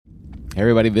Hey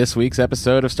everybody, this week's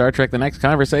episode of Star Trek The Next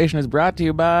Conversation is brought to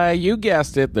you by, you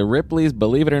guessed it, the Ripley's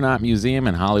Believe It or Not Museum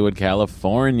in Hollywood,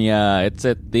 California. It's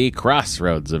at the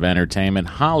crossroads of entertainment,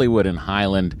 Hollywood and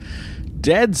Highland,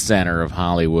 dead center of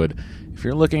Hollywood. If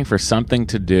you're looking for something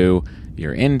to do,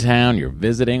 you're in town, you're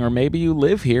visiting, or maybe you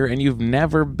live here and you've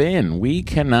never been, we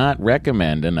cannot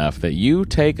recommend enough that you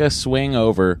take a swing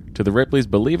over to the Ripley's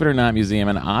Believe It or Not Museum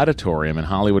and Auditorium in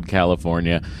Hollywood,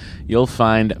 California. You'll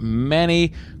find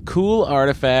many cool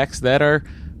artifacts that are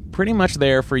pretty much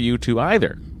there for you to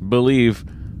either believe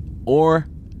or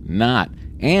not.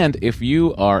 And if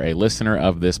you are a listener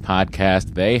of this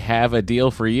podcast, they have a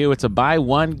deal for you. It's a buy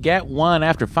one, get one.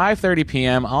 After 5:30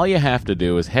 p.m., all you have to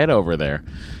do is head over there.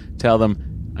 Tell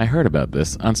them, I heard about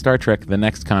this on Star Trek The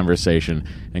Next Conversation,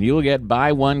 and you will get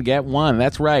buy one, get one.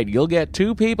 That's right. You'll get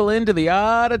two people into the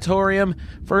auditorium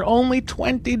for only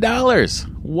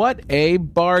 $20. What a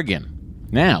bargain.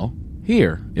 Now,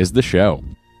 here is the show.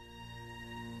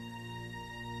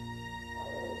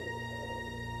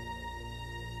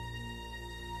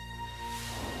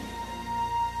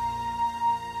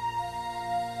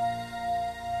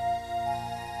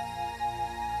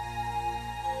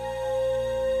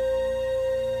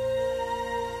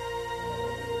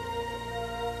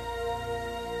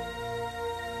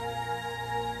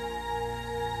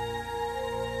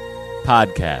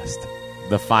 Podcast,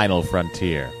 The Final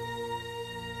Frontier.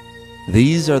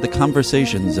 These are the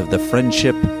conversations of the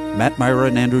friendship Matt Myra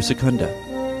and Andrew Secunda.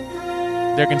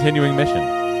 Their continuing mission.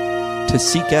 To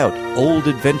seek out old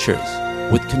adventures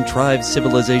with contrived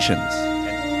civilizations.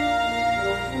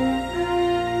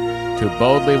 To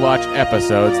boldly watch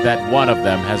episodes that one of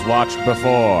them has watched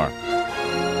before.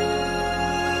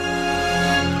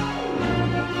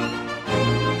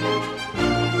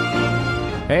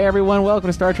 Hey everyone, welcome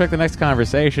to Star Trek The Next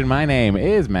Conversation. My name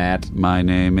is Matt. My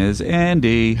name is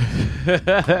Andy.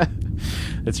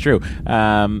 It's true.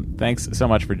 Thanks so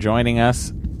much for joining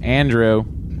us. Andrew.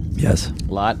 Yes.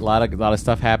 A lot of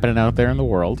stuff happening out there in the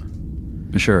world.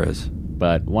 It sure is.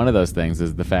 But one of those things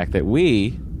is the fact that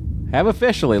we have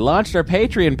officially launched our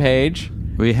Patreon page.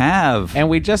 We have. And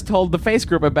we just told the Face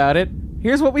Group about it.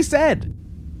 Here's what we said.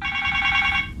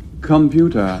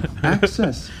 Computer,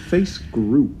 access Face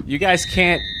Group. You guys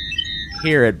can't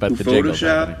hear it, but the jingle's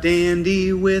Photoshopped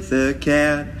Andy with a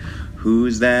cat.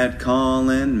 Who's that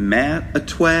calling Matt a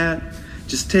twat?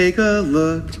 Just take a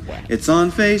look. It's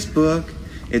on Facebook.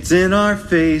 It's in our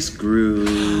Face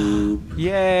Group.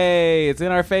 Yay! It's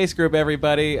in our Face Group,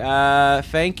 everybody.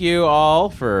 Thank you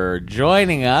all for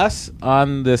joining us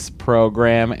on this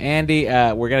program. Andy,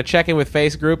 we're going to check in with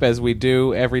Face Group as we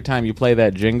do every time you play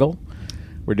that jingle.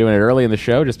 We're doing it early in the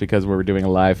show just because we're doing a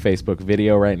live Facebook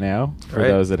video right now for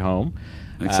those at home.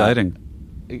 Exciting.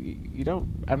 You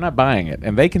don't. I'm not buying it,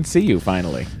 and they can see you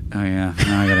finally. Oh yeah.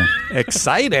 Now I gotta.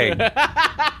 Exciting.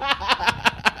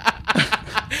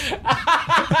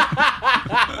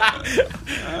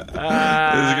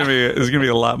 This is gonna be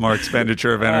a lot more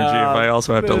expenditure of energy if I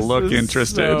also have to look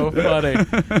interested. So funny.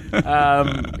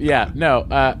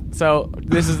 So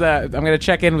this is I'm going to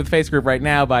check in with Face Group right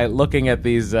now by looking at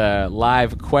these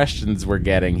live questions we're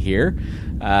getting here.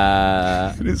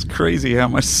 It is crazy how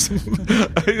much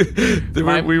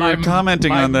we were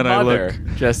commenting on that. My mother I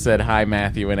look just said hi,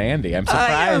 Matthew and Andy. I'm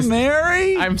surprised. Hi,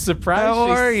 Mary. I'm surprised. How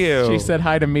are you? She said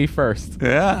hi to me first.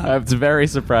 Yeah, it's very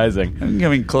surprising. I'm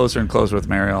getting closer and closer with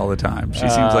Mary all the time. She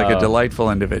seems like a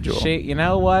delightful individual. You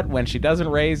know what? When she doesn't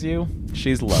raise you,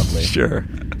 she's lovely. Sure,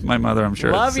 my mother. I'm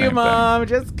sure. Love you, Mom.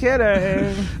 Thing. Just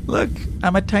kidding. Look,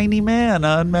 I'm a tiny man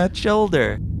on Matt's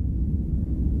shoulder.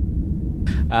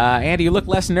 Andy, you look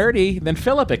less nerdy than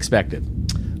Philip expected.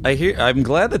 I'm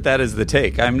glad that is the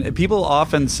take. People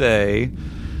often say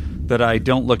that I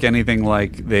don't look anything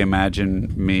like they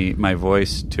imagine my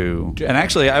voice to. And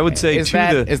actually, I would say is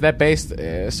that based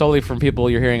solely from people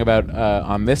you're hearing about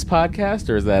on this podcast,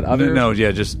 or is that other? No,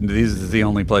 yeah, just this is the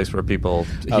only place where people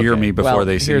hear me before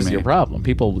they see me. Here's your problem: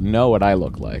 people know what I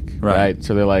look like, right?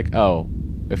 So they're like, oh,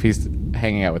 if he's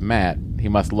hanging out with Matt, he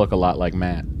must look a lot like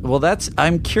Matt. Well,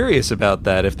 I'm curious about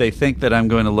that, if they think that I'm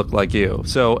going to look like you.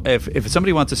 So if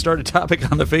somebody wants to start a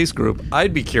topic on the Face Group,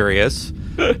 I'd be curious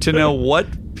to know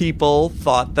what people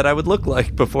thought that I would look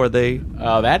like before they...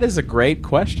 Oh, that is a great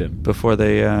question. Before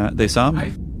they saw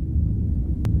me.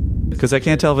 Because I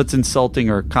can't tell if it's insulting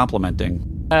or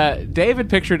complimenting. David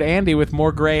pictured Andy with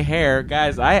more gray hair.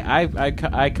 Guys,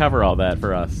 I cover all that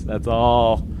for us. That's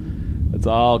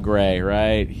all gray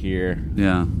right here.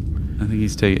 Yeah. I think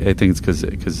I think it's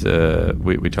because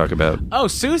we talk about. Oh,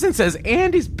 Susan says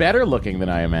Andy's better looking than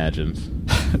I imagined.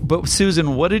 But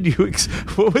Susan, what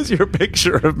was your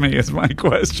picture of me is my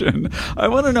question. I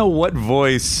want to know what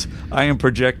voice I am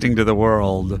projecting to the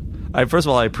world. First of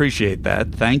all, I appreciate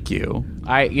that. Thank you.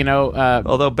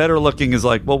 Although better looking is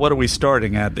like, well, what are we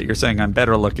starting at that you're saying I'm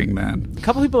better looking than? A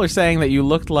couple people are saying that you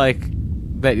looked like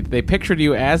that they pictured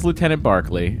you as Lieutenant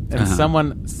Barkley, and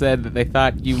someone said that they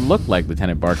thought you looked like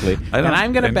Lieutenant Barkley. And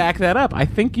I'm going to back that up. I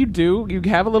think you do. You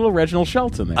have a little Reginald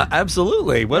Schultz in there.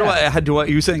 Absolutely. What are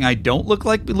you saying? I don't look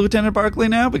like Lieutenant Barkley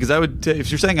now? Because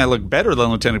if you're saying I look better than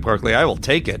Lieutenant Barkley, I will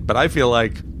take it. But I feel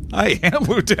like I am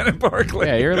Lieutenant Barkley.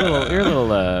 Yeah, you're a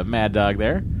little mad dog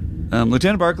there.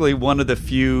 Lieutenant Barkley, one of the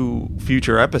few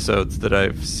future episodes that I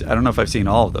don't know if I've seen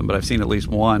all of them, but I've seen at least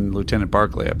one Lieutenant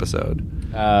Barkley episode.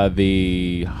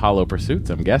 The Hollow Pursuits,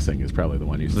 I'm guessing, is probably the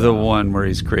one you saw. The one where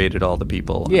he's created all the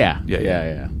people. Yeah.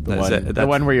 The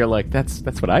one where you're like,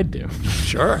 that's what I'd do.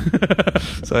 Sure.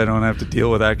 So I don't have to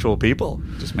deal with actual people.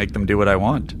 Just make them do what I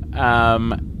want.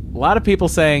 A lot of people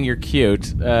saying you're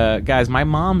cute. Guys, my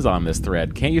mom's on this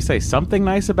thread. Can't you say something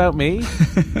nice about me?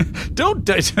 Don't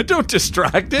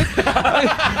distract it.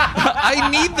 I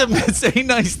need them to say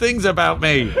nice things about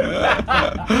me.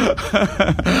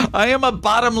 I am a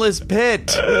bottomless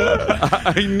pit.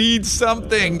 I need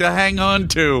something to hang on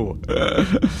to.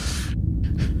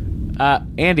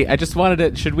 Andy, I just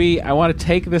wanted to... I want to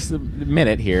take this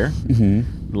minute here.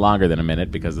 Mm-hmm. Longer than a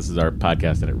minute because this is our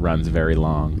podcast and it runs very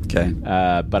long. Okay.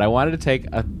 But I wanted to take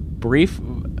a brief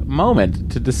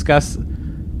moment to discuss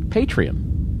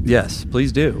Patreon. Yes,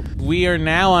 please do. We are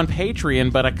now on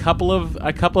Patreon, but a couple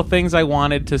of things I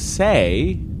wanted to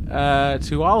say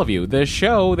to all of you. The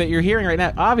show that you're hearing right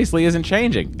now obviously isn't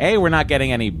changing. A, we're not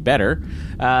getting any better,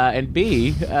 and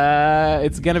B,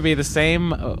 it's going to be the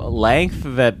same length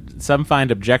that some find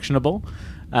objectionable.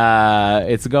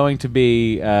 It's going to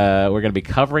be we're going to be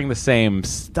covering the same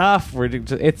stuff.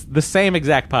 It's the same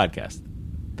exact podcast.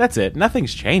 That's it.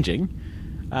 Nothing's changing.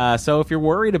 So if you're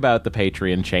worried about the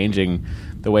Patreon changing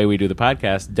the way we do the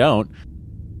podcast, don't.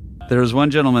 There was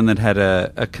one gentleman that had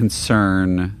a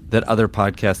concern that other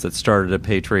podcasts that started a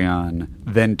Patreon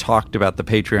then talked about the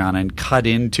Patreon and cut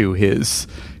into his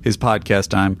podcast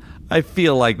time. I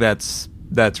feel like that's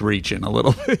reaching a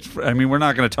little bit. I mean, we're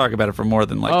not going to talk about it for more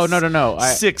than no.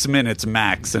 6 minutes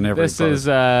max in every This is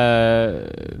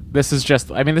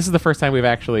just... I mean, this is the first time we've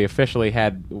actually officially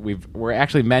we're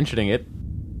actually mentioning it.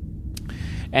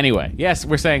 Anyway, yes,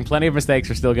 we're saying plenty of mistakes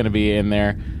are still going to be in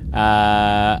there.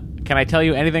 Can I tell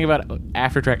you anything about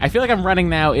After Track? I feel like I'm running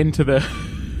now into the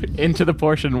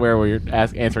portion where we're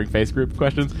answering face group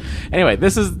questions. Anyway,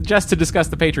 this is just to discuss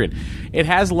the Patreon. It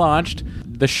has launched.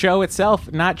 The show itself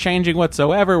not changing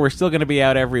whatsoever. We're still going to be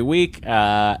out every week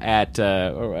at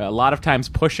a lot of times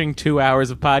pushing 2 hours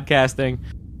of podcasting.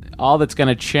 All that's going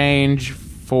to change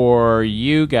for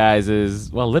you guys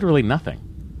is, well, literally nothing.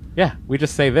 Yeah, we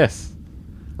just say this,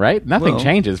 right? Nothing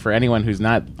changes for anyone who's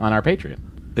not on our Patreon.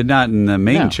 Not in the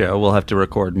main show. We'll have to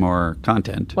record more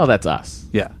content. Well, that's us.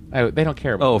 Yeah. They don't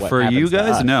care about what for happens you guys?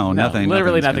 to us. No, nothing.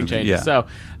 Literally nothing changes. Yeah. So,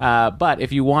 but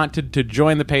if you wanted to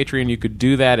join the Patreon, you could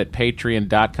do that at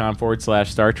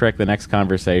patreon.com/Star Trek The Next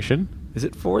Conversation. Is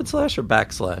it / or /? It's a /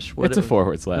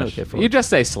 Okay, you just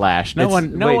say /. No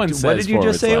one says. What did you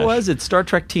just say / it was? It's Star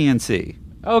Trek TNC.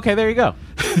 Okay, there you go.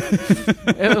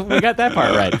 We got that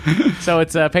part right. So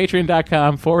it's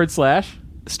patreon.com /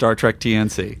 Star Trek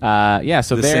TNC.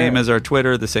 So the same as our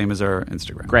Twitter, the same as our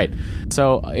Instagram. Great.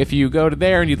 So if you go to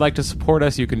there and you'd like to support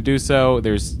us, you can do so.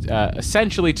 There's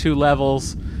essentially 2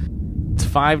 levels. It's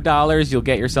 $5. You'll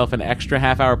get yourself an extra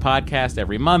half-hour podcast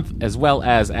every month, as well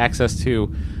as access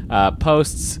to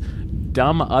posts,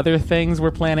 dumb other things we're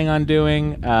planning on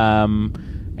doing,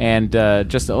 and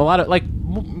just a lot of,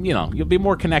 you'll be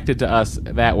more connected to us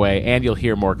that way, and you'll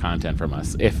hear more content from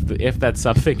us if that's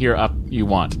something you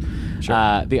want.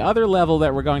 Sure. The other level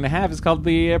that we're going to have is called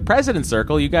the President's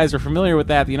Circle. You guys are familiar with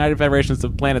that, the United Federations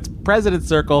of Planets President's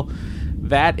Circle.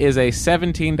 That is a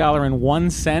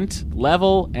 $17.01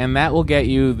 level, and that will get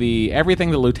you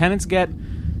everything the lieutenants get.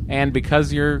 And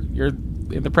because you're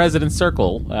in the President's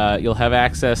Circle, you'll have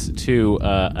access to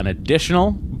an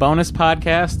additional bonus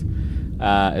podcast,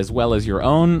 as well as your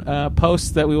own posts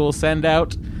that we will send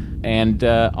out. And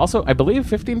also, I believe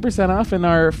 15% off in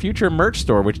our future merch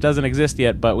store, which doesn't exist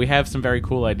yet, but we have some very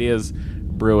cool ideas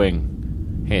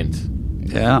brewing. Hint.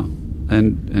 Yeah.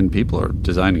 And people are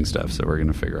designing stuff, so we're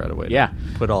going to figure out a way to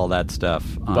put all that stuff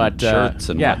on shirts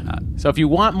and whatnot. So if you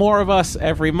want more of us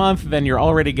every month than you're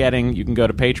already getting, you can go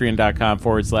to patreon.com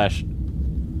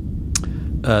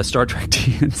 / Star Trek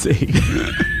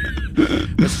TNC.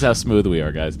 This is how smooth we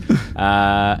are, guys.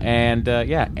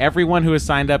 Yeah, everyone who has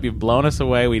signed up, you've blown us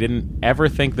away. We didn't ever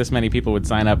think this many people would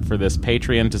sign up for this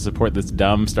Patreon to support this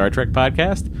dumb Star Trek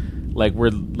podcast.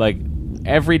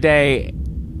 Every day,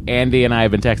 Andy and I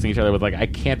have been texting each other with I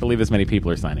can't believe this many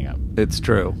people are signing up. It's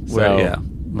true. So,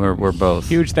 we're both.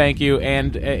 Huge thank you,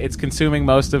 and it's consuming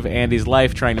most of Andy's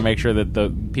life trying to make sure that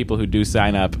the people who do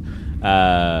sign up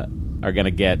are going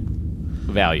to get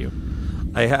value.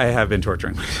 I have been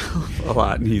torturing myself a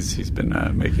lot, and he's been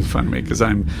making fun of me because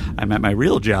I'm at my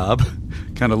real job,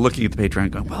 kind of looking at the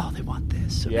Patreon, going, "Well, they want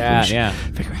this, so yeah.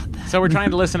 figure out that." So we're trying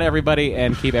to listen to everybody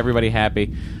and keep everybody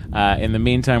happy. In the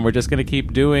meantime, we're just going to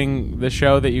keep doing the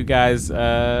show that you guys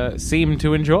seem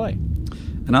to enjoy.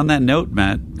 And on that note,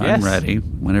 Matt, Yes. I'm ready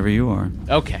whenever you are.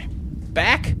 Okay,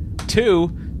 back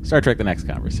to Star Trek: The Next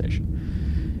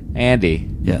Conversation. Andy.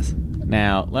 Yes.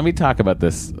 Now, let me talk about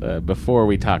this before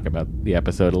we talk about the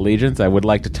episode Allegiance. I would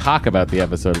like to talk about the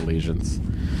episode Allegiance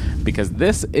because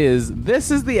this is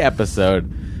the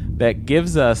episode that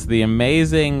gives us the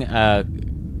amazing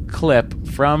clip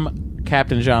from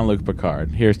Captain Jean-Luc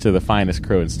Picard. Here's to the finest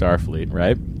crew in Starfleet,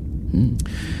 right?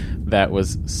 That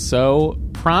was so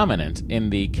prominent in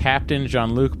the Captain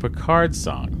Jean-Luc Picard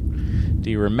song. Do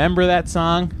you remember that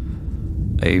song?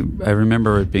 I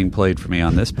remember it being played for me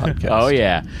on this podcast. Oh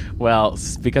yeah. Well,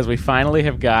 because we finally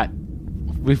got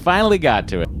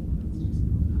to it.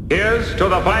 Here's to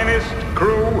the finest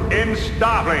crew in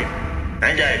Starfleet.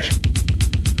 Engage.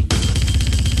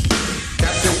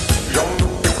 Captain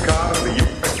Jean-Luc Picard of the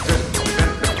USS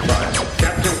Enterprise.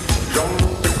 Captain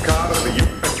Jean-Luc Picard of the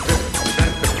USS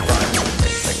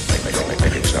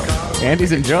Enterprise.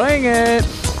 Andy's enjoying it.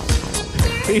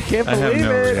 He can't I believe have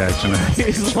no it. reaction to that.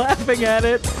 He's laughing at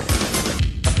it.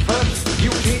 First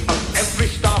duty of every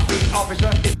Starfleet officer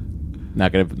is...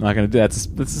 Not gonna do that.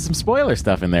 This is some spoiler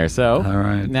stuff in there. So, All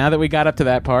right. Now that we got up to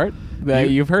that part,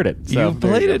 you've heard it. So You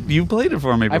played it. You played it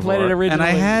for me before. I played it originally, and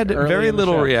I had early very in the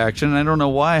little show. reaction. I don't know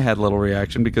why I had little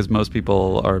reaction because most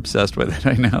people are obsessed with it.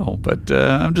 I know, but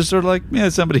I'm just sort of like, yeah,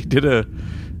 somebody did a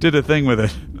thing with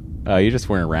it. Oh, you just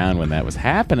weren't around when that was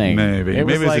happening. Maybe. It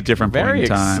was Maybe it was a different point very in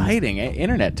time. exciting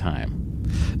internet time.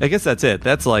 I guess that's it.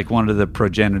 That's like one of the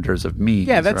progenitors of memes.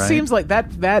 Yeah, that right? seems like that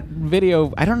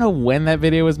video. I don't know when that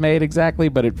video was made exactly,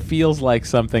 but it feels like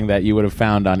something that you would have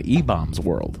found on E-Bomb's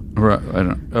World. Right.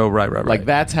 Right. Like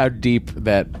that's how deep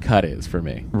that cut is for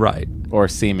me. Right. Or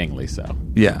seemingly so.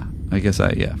 Yeah. I guess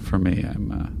for me,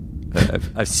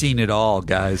 I've seen it all,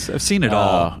 guys. I've seen it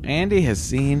all. Andy has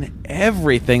seen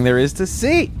everything there is to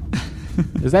see.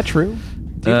 Is that true?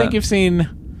 Do you think you've seen?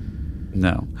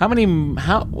 No. How many?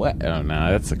 What? Oh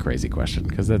no, that's a crazy question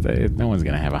because no one's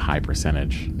going to have a high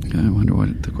percentage. I wonder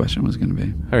what the question was going to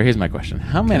be. Or here's my question: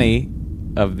 how many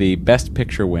of the Best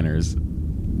Picture winners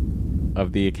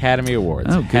of the Academy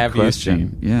Awards Oh, good have question. you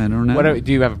seen? Yeah, I don't know.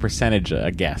 Do you have a percentage?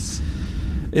 A guess?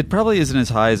 It probably isn't as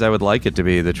high as I would like it to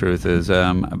be. The truth is,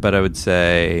 but I would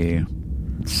say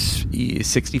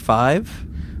 65.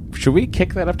 Should we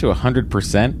kick that up to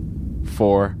 100%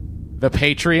 for the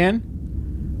Patreon?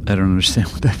 I don't understand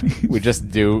what that means. We just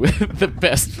do the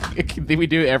best. We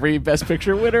do every Best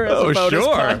Picture winner as a bonus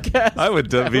podcast. I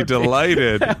would be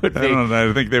delighted. I don't know.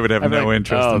 I think they would have no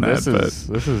interest in that.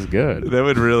 This is good. That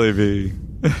would really be.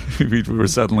 We were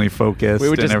suddenly focused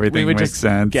and everything makes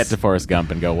sense. Get to Forrest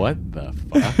Gump and go, what the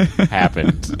fuck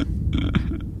happened?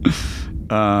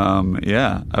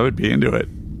 Yeah, I would be into it.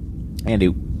 Andy,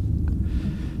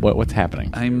 what's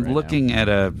happening? I'm right looking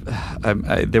now?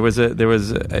 at there was I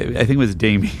think it was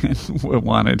Damien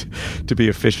wanted to be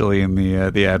officially in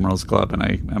the Admirals Club, and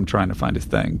I'm trying to find his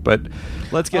thing. But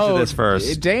let's get to this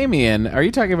first. Damien, are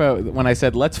you talking about when I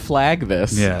said let's flag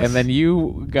this? Yes. And then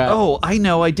you got. Oh, I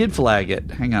know. I did flag it.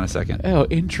 Hang on a second. Oh,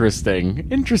 interesting.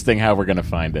 Interesting how we're going to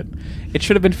find it. It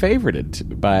should have been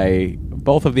favorited by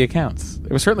both of the accounts.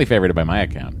 It was certainly favorited by my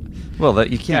account. Well,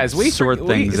 that you can't Guys, sort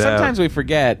things out. Sometimes we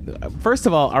forget. First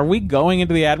of all, are we going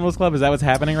into the Admirals Club? Is that what's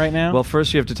happening right now? Well,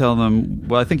 first you have to tell them.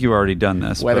 Well, I think you've already done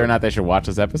this. Whether or not they should watch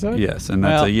this episode? Yes, and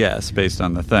that's a yes based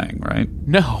on the thing, right?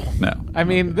 No. No. I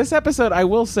mean, this episode, I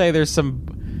will say there's some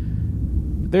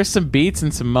beats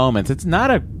and some moments. It's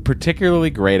not a particularly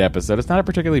great episode. It's not a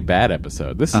particularly bad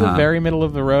episode. This is a very middle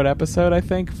of the road episode, I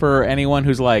think, for anyone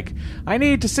who's like, I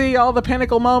need to see all the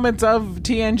pinnacle moments of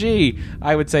TNG.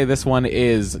 I would say this one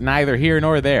is neither here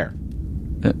nor there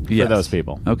for those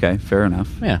people. Okay, fair enough.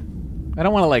 Yeah. I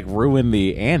don't want to like ruin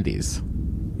the Andes.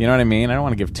 You know what I mean? I don't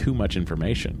want to give too much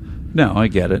information. No, I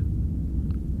get it.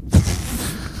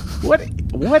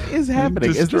 What is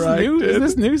happening? Is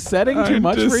this new setting too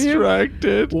much for you?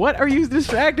 Distracted. What are you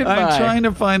distracted by? I'm trying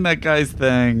to find that guy's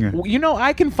thing. You know,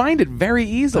 I can find it very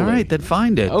easily. All right, then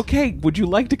find it. Okay, would you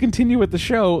like to continue with the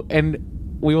show?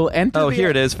 And we will enter. Oh, here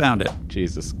it is. Found it.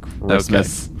 Jesus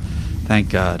Christmas. Okay.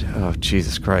 Thank God. Oh,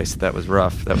 Jesus Christ. That was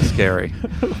rough. That was scary.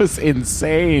 It was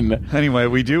insane. Anyway,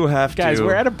 we do have Guys, to...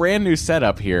 we're at a brand new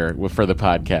setup here for the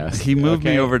podcast. He moved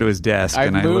me over to his desk. I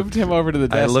moved him over to the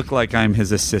desk. I look like I'm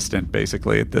his assistant,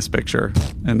 basically, at this picture,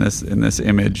 in this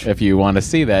image. If you want to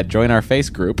see that, join our face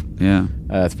group. Yeah.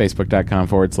 It's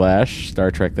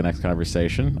facebook.com/Star Trek The Next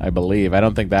Conversation, I believe. I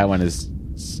don't think that one is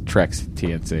Trek's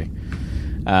TNC.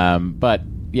 But...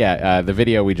 yeah, the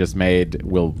video we just made,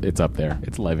 it's up there.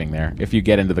 It's living there. If you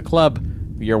get into the club,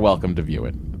 you're welcome to view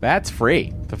it. That's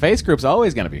free. The face group's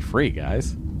always going to be free,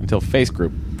 guys, until face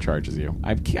group charges you.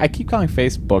 I keep calling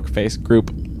Facebook face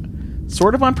group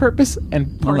sort of on purpose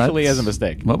and partially as a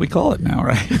mistake. What we call it now,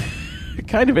 right? It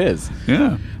kind of is.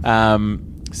 Yeah.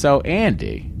 So,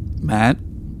 Andy. Matt?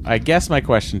 I guess my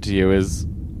question to you is,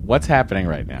 what's happening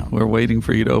right now? We're waiting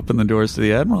for you to open the doors to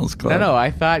the Admirals Club. No,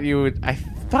 I thought you would... I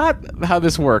thought how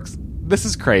this works. This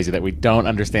is crazy that we don't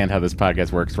understand how this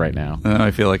podcast works right now.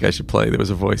 I feel like I should play. There was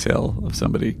a voicemail of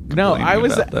somebody. No, I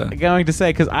was going to say,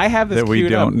 because I have this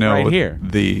queued up right here.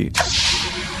 There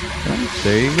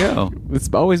you go. It's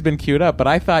always been queued up, but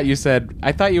I thought you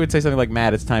would say something like,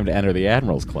 Matt, it's time to enter the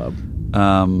Admirals Club.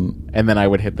 And then I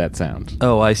would hit that sound.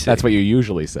 Oh, I see. That's what you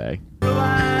usually say.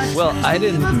 Well, I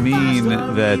didn't mean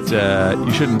that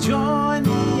you shouldn't...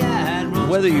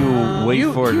 Whether you wait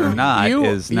for it or not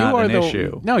is not an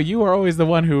issue. No, you are always the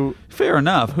one who... Fair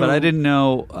enough, but I didn't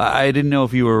know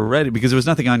if you were ready because there was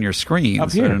nothing on your screen. Up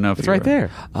here. So I don't know if it's right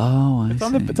there. Oh, it's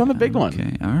on the big one.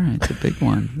 Okay, all right, it's a big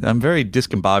one. I'm very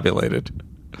discombobulated.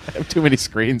 I have too many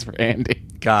screens for Andy.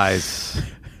 Guys.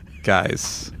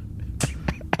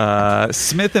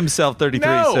 Smith himself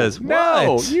 33 says, "What?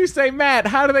 No, you say, Matt,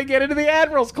 how do they get into the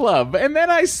Admirals Club?" And then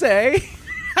I say...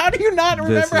 How do you not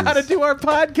remember how to do our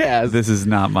podcast? This is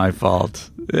not my fault.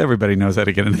 Everybody knows how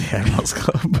to get into the Admirals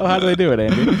Club. Oh, how do they do it,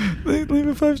 Andy? They leave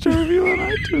a 5-star review on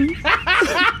iTunes.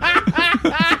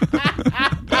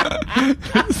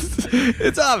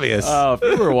 It's obvious. Oh, if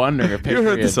you were wondering if you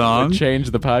heard the song, would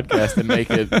change the podcast and make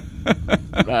it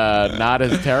not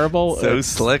as terrible. So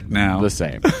slick now. The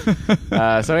same.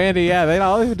 So Andy,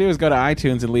 all they have to do is go to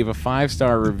iTunes and leave a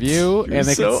 5-star review, and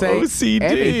they can say OCD.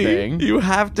 anything. You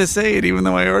have to say it, even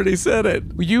though I already said it.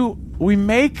 We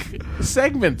make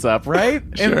segments up, right?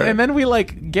 Sure. And then we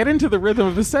get into the rhythm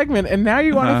of the segment, and now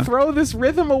you want to throw this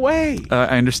rhythm away.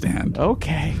 I understand.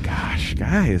 Okay, gosh,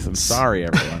 guys, I'm sorry,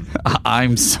 everyone.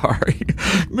 I'm sorry.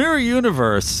 Mirror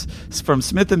Universe from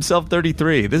Smith himself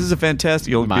 33. This is a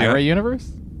fantastic... Myra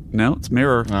Universe? No, it's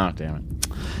Mirror. Oh, damn it.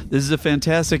 This is a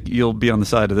fantastic... You'll be on the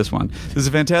side of this one. This is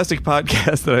a fantastic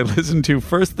podcast that I listen to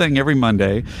first thing every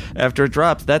Monday after it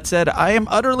drops. That said, I am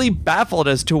utterly baffled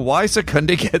as to why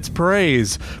Secunda gets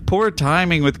praise. Poor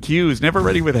timing with cues, never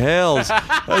ready with hails.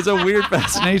 Has a weird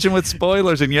fascination with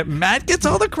spoilers, and yet Matt gets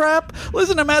all the crap.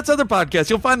 Listen to Matt's other podcasts.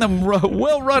 You'll find them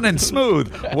well run and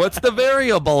smooth. What's the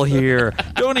variable here?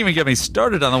 Don't even get me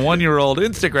started on the 1-year-old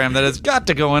Instagram that has got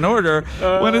to go in order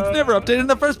when it's never updated in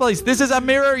the first place. This is a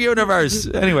mirror universe.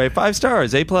 Anyway, 5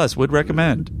 stars, A+, would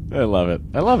recommend. I love it.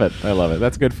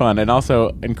 That's good fun, and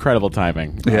also incredible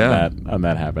timing on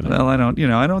that happening. Well, I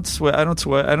don't sweat. I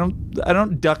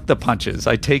don't duck the punches.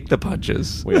 I take the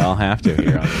punches. We all have to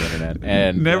here on the internet.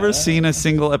 And never seen a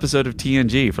single episode of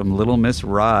TNG from Little Miss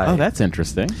Rye. Oh, that's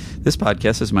interesting. This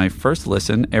podcast is my first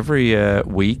listen every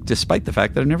week, despite the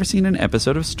fact that I've never seen an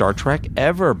episode of Star Trek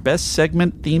ever. Best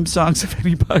segment theme songs of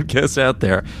any podcast out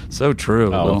there. So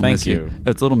true. Oh, thank you.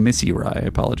 It's Little Missy Rye. I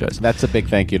apologize. That's a big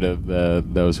thank you to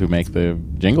those who make the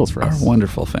jingles for us. Our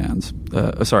wonderful fans.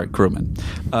 Crewmen.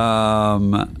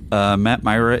 Matt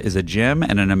Myra is a gem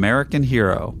and an American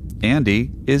hero.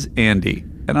 Andy is Andy,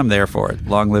 and I'm there for it.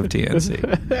 Long live TNC.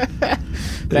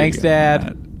 Thanks,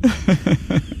 Dad.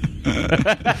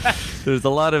 There's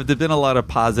been a lot of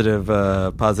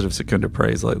positive Secunda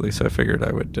praise lately, so I figured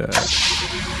I would.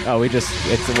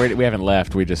 We haven't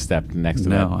left. We just stepped next to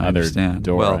that other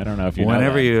door. Well, I don't know if you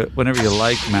whenever know you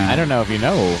like, Matt. I don't know if you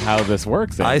know how this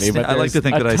works, Andy, but I like to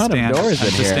think that I stand. I'm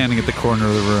just standing at the corner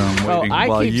of the room waiting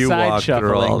while you walk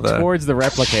through all that. Towards the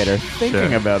replicator,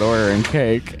 thinking about ordering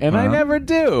cake, and I never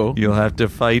do. You'll have to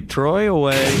fight Troy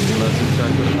away.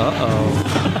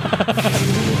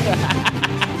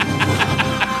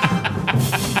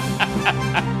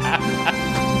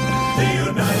 The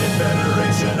United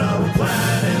Federation of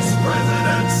Planets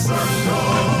President Circle.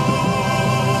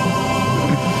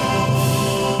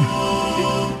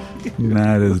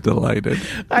 Matt is delighted.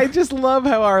 I just love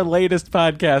how our latest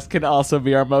podcast can also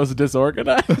be our most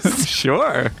disorganized.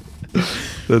 Sure.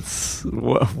 That's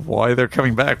why they're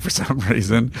coming back for some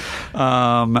reason.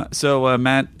 So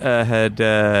Matt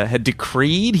had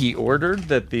decreed, he ordered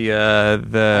that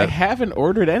I haven't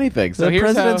ordered anything. So the here's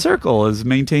President's Circle is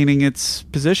maintaining its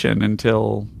position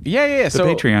until the so,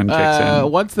 Patreon kicks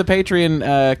in. Once the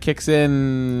Patreon kicks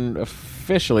in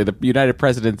officially, the United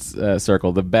Presidents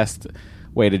Circle, the best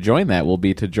way to join that will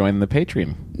be to join the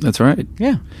Patreon. That's right.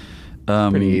 Yeah.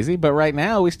 Pretty easy, but right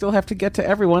now we still have to get to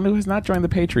everyone who has not joined the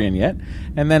Patreon yet.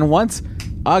 And then once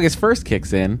August 1st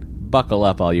kicks in, buckle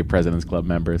up, all you President's Club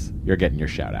members. You're getting your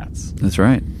shout-outs. That's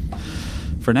right.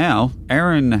 For now,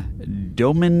 Aaron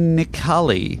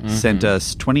Domenicali sent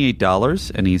us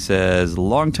 $28, and he says,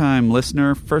 long-time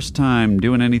listener, first time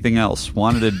doing anything else.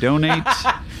 Wanted to donate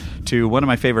to one of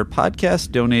my favorite podcasts,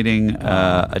 donating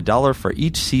 $1 for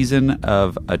each season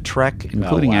of a Trek,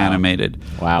 including animated.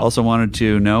 Wow. Also wanted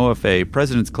to know if a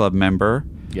President's Club member,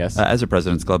 as a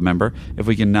President's Club member, if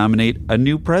we can nominate a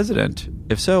new president.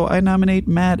 If so, I nominate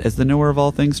Matt as the knower of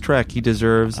all things Trek. He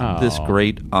deserves this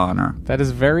great honor. That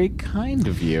is very kind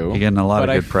of you. You're getting a lot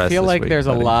of good press. I feel this like week, there's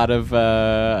buddy. a lot of.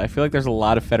 I feel like there's a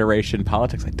lot of Federation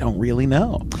politics I don't really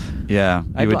know. Yeah,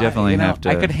 you would definitely have to.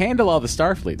 I could handle all the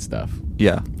Starfleet stuff.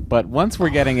 Yeah, but once we're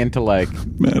getting into like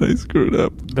Matt, I screwed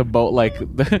up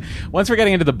the once we're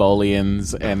getting into the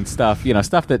Bolians and stuff,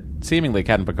 stuff that seemingly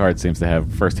Captain Picard seems to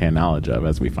have firsthand knowledge of,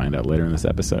 as we find out later in this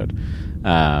episode.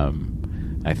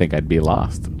 I think I'd be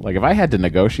lost. Like, if I had to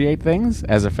negotiate things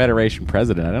as a Federation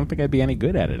president, I don't think I'd be any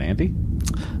good at it, Andy.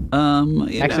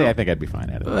 Actually, I think I'd be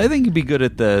fine at it. I think you'd be good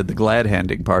at the glad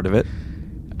handing part of it.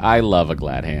 I love a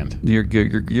glad hand. You're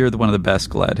one of the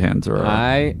best glad hands around.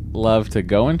 I love to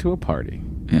go into a party,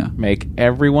 make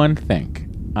everyone think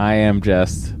I am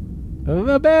just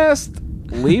the best,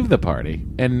 leave the party,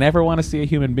 and never want to see a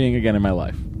human being again in my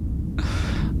life.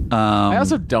 I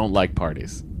also don't like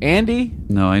parties. Andy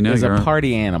I know is you're a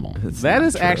party animal. That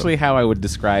is true. actually how I would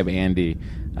describe Andy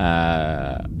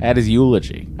at his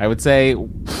eulogy. I would say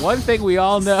one thing we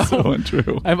all know. So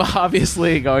untrue. I'm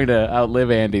obviously going to outlive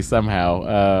Andy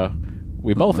somehow.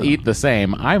 We both eat the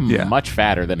same. I'm much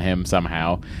fatter than him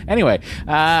somehow. Anyway,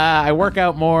 I work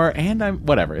out more, and I'm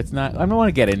whatever. It's not. I don't want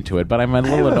to get into it, but I'm a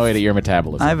little annoyed at your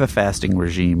metabolism. I have a fasting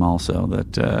regime also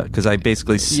that because I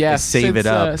basically save it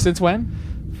up. Since when?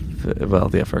 Well,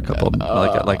 for a couple,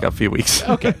 like a few weeks.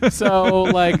 Okay, so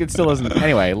it still isn't.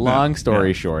 Anyway, long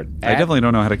story short, I definitely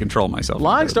don't know how to control myself.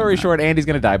 Long story short, Andy's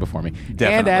going to die before me. Definitely.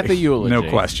 And at the eulogy, no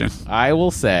question. I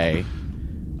will say,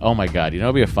 oh my God,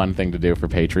 it'd be a fun thing to do for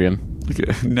Patreon.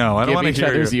 No, I don't want to hear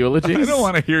other's eulogies. I don't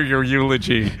want to hear your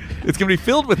eulogy. It's going to be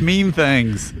filled with mean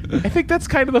things. I think that's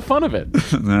kind of the fun of it.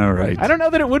 All right. I don't know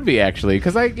that it would be actually,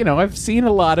 because I've seen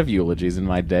a lot of eulogies in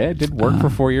my day. I did work for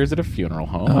 4 years at a funeral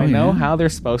home. I know how they're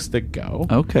supposed to go.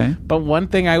 Okay. But one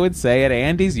thing I would say at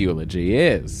Andy's eulogy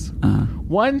is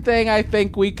one thing I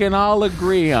think we can all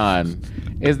agree on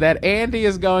is that Andy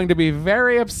is going to be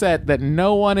very upset that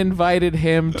no one invited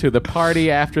him to the party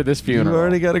after this funeral. You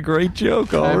already got a great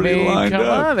joke already lined come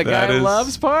up. on, the guy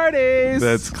loves parties.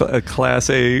 That's a Class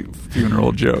A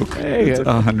funeral joke. Hey, it's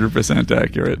 100%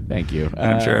 accurate. Thank you. And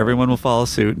I'm sure everyone will follow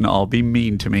suit and all be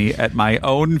mean to me at my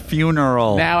own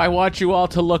funeral. Now I want you all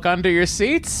to look under your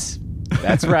seats.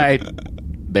 That's right.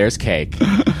 There's cake.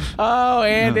 Oh,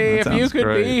 Andy, if you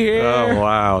could be here. Oh,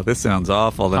 wow. This sounds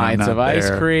awful. Pints of ice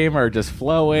cream are just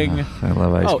flowing. I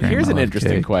love ice cream. Here's I an love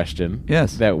interesting cake. question.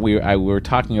 Yes. That we were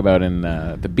talking about in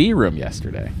the B room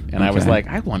yesterday. And I was like,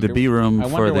 I wonder. The B room,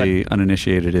 for the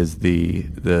uninitiated, is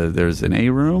there's an A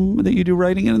room that you do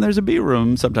writing in, and there's a B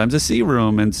room, sometimes a C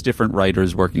room, and it's different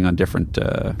writers working on different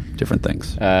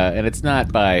things. And it's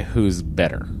not by who's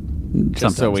better.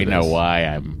 Just so we know why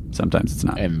I'm. Sometimes it's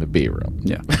not. In the B room.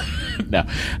 Yeah. No.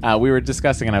 We were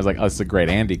discussing, and I was like, this is a great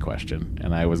Andy question.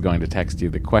 And I was going to text you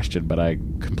the question, but I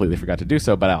completely forgot to do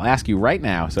so. But I'll ask you right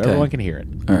now so everyone can hear it.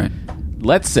 All right.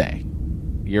 Let's say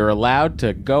you're allowed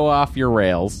to go off your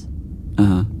rails,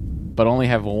 but only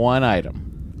have one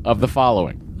item of the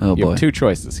following. Oh, you boy. have two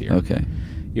choices here. Okay.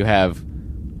 You have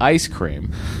ice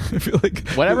cream. I feel like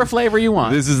whatever flavor you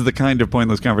want. This is the kind of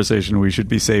pointless conversation we should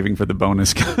be saving for the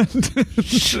bonus content.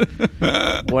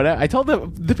 I told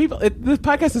the people the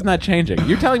podcast is not changing.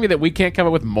 You're telling me that we can't come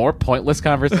up with more pointless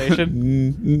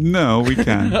conversation? No, we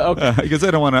can. Okay. Because I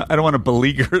don't want to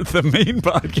beleaguer the main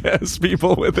podcast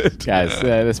people with it. Guys,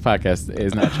 this podcast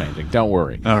is not changing. Don't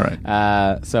worry. All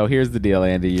right. So here's the deal,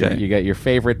 Andy. You get your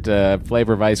favorite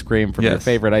flavor of ice cream from your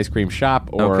favorite ice cream shop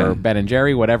or Ben and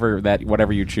Jerry, whatever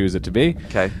you choose it to be.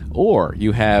 Okay. Or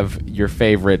you have your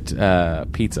favorite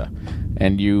pizza.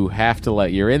 and you have to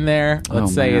you're in there.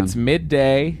 Let's say man. it's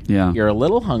midday. Yeah. You're a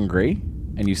little hungry,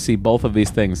 and you see both of these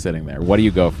things sitting there. What do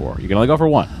you go for? You can only go for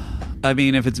one. I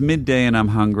mean, if it's midday and I'm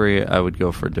hungry, I would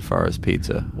go for DeFara's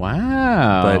Pizza.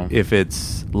 Wow. But if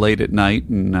it's late at night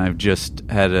and I've just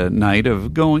had a night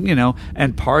of going,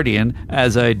 and partying,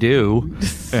 as I do,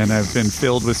 and I've been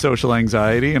filled with social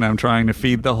anxiety and I'm trying to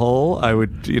feed the whole, I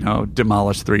would,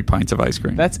 demolish 3 pints of ice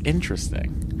cream. That's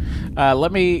interesting.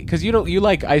 Because you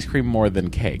like ice cream more than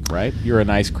cake, right? You're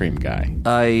an ice cream guy.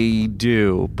 I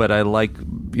do, but I like,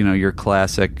 your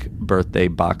classic birthday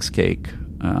box cake.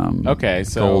 Okay,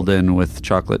 so golden with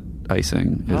chocolate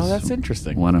icing. Oh, that's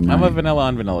interesting. I'm a vanilla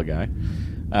on vanilla guy,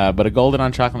 but a golden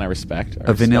on chocolate I respect.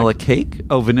 Vanilla cake?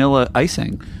 Oh, vanilla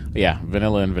icing. Yeah,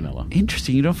 vanilla and vanilla.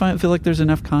 Interesting. You don't feel like there's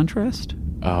enough contrast?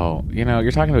 Oh,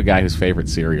 you're talking to a guy whose favorite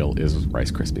cereal is Rice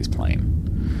Krispies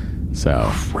plain. So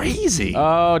crazy.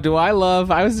 Oh,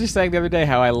 I was just saying the other day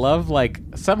how I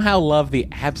somehow love the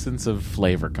absence of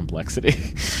flavor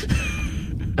complexity.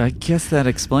 I guess that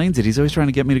explains it. He's always trying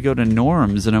to get me to go to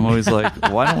Norm's, and I'm always like,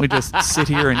 why don't we just sit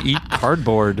here and eat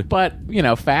cardboard? But,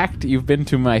 fact, you've been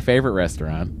to my favorite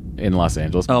restaurant in Los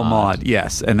Angeles. Oh, Maud,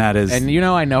 yes. And that is... And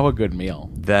I know a good meal.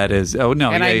 That is... Oh,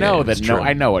 no. And I know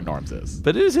I know what Norm's is.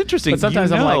 But it is interesting. But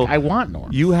sometimes I'm like, I want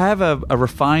Norm's. You have a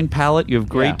refined palate, you have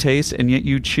great taste, and yet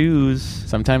you choose...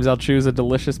 Sometimes I'll choose a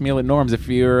delicious meal at Norm's. If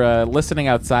you're listening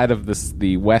outside of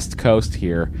the West Coast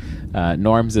here,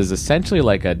 Norm's is essentially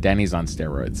like a Denny's on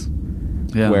steroids.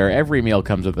 Yeah. Where every meal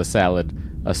comes with a salad,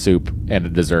 a soup, and a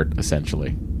dessert,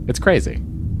 essentially. It's crazy.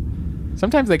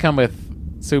 Sometimes they come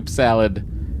with soup, salad.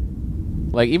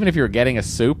 Like, even if you were getting a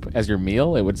soup as your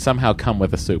meal, it would somehow come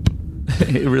with a soup.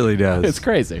 It really does. It's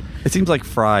crazy. It seems like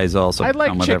fries also I'd like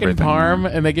come with chicken everything.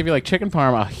 parm, and they give you, chicken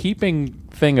parm, a heaping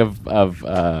thing of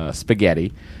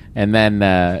spaghetti. And then,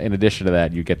 in addition to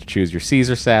that, you get to choose your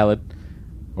Caesar salad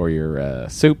or your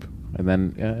soup, and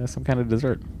then some kind of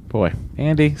dessert. Boy,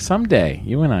 Andy, someday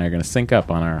you and I are going to sync up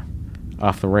on our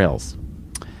off the rails,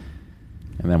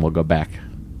 and then we'll go back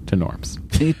to Norm's.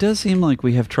 It does seem like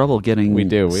we have trouble getting. We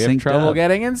do. We have trouble up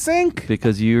getting in sync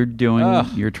because you're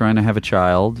trying to have a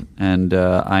child, and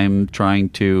I'm trying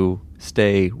to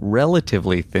stay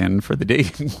relatively thin for the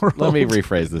dating world. Let me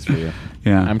rephrase this for you.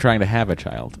 Yeah. I'm trying to have a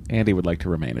child. Andy would like to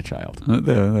remain a child.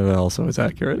 That also is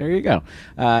accurate. There you go.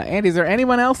 Andy, is there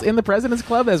anyone else in the President's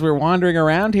Club as we're wandering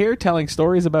around here telling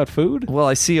stories about food? Well,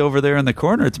 I see over there in the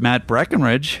corner, it's Matt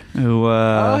Breckenridge, who...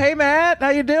 oh, hey, Matt. How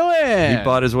you doing? He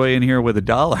bought his way in here with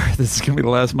 $1. This is going to be the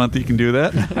last month you can do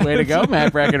that. Way to go,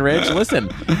 Matt Breckenridge.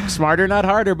 Listen, smarter, not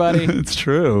harder, buddy. It's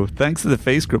true. Thanks to the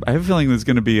face group. I have a feeling there's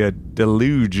going to be a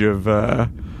deluge of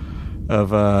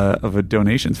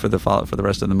donations for the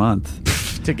rest of the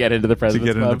month. To get into the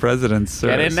President's Club. Into the President's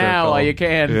Get in now while you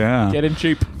can. Yeah. Get in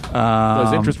cheap.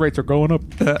 Those interest rates are going up.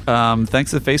 Thanks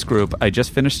to the face group, I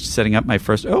just finished setting up my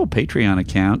first Patreon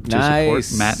account to support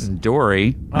Matt and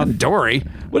Dory. Matt and Dory?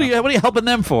 What are you helping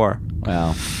them for?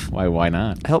 Well, why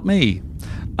not? Help me.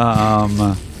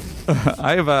 I'm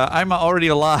already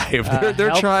alive.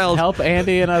 Their child. Help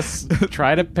Andy and us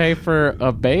try to pay for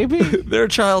a baby? Their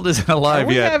child isn't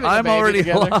alive yet. I'm already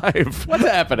alive. What's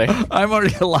happening? I'm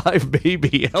already alive,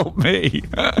 baby. Help me.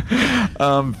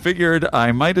 Figured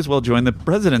I might as well join the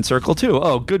President's Circle, too.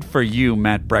 Oh, good for you,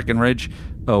 Matt Breckenridge.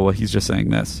 Oh, well, he's just saying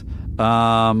this.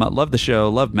 Love the show.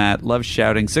 Love Matt. Love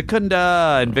shouting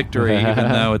Secunda and victory,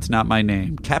 even though it's not my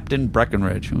name. Captain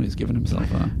Breckenridge, who he's given himself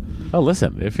a... Oh,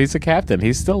 listen! If he's a captain,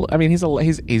 he's still. I mean,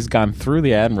 he's gone through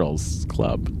the Admirals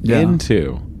Club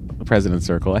into the President's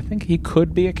Circle. I think he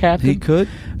could be a captain. He could.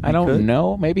 I don't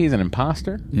know. Maybe he's an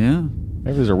imposter. Yeah.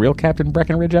 Maybe there's a real Captain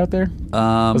Breckenridge out there.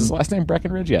 Was his last name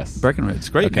Breckenridge? Yes. Breckenridge.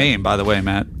 Great name, by the way,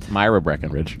 Matt. Myra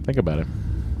Breckenridge. Think about it.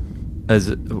 As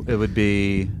it would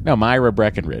be. No, Myra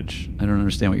Breckenridge. I don't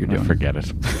understand what you're doing. Forget it.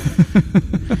 Is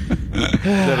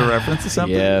that a reference to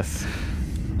something? Yes.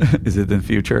 Is it the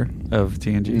future of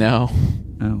TNG? No.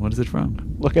 What is it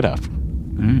from? Look it up.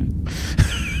 All right.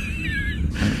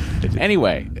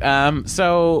 Anyway,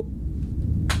 so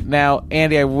now,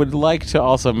 Andy, I would like to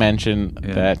also mention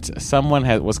that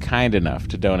someone was kind enough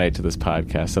to donate to this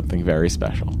podcast something very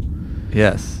special.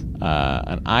 Yes.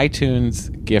 An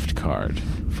iTunes gift card.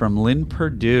 From Lynn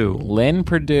Purdue. Lynn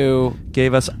Purdue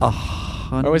gave us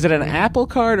 100... Or is it an Apple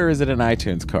card or is it an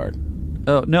iTunes card?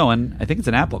 Oh, no, and I think it's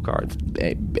an Apple card.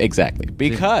 Exactly.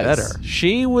 Because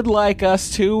she would like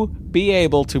us to be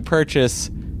able to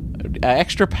purchase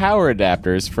extra power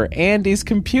adapters for Andy's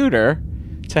computer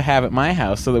to have at my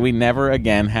house so that we never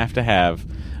again have to have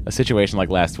a situation like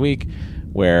last week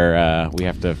where we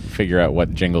have to figure out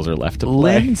what jingles are left to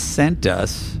play. Lynn sent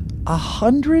us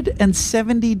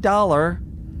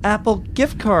 $170 Apple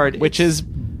gift card. Which is,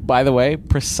 by the way,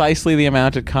 precisely the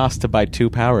amount it costs to buy 2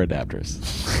 power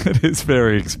adapters. It is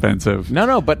very expensive.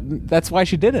 No, but that's why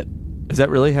she did it. Is that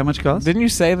really how much it costs? Didn't you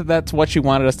say that that's what she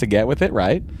wanted us to get with it,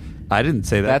 right? I didn't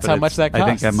say that. That's but how much that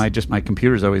costs. I think my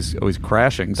computer's always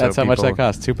crashing. That's so how much people- that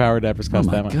costs. 2 power adapters cost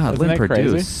that much. Oh my God, Isn't Lynn that Purdue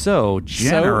crazy? is so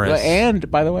generous.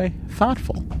 And, by the way,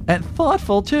 thoughtful. And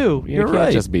thoughtful, too. You You're can't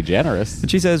right. just be generous.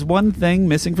 And she says, one thing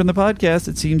missing from the podcast,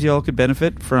 it seems y'all could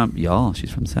benefit from, y'all,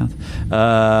 she's from South,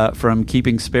 from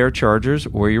keeping spare chargers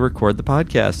where you record the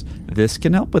podcast. This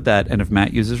can help with that. And if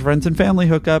Matt uses friends and family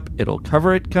hookup, it'll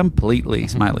cover it completely.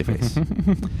 Smiley face.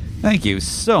 Thank you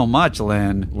so much,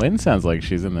 Lynn. Lynn sounds like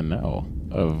she's in the know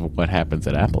of what happens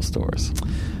at Apple stores.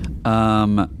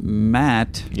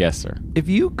 Matt, Yes, sir. if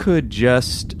you could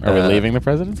just... Are we leaving the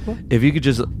President's Club? If you could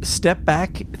just step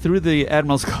back through the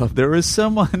Admiral's Club, there is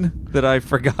someone that I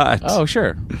forgot Oh,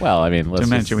 sure. Well, I mean, let's to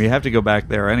mention. We have to go back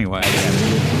there anyway.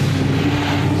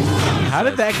 How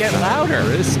did that get louder?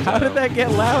 How did that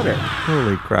get louder?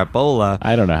 Holy crapola.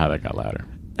 I don't know how that got louder.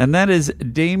 And that is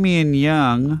Damian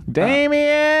Young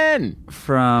Damien!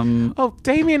 from Oh,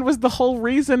 Damien was the whole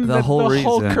reason The that whole the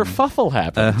whole reason. kerfuffle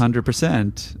happened.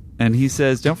 100%. And he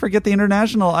says, don't forget the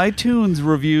international iTunes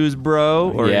reviews,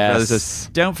 bro. Or he Yes. rather says,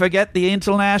 don't forget the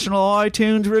international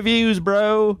iTunes reviews,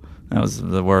 bro. That was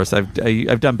the worst.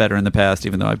 I've done better in the past,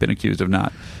 even though I've been accused of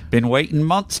not. Been waiting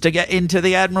months to get into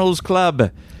the Admiral's Club.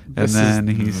 And This then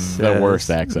is he the says, worst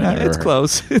accent No, I've ever it's heard.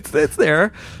 close. It's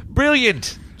there.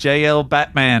 Brilliant. JL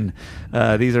Batman.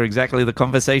 These are exactly the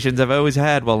conversations I've always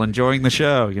had while enjoying the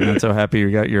show. You're not so happy you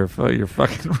got your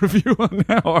fucking review on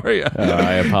now, are you?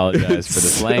 I apologize for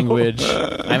this language.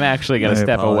 I'm actually going to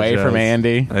step away from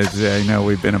Andy. I know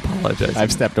we've been apologizing.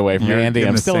 I've stepped away from You're Andy. in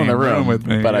I'm the still in the same room, with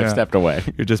me, but I've yeah. stepped away.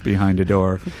 You're just behind a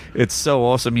door. It's so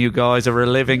awesome you guys are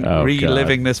reliving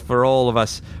this for all of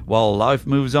us while life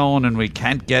moves on and we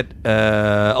can't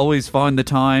always find the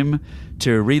time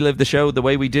to relive the show the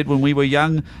way we did when we were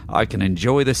young. I can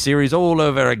enjoy the series all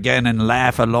over again and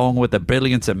laugh along with the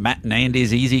brilliance of Matt and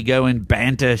Andy's easygoing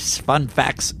banter, fun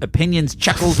facts, opinions,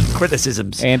 chuckles, and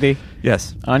criticisms. Andy,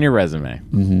 Yes. on your resume,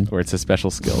 where it says special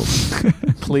skills,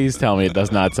 please tell me it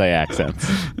does not say accents.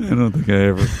 I don't think I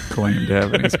ever claimed to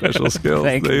have any special skills.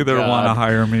 Thank They either God. want to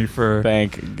hire me for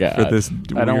Thank God. this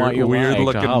I don't want you lying to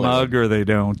weird-looking Hollywood. mug, or they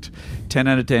don't. 10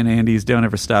 out of 10 Andys. Don't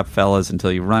ever stop, fellas,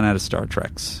 until you run out of Star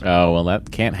Treks. Oh, well, that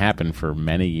can't happen for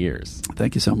many years.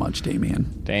 Thank you so much,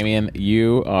 Damien. Damien,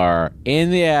 you are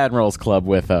in the Admirals Club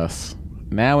with us.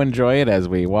 Now enjoy it as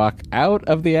we walk out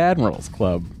of the Admirals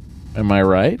Club. Am I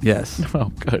right? Yes. Oh,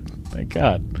 good. Thank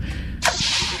God.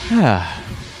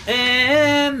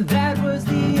 And that was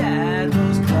the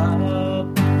Admirals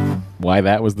Club. Why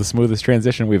that was the smoothest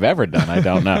transition we've ever done, I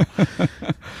don't know.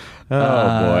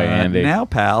 Oh, boy, Andy. Now,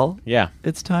 pal, Yeah.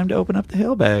 it's time to open up the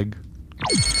hail bag.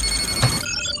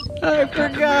 I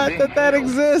forgot that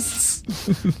exists.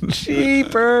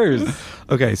 Cheapers.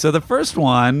 Okay, so the first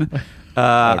one,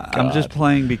 I'm just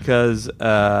playing because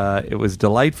it was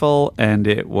delightful, and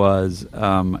it was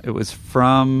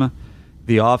from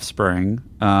The Offspring,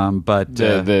 but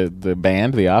The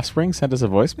band, The Offspring, sent us a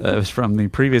voicemail. it was from the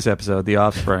previous episode, The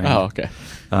Offspring. Oh, okay.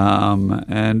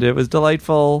 And it was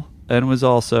delightful, and was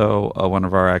also one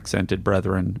of our accented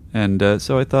brethren, and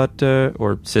so I thought,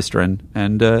 or sisterin,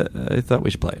 and I thought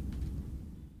we should play it.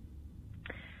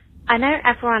 I know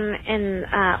everyone in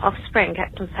Offspring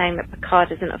kept on saying that Picard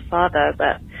isn't a father,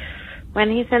 but when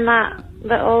he's in that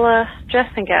little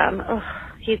dressing gown,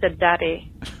 he's a daddy.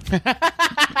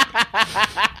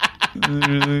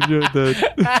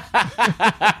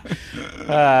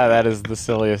 That is the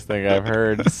silliest thing I've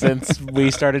heard since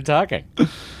we started talking.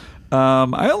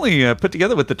 I only put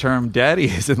together what the term daddy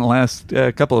is in the last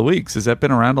couple of weeks. Has that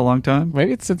been around a long time?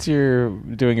 Maybe it's since you're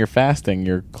doing your fasting,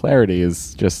 your clarity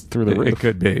is just through the roof. It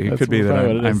could be. It That's could be that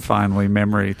probably what it I'm is. finally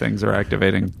memory things are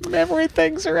activating. Memory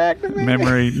things are activating.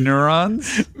 Memory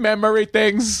neurons? Memory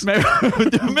things.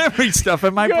 Memory stuff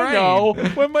in my You brain. know,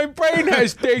 when my brain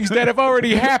has things that have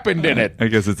already happened in it. I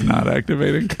guess it's not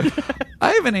activating.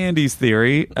 I have an Andy's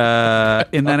theory, in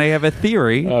that I have a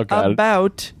theory Oh, God.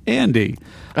 about Andy.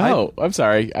 Oh, I'm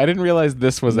sorry. I didn't realize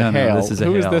this was a hail. This is a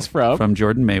Who is hail this from? From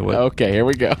Jordan Maywood. Okay, here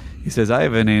we go. He says, I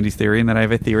have an Andy's theory, and then I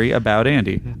have a theory about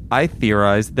Andy. I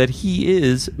theorize that he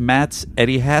is Matt's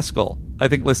Eddie Haskell. I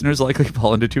think listeners likely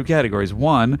fall into two categories.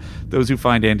 One, those who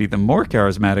find Andy the more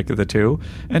charismatic of the two.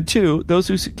 And two, those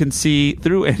who can see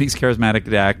through Andy's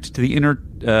charismatic act to the inner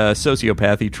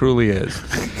sociopath he truly is.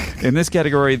 In this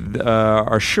category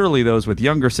are surely those with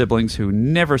younger siblings who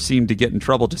never seem to get in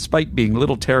trouble despite being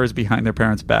little terrors behind their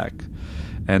parents' back.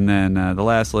 And then the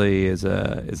lastly is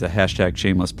a hashtag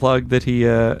shameless plug that he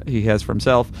has for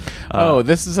himself.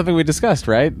 This is something we discussed,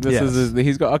 right?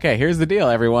 Yes. Okay, here's the deal,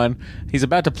 everyone. He's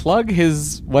about to plug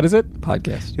his, what is it?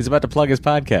 Podcast. He's about to plug his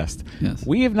podcast. Yes.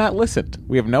 We have not listened.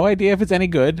 We have no idea if it's any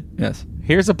good. Yes.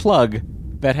 Here's a plug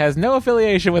that has no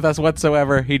affiliation with us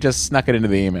whatsoever. He just snuck it into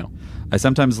the email. I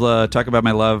sometimes talk about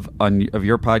my love of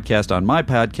your podcast on my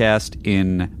podcast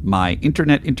in my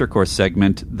Internet Intercourse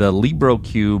segment, the Libro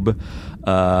Cube,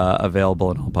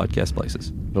 available in all podcast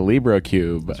places. The Libro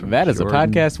Cube. That is a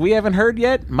podcast we haven't heard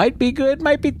yet. Might be good,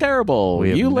 might be terrible.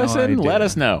 You listen, let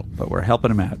us know. But we're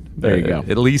helping him out. There you go.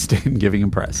 At least in giving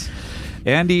him press.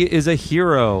 Andy is a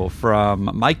hero from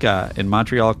Micah in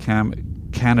Montreal,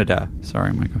 Canada.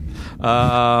 Sorry, Micah.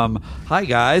 Hi,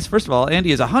 guys. First of all,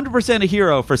 Andy is 100% a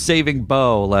hero for saving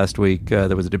Bo last week.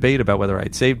 There was a debate about whether I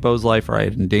had saved Bo's life or I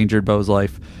had endangered Bo's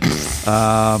life.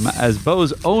 As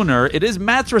Bo's owner, it is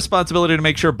Matt's responsibility to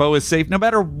make sure Bo is safe, no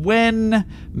matter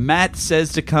when Matt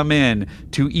says to come in.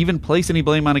 To even place any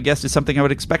blame on a guest is something I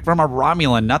would expect from a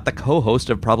Romulan, not the co-host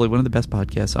of probably one of the best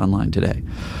podcasts online today.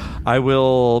 I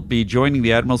will be joining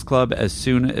the Admirals Club as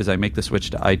soon as I make the switch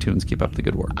to iTunes. Keep up the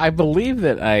good work. I believe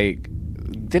that I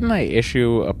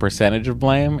issue a percentage of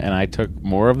blame, and I took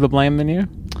more of the blame than you.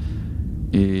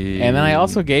 And then I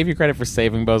also gave you credit for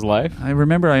saving Bo's life. I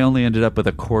remember I only ended up with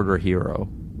a quarter hero.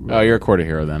 Oh, you're a quarter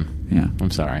hero then. Yeah. I'm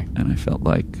sorry. And I felt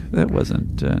like that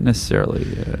wasn't necessarily,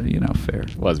 fair.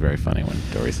 It was very funny when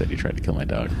Dory said you tried to kill my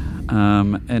dog.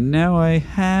 And now I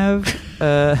have...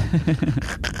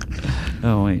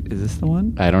 oh, wait. Is this the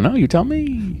one? I don't know. You tell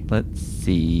me. Let's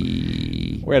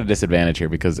see. We're at a disadvantage here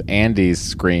because Andy's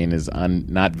screen is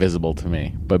not visible to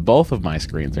me, but both of my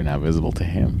screens are now visible to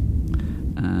him.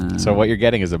 So what you're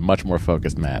getting is a much more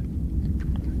focused Matt.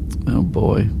 Oh,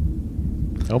 boy.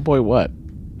 Oh, boy, what?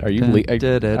 Are you leaping?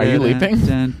 Where's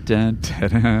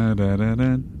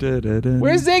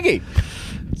Ziggy?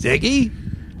 Ziggy?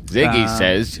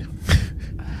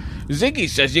 Ziggy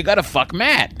says you gotta fuck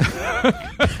Matt.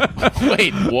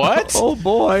 Wait, what? Oh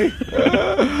boy.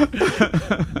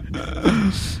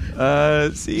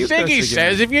 Ziggy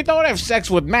says if you don't have sex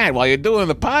with Matt while you're doing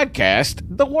the podcast,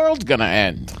 the world's gonna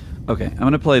end. Okay, I'm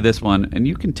going to play this one, and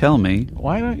you can tell me.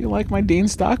 Why don't you like my Dean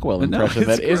Stockwell impression? No,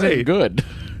 that isn't good.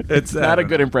 It's not a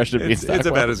good impression of Dean Stockwell. It's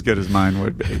about as good as mine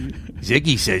would be.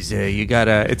 Ziggy says you got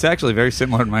to... It's actually very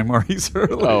similar to my Maurice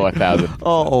Early. Oh, 1,000.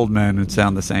 All old men would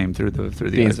sound the same through the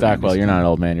Dean Stockwell, you're not an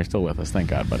old man. You're still with us.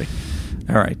 Thank God, buddy.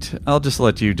 All right. I'll just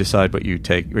let you decide what your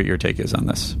take is on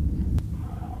this.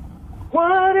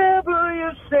 Whatever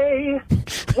you say,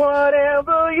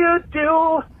 whatever you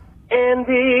do,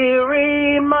 Andy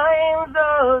reminds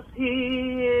us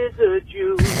he is a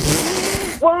Jew.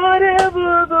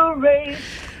 Whatever the race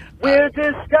we're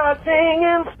discussing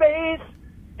in space,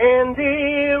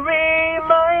 Andy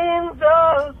reminds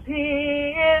us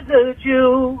he is a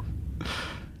Jew.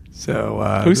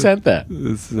 So who sent that? I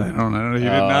don't know. He did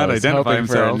not identify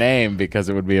himself. For a name because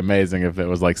it would be amazing if it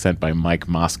was like sent by Mike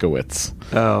Moskowitz.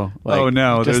 Oh,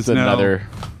 no, there's another.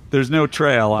 There's no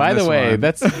trail on By this the way, one.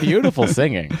 that's beautiful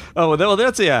singing. Oh, well,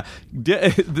 that's, yeah.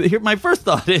 Here, my first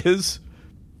thought is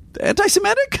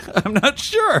anti-Semitic? I'm not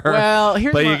sure. Well,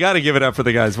 but you got to give it up for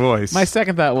the guy's voice. My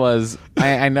second thought was,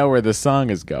 I know where the song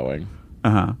is going.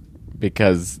 Uh-huh.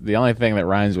 Because the only thing that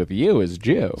rhymes with you is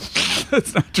Jew.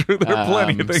 That's not true. There are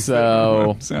plenty of things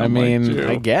so, that sound I mean, like Jew.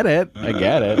 I get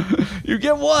it. You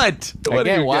get what? I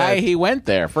get why he went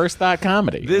there. First thought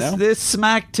comedy. This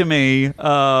smacked to me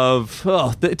of,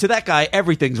 to that guy,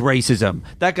 everything's racism.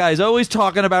 That guy's always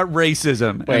talking about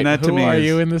racism. Wait, and that to me are is,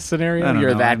 you in this scenario? I don't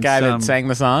You're know. that guy that sang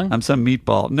the song? I'm some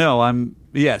meatball. No, I'm...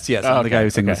 Yes, I'm the guy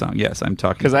who sang the song. Yes, I'm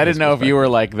talking... Because I didn't know if you were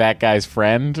like that guy's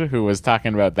friend who was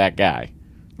talking about that guy.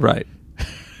 Right.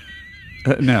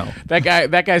 No. That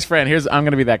guy's friend. I'm going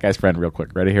to be that guy's friend real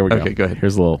quick. Ready? Here we go. Okay, go ahead.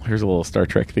 Here's a little Star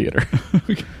Trek theater.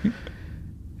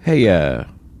 Hey,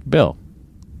 Bill.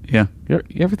 Yeah. You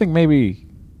ever think maybe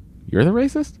you're the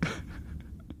racist?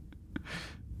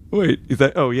 Wait, is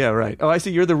that... Oh, yeah, right. Oh, I see.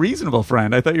 You're the reasonable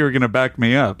friend. I thought you were going to back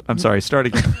me up. I'm sorry. Start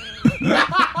again.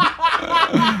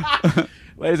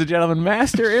 Ladies and gentlemen,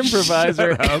 master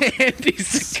improviser Andy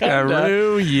Secunda.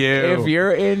 Screw you. If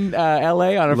you're in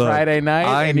L.A. on a Friday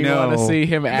night and you want to see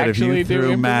him actually do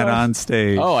improv, Matt on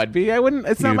stage. Oh, I wouldn't.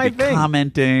 It's not my thing.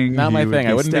 Commenting. Not my thing.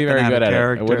 I wouldn't be very good at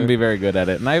it. I wouldn't be very good at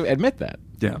it, and I admit that.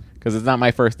 Yeah. Because it's not my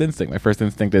first instinct. My first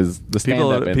instinct is the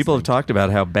stand-up instinct. People have talked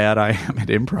about how bad I am at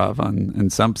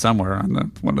improv somewhere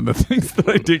on one of the things that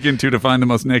I dig into to find the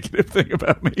most negative thing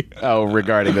about me. Oh,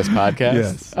 regarding this podcast?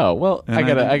 Yes. Oh, well, I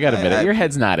gotta admit it. Your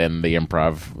head's not in the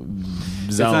improv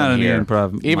zone not in the here.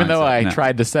 improv Even though mindset, I no.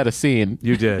 tried to set a scene.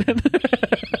 You did.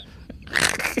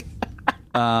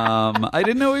 I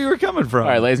didn't know where you were coming from. All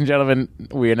right, ladies and gentlemen,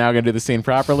 we are now going to do the scene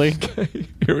properly.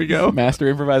 Here we go. Master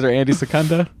improviser Andy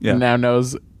Secunda Yeah. now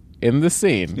knows in the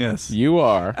scene. Yes. You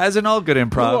are. As in all good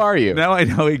improv. Who are you? Now I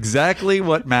know exactly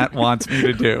what Matt wants me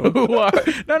to do. Who are?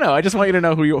 No. I just want you to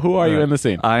know who are you in the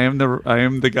scene. I am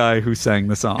the guy who sang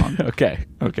the song. Okay.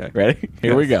 Okay. Ready?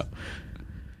 Here we go.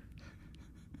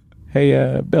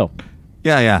 Hey, Bill.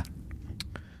 Yeah.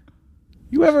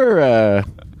 You ever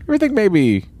think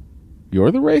maybe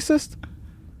you're the racist?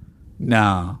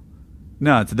 No,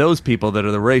 it's those people that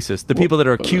are the racist. The people that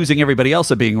are accusing everybody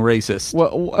else of being racist.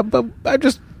 Well, but I'm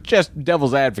just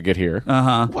devil's advocate here.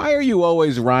 Uh-huh. Why are you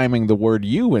always rhyming the word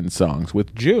 "you" in songs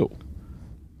with "Jew"?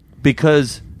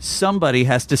 Because somebody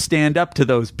has to stand up to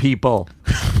those people.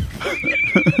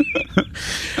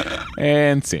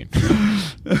 And scene.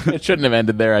 It shouldn't have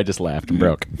ended there. I just laughed and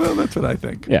broke. Well, that's what I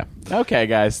think. Yeah. Okay,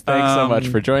 guys. Thanks so much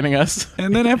for joining us.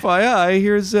 And then FYI,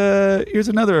 here's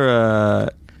another.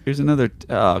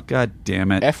 Oh, god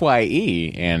damn it!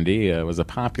 FYE, Andy, was a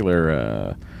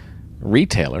popular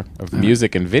retailer of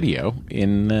music and video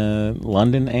in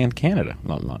London and Canada.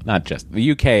 Not just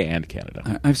the UK and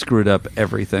Canada. I've screwed up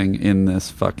everything in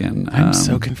this fucking. I'm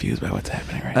so confused by what's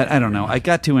happening right now. I don't know. I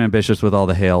got too ambitious with all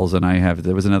the hails, and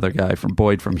there was another guy from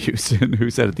Boyd from Houston who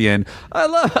said at the end,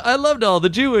 I loved all the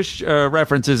Jewish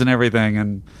references and everything.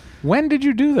 And When did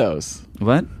you do those?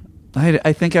 what?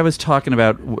 I think I was talking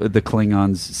about the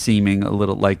Klingons seeming a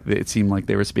little like it seemed like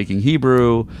they were speaking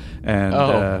Hebrew, and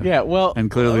and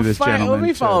clearly this gentleman. Let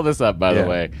me follow this up. By Yeah, the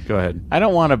way, go ahead. I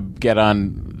don't want to get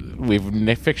on. We've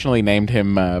fictionally named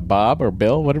him Bob or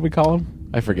Bill. What did we call him?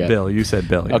 I forget. Bill, you said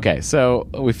Bill. Yeah. Okay, so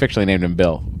we fictionally named him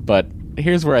Bill, but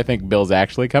here's where I think Bill's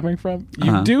actually coming from.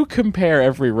 You do compare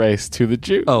every race to the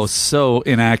Jews. Oh, so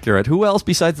inaccurate. Who else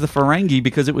besides the Ferengi?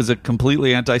 Because it was a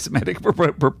completely anti-Semitic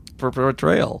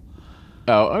portrayal.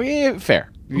 Oh, yeah, fair.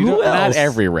 Who Not else?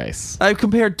 every race. I've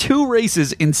compared two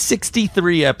races in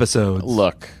 63 episodes.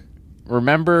 Look,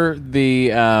 remember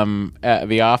the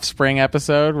Offspring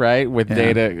episode, right? With Yeah.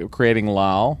 Data creating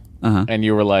Lal? Uh-huh. And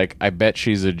you were like, I bet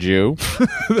she's a Jew.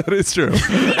 That is true.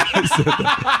 I said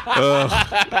that.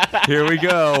 Ugh. Here we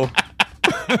go.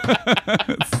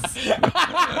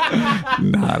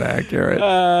 Not accurate.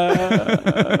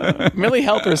 Millie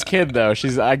Helper's kid, though,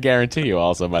 I guarantee you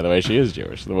also, by the way, she is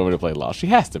Jewish. The woman who played Lal. She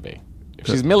has to be. If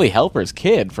she's Millie Helper's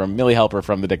kid from Millie Helper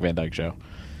from the Dick Van Dyke Show.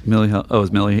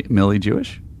 Is Millie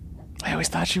Jewish? I always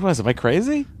thought she was. Am I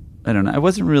crazy? I don't know. I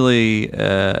wasn't really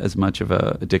as much of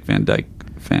a Dick Van Dyke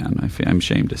fan, I'm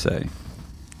ashamed to say.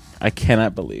 I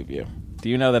cannot believe you. Do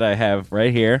you know that I have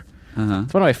right here? Uh-huh.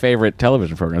 It's one of my favorite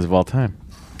television programs of all time.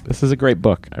 This is a great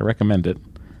book. I recommend it.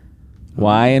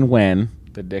 Why and When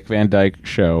the Dick Van Dyke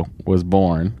Show Was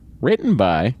Born, written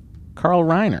by Carl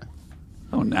Reiner.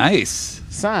 Oh, nice.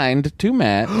 Signed to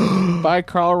Matt by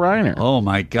Carl Reiner. Oh,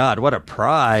 my God. What a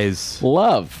prize.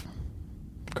 Love.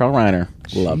 Carl Reiner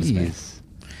loves me. Jeez.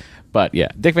 But yeah,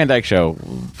 Dick Van Dyke Show,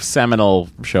 seminal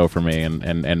show for me,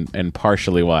 and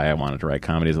partially why I wanted to write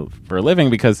comedies for a living,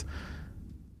 because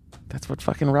that's what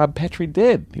fucking Rob Petrie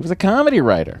did. He was a comedy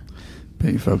writer.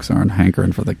 But you folks aren't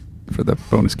hankering for the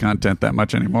bonus content that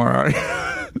much anymore, are you?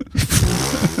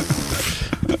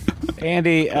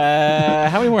 Andy,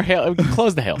 how many more hails?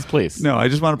 Close the hails, please. No, I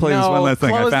just want to play this one last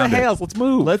thing. I Close found the it. hails. Let's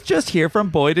move. Let's just hear from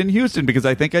Boyd in Houston, because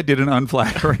I think I did an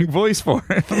unflattering voice for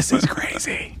it. This is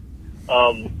crazy.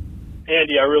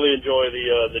 Andy, I really enjoy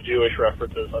the Jewish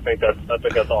references. I think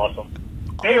that's awesome.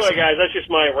 Anyway, guys, that's just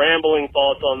my rambling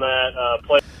thoughts on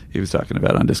that. He was talking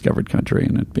about undiscovered country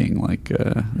and it being like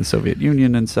the Soviet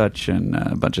Union and such, and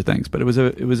a bunch of things. But it was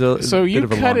a So bit you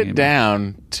of a cut long it email.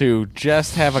 down to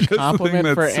just have a Just the compliment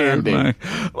thing for that served Andy.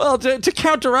 well, to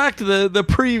counteract the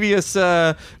previous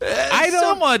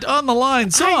somewhat on the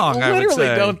line song. I I would literally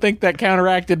say. don't think that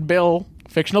counteracted Bill,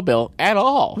 fictional Bill, at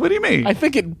all. What do you mean? I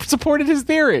think it supported his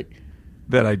theory.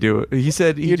 that I do it. He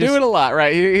said You do it a lot,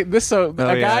 right? A I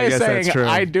guy is guess saying, that's true.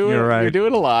 I do it, You're right. you do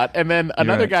it a lot, and then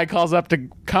another right. guy calls up to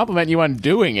compliment you on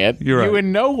doing it. You're You right.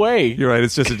 in no way. You're right.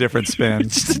 It's just a different spin.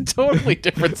 It's just a totally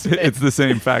different spin. It's the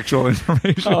same factual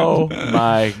information. Oh,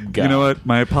 my God. You know what?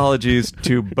 My apologies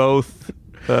to both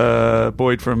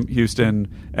Boyd from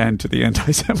Houston and to the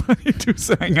anti-Semite who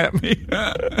sang at me.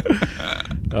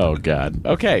 Oh, God.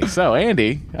 Okay, so,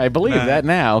 Andy, I believe that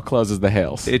now closes the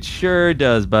hails. It sure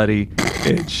does, buddy.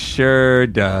 It sure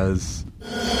does.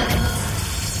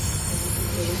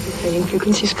 Radio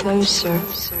frequencies closed, sir.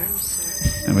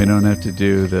 And we don't have to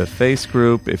do the face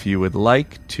group. If you would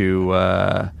like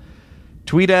to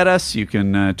tweet at us. You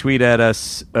can tweet at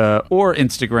us or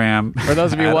Instagram. For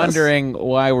those of you wondering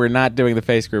why we're not doing the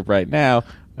face group right now,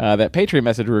 that Patreon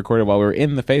message we recorded while we were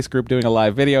in the face group doing a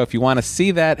live video. If you want to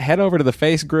see that, head over to the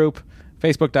face group,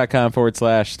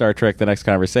 facebook.com/Star Trek The Next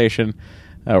Conversation,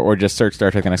 or just search Star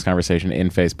Trek The Next Conversation in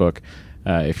Facebook.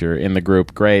 If you're in the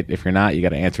group, great. If you're not, you got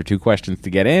to answer 2 questions to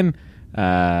get in.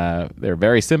 They're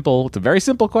very simple. It's a very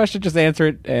simple question. Just answer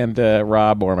it, and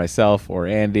Rob or myself or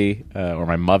Andy or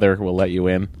my mother will let you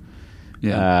in.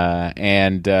 Yeah.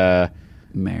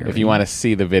 Mary. If you want to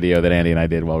see the video that Andy and I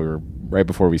did right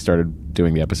before we started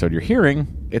doing the episode you're hearing,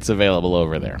 it's available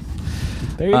over there.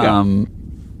 There you go.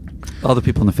 All the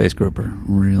people in the face group are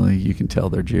really, you can tell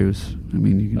they're Jews. I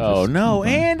mean, you can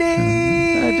Andy!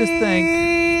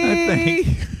 I think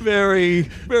very,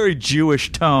 very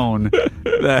Jewish tone.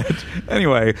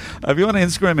 Anyway, if you want to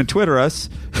Instagram and Twitter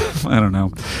us, I don't know,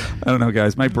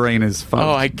 guys. My brain is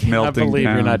I can't melting believe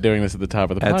down. you're not doing this at the top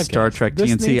of the At podcast. Star Trek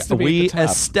This TNC, needs to be we at the top.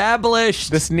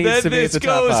 established This needs to be at the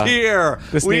top. goes here.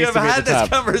 This We needs have to be at had the this top.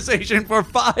 conversation for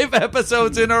 5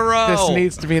 episodes in a row. This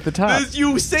needs to be at the top.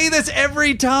 You say this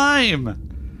every time.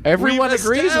 Everyone We've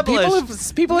agrees.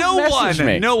 established- People have messaged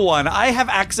me. No one. I have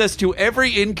access to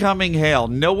every incoming hail.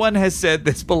 No one has said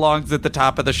this belongs at the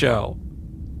top of the show.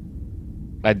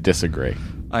 I disagree.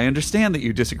 I understand that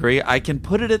you disagree. I can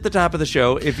put it at the top of the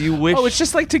show if you wish. Oh, it's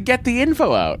just like to get the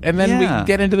info out, and then we Yeah. can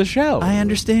get into the show. I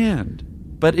understand.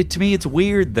 But to me, it's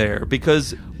weird there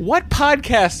because What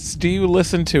podcasts do you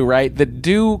listen to, right, that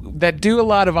do a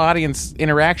lot of audience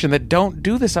interaction that don't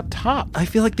do this up top? I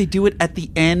feel like they do it at the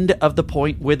end of the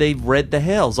point where they've read the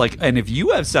hails. Like, and if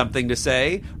you have something to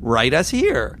say, write us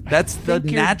here. That's the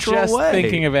natural You're just way.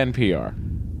 thinking of NPR.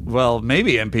 Well,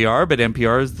 maybe NPR, but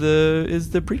NPR is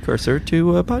the precursor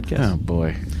to a podcast. Oh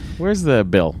boy, where's the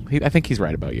Bill? I think he's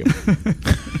right about you.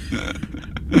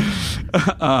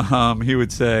 He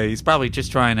would say he's probably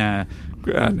just trying to.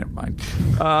 Never mind.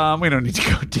 We don't need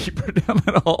to go deeper down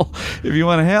at all. If you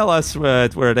want to hail us, we're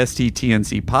at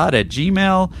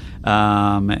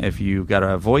sttncpod@gmail. If you got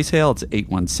a voice hail, it's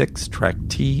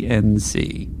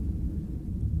 816-TREK-TNC.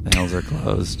 The hails are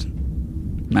closed.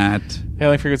 Matt,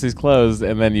 Hailing frequencies closed,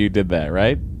 and then you did that,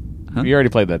 right? Huh? You already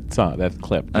played that song, that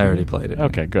clip. I already played it.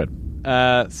 Okay, good.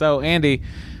 So Andy,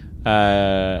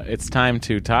 it's time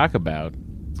to talk about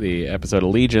the episode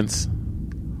Allegiance.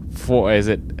 Is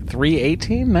it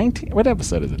 318? 19? What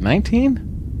episode is it?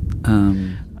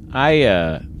 19?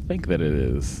 I think that it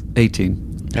is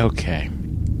 18. Okay.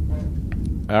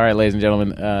 All right, ladies and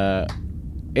gentlemen.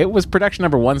 It was production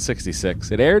number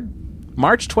 166. It aired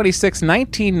March 26,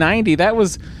 1990. That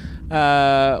was one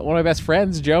of my best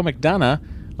friends, Joe McDonough,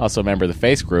 also a member of the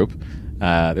Face Group.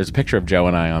 There's a picture of Joe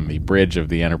and I on the bridge of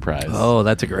the Enterprise. Oh,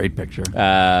 that's a great picture.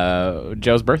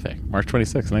 Joe's birthday, March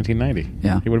 26, 1990.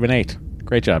 Yeah. He would have been 8.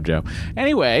 Great job, Joe.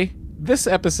 Anyway, this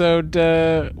episode,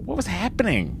 what was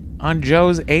happening on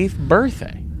Joe's 8th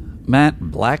birthday? Matt,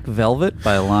 Black Velvet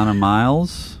by Alana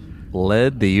Miles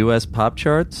led the U.S. pop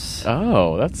charts.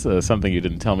 Oh, that's something you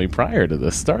didn't tell me prior to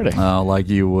this starting. Like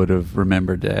you would have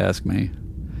remembered to ask me.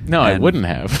 No, I And wouldn't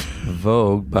have.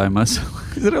 Vogue by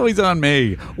myself. Is it always on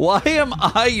me? Why am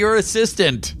I your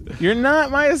assistant? You're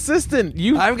not my assistant.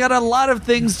 I've got a lot of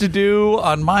things to do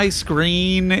on my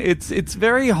screen. It's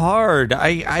very hard.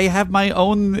 I have my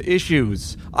own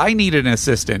issues. I need an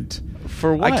assistant.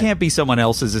 For what? I can't be someone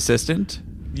else's assistant.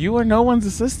 You are no one's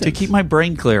assistant. To keep my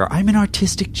brain clear. I'm an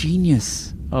artistic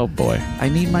genius. Oh, boy. I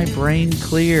need my brain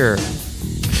clear.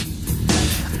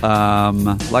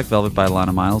 Black Velvet by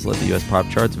Alana Miles led the U.S. pop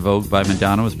charts. Vogue by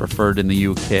Madonna was preferred in the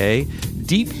U.K.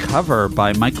 Deep Cover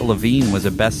by Michael Levine was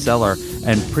a bestseller,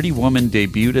 and Pretty Woman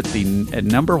debuted at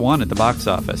number 1 at the box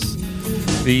office.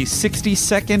 The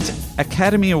 62nd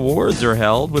Academy Awards are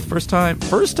held with first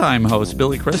time host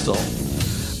Billy Crystal.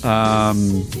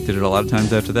 Did it a lot of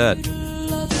times after that.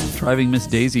 Driving Miss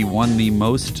Daisy won the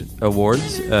most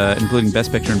awards, including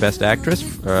Best Picture and Best Actress,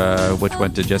 which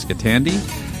went to Jessica Tandy.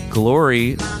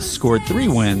 Glory scored 3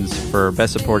 wins for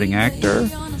Best Supporting Actor,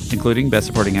 including Best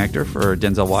Supporting Actor for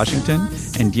Denzel Washington.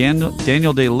 And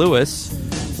Daniel Day-Lewis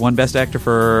won Best Actor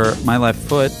for My Left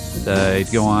Foot.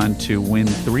 He'd go on to win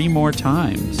 3 more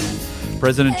times.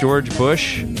 President George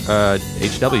Bush,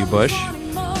 H.W. Bush,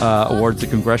 awards the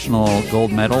Congressional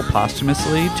Gold Medal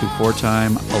posthumously to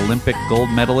 4-time Olympic gold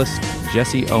medalist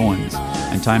Jesse Owens.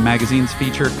 And Time Magazine's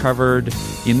feature covered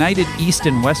United East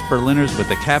and West Berliners with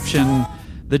the caption,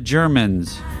 "The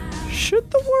Germans, should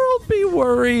the world be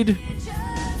worried?"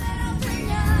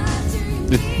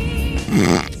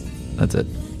 That's it.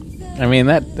 I mean,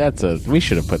 we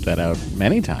should have put that out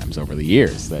many times over the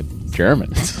years, that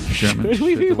Germans. Germans, Should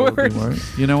we be should the world worried?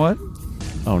 You know what?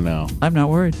 Oh, no. I'm not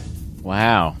worried.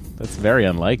 Wow. That's very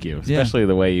unlike you, especially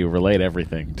the way you relate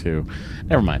everything to...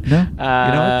 Never mind. No. You know what?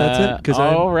 That's it. Because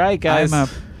all right, guys.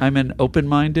 I'm an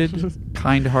open-minded,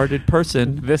 kind-hearted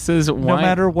person. This is no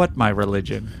matter what my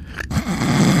religion.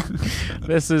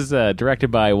 This is directed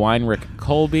by Weinrich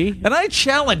Colby. And I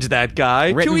challenge that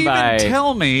guy Written to even by-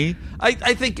 tell me.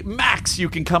 I think max you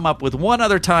can come up with one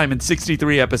other time in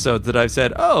 63 episodes that I've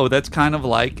said, oh, that's kind of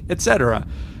like, etc.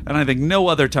 And I think no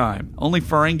other time. Only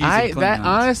Ferengis and Klingons.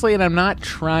 Honestly, and I'm not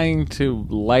trying to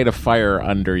light a fire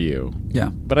under you. Yeah.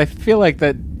 But I feel like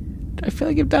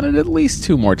you've done it at least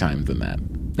 2 more times than that.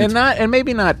 And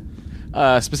maybe not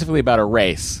specifically about a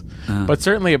race, but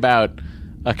certainly about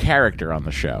a character on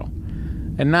the show.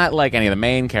 And not like any of the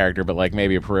main character, but like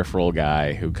maybe a peripheral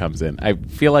guy who comes in. I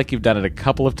feel like you've done it a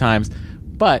couple of times,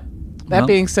 but that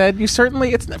being said, you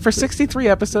certainly for 63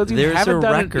 episodes you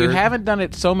haven't done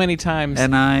it so many times.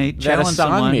 And I that a challenge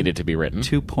song someone needed to be written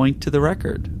to point to the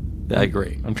record. I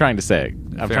agree. I'm trying to say.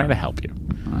 I'm trying to help you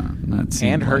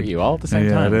and hurt you all at the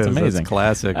same time. It's amazing. That's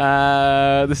classic.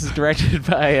 This is directed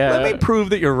by. Let me prove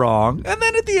that you're wrong, and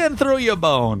then at the end throw you a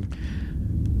bone.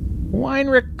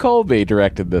 Weinrich Colby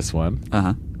directed this one.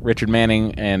 Richard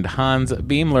Manning and Hans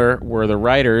Beimler were the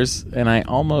writers, and I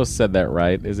almost said that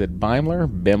right. Is it Beimler,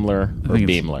 Bimler, or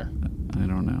Beimler? I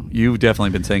don't know. You've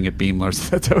definitely been saying it Beimler, so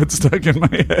that's how it's stuck in my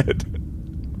head.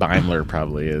 Beimler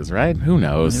probably is, right? Who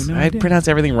knows? I pronounce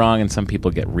everything wrong, and some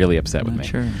people get really upset with me.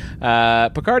 Sure.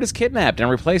 Picard is kidnapped and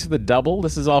replaced with a double.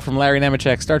 This is all from Larry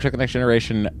Nemechek's Star Trek The Next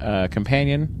Generation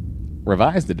Companion,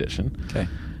 Revised Edition. Okay.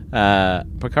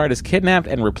 Picard is kidnapped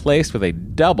and replaced with a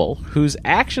double whose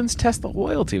actions test the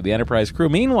loyalty of the Enterprise crew.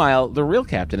 Meanwhile, the real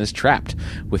captain is trapped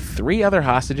with 3 other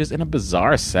hostages in a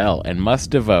bizarre cell and must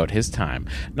devote his time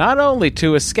not only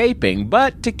to escaping,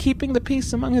 but to keeping the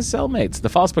peace among his cellmates. The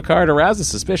false Picard arouses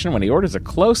suspicion when he orders a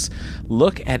close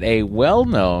look at a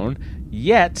well-known,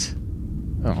 yet...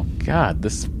 oh, God,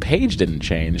 this page didn't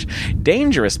change.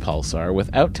 Dangerous pulsar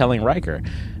without telling Riker.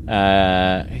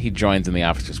 He joins in the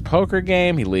officers' poker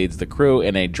game. He leads the crew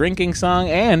in a drinking song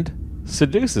and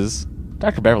seduces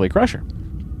Dr. Beverly Crusher.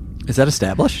 Is that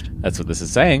established? That's what this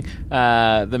is saying.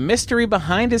 The mystery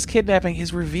behind his kidnapping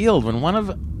is revealed when one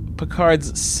of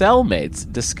Picard's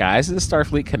cellmates, disguised as a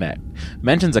Starfleet Cadet,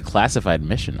 mentions a classified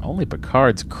mission only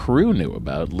Picard's crew knew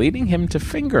about, leading him to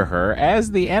finger her as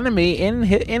the enemy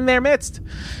in their midst.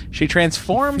 She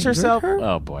transforms herself...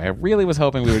 Oh, boy. I really was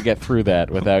hoping we would get through that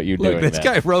without you doing that. This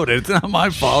guy wrote it. It's not my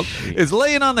fault. It's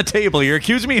laying on the table. You're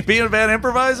accusing me of being a bad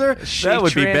improviser? That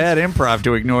would be bad improv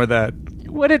to ignore that.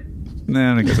 Would it...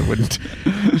 No, I guess it wouldn't.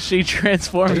 She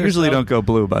transformed I usually herself. don't go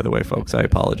blue, by the way, folks. I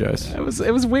apologize. It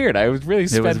was weird. I was really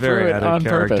sped through it on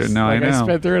purpose. No, I know. I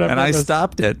sped through it on purpose. I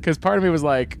stopped it. Because part of me was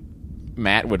like,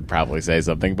 Matt would probably say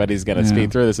something, but he's going to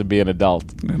speed through this and be an adult.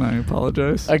 And I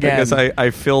apologize. Again, I guess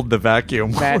I filled the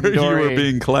vacuum Matt where and Dory, you were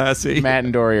being classy. Matt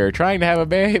and Dory are trying to have a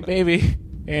baby.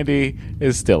 Andy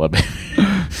is still a baby.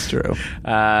 It's true.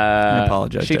 I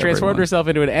apologize. She transformed herself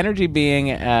into an energy being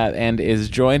and is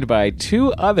joined by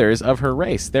 2 others of her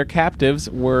race. Their captives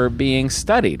were being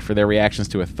studied for their reactions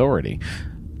to authority,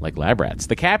 like lab rats.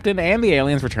 The captain and the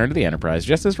aliens return to the Enterprise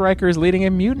just as Riker is leading a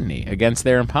mutiny against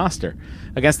the imposter,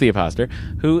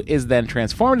 who is then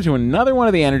transformed into another one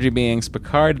of the energy beings.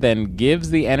 Picard then gives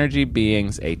the energy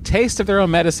beings a taste of their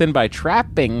own medicine by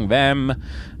trapping them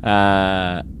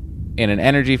in an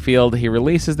energy field. He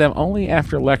releases them only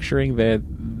after lecturing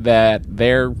that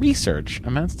their research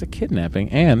amounts to kidnapping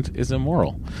and is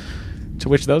immoral. To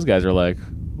which those guys are like,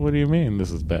 what do you mean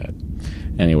this is bad?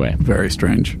 Anyway. Very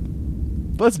strange.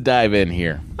 Let's dive in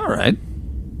here. All right.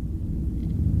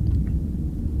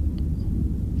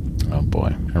 Oh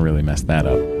boy, I really messed that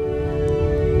up.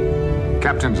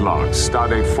 Captain's log,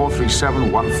 stardate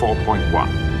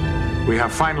 43714.1. We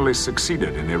have finally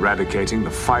succeeded in eradicating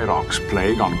the Phyrox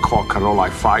plague on Core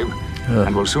Caroli 5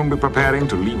 and will soon be preparing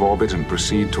to leave orbit and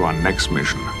proceed to our next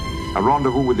mission. A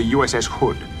rendezvous with the USS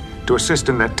Hood to assist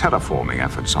in their terraforming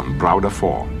efforts on Browder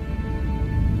 4. Do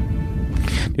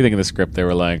you think in the script they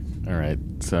were like, all right,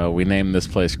 so we named this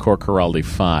place Core Caroli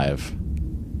 5.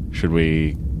 Should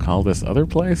we call this other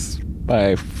place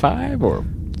by 5 or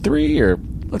 3 or...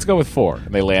 Let's go with 4.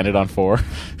 And they landed on 4.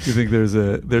 You think there's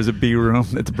a B room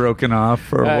that's broken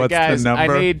off, or what's guys, the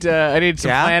number? I need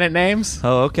some planet names.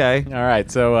 Oh, okay. All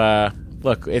right. So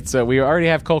look, it's we already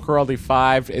have Kolkaraldi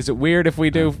 5. Is it weird if we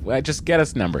do? Just get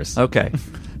us numbers. Okay.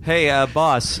 Hey,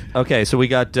 boss. Okay, so we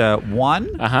got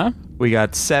 1. Uh huh. We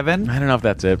got 7. I don't know if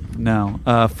that's it.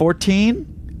 No.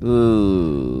 14.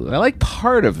 Ooh, I like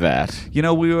part of that. You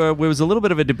know, there was a little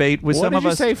bit of a debate with What some did of you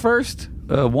us. say first?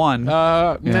 One.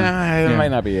 Nah, it might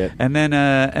not be it. And then,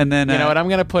 You know what? I'm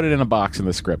going to put it in a box in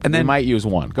the script. And we then might use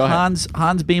one. Go ahead. Hans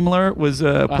Beimler was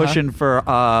pushing for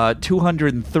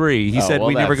 203. He said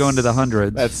we never go into the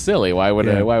hundreds. That's silly. Why would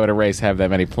a race have that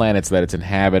many planets that it's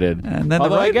inhabited? And then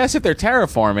although I guess if they're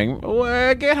terraforming,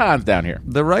 well, get Hans down here.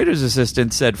 The writer's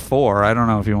assistant said 4. I don't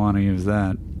know if you want to use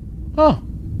that. Oh.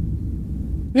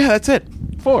 Yeah, that's it.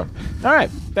 4. All right.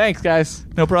 Thanks, guys.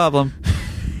 No problem.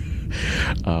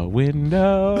 A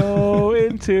window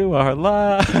into our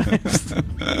lives.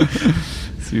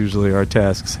 It's usually our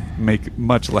tasks make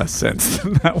much less sense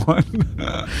than that one.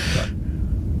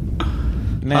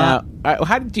 Now,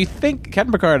 how do you think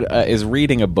Captain Picard is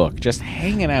reading a book, just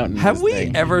hanging out in Have this we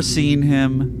thing? ever seen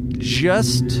him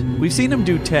we've seen him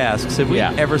do tasks. Have we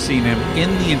ever seen him in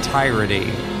the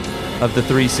entirety of the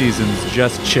 3 seasons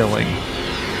just chilling?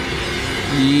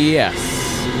 Yes.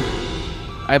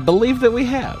 I believe that we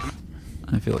have.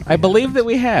 I feel like I believe that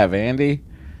we have, Andy.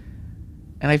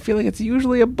 And I feel like it's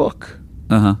usually a book.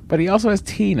 Uh-huh. But he also has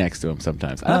tea next to him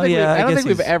sometimes. I don't think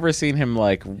we've ever seen him,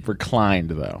 like, reclined,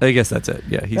 though. I guess that's it.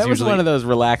 Yeah, that was one of those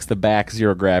relax the back,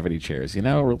 zero gravity chairs, you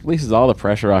know? Releases all the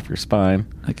pressure off your spine.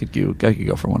 I could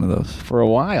go for one of those. For a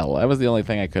while. That was the only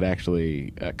thing I could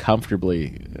actually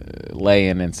comfortably lay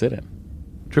in and sit in.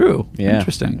 True. Yeah.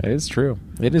 Interesting. It is true.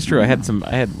 It is true. I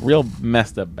had real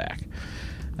messed up back.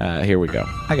 Here we go.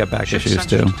 I got back Ship issues,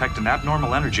 too. sensors detect an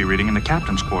abnormal energy reading in the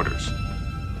captain's quarters.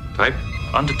 Type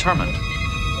undetermined.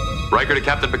 Riker to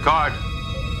Captain Picard.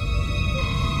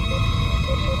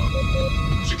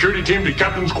 Security team to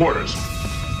captain's quarters.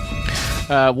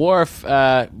 Worf,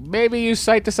 maybe use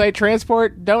site-to-site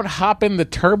transport. Don't hop in the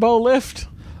turbo lift.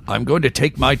 I'm going to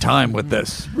take my time with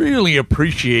this. Really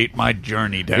appreciate my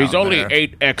journey down He's only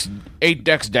there. 8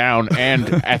 decks down and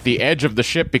at the edge of the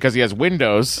ship because he has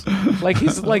windows. Like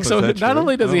he's like so. Not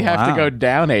only does he have to go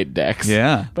down 8 decks,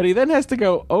 but he then has to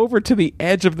go over to the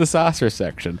edge of the saucer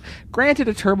section. Granted,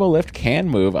 a turbo lift can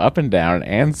move up and down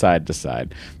and side to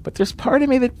side, but there's part of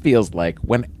me that feels like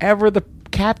whenever the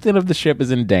captain of the ship is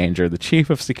in danger, the chief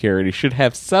of security should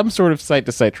have some sort of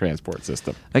site-to-site transport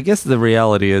system. I guess the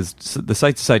reality is the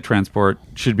site-to-site transport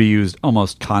should be used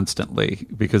almost constantly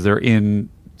because they're in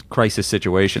crisis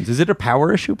situations. Is it a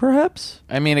power issue, perhaps?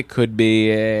 I mean, it could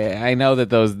be. I know that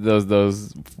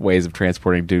those ways of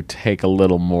transporting do take a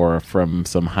little more from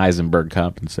some Heisenberg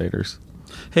compensators.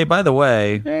 Hey, by the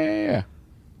way, yeah.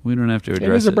 We don't have to address it.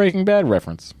 It is a Breaking Bad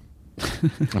reference.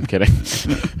 I'm kidding.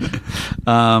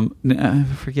 I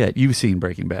forget. You've seen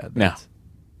Breaking Bad. No.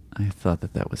 I thought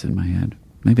that was in my head.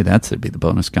 Maybe that'd be the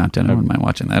bonus content. I wouldn't mind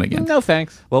watching that again. No,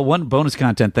 thanks. Well, one bonus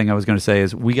content thing I was going to say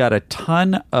is we got a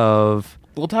ton of...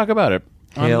 We'll talk about it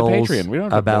on the Patreon. We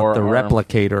don't have to about the bore our-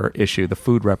 replicator issue, the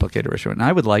food replicator issue. And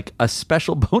I would like a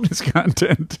special bonus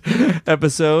content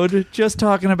episode just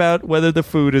talking about whether the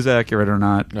food is accurate or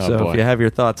not. Oh, so boy. if you have your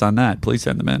thoughts on that, please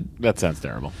send them in. That sounds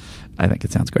terrible. I think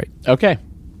it sounds great. Okay.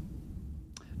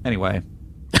 Anyway.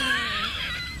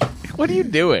 What are you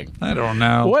doing? I don't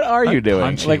know. What are you I'm doing?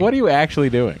 punchy. Like, what are you actually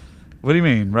doing? What do you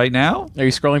mean? Right now? Are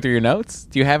you scrolling through your notes?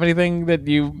 Do you have anything that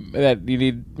you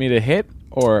need me to hit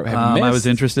or have missed? I was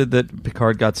interested that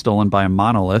Picard got stolen by a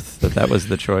monolith, that was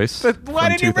the choice. But why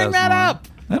didn't you bring that up?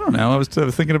 I don't know. I was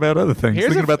thinking about other things.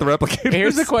 Thinking about the replicators.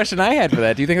 Here's the question I had for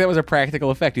that. Do you think that was a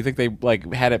practical effect? Do you think they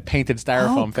had a painted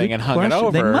styrofoam thing and hung it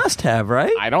over? They must have,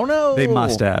 right? I don't know. They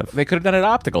must have. They could have done it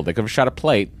optical. They could have shot a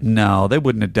plate. No, they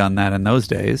wouldn't have done that in those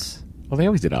days. Well, they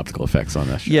always did optical effects on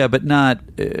this shit. Yeah, but not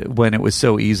when it was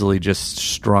so easily just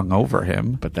strung over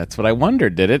him. But that's what I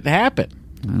wondered. Did it happen?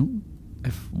 Well,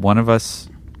 if one of us...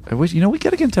 we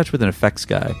got to get in touch with an effects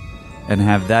guy and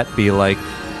have that be like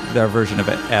their version of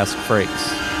Ask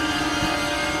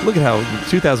Frakes. Look at how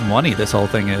 2001-y this whole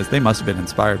thing is. They must have been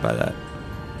inspired by that.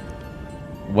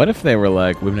 What if they were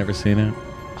like, we've never seen it?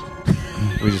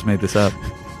 We just made this up.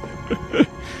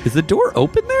 Is the door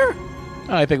open there?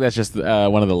 Oh, I think that's just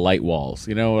one of the light walls.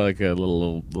 You know, like a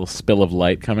little spill of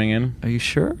light coming in. Are you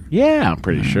sure? Yeah, I'm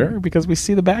pretty sure because we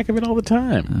see the back of it all the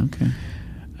time. Okay.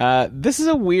 This is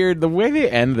a weird... The way they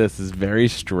end this is very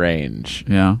strange.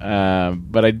 Yeah.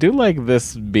 But I do like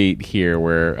this beat here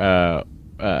where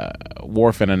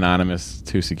Worf and Anonymous,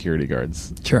 2 security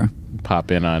guards,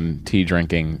 pop in on tea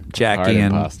drinking Jackie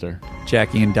and imposter.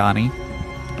 Jackie and Donnie.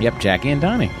 Yep, Jackie and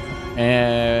Donnie.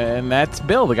 And that's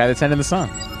Bill, the guy that sent in the song.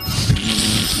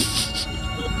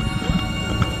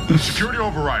 Security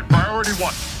override. Priority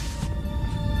 1.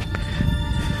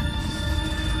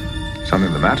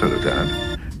 Something the matter,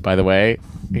 Lieutenant? By the way,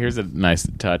 here's a nice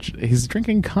touch. He's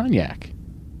drinking cognac.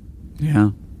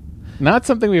 Yeah. Not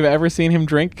something we've ever seen him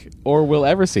drink or will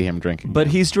ever see him drinking. But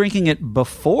he's drinking it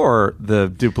before the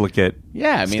duplicate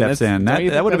steps in.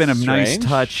 That would have been a nice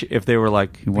touch if they were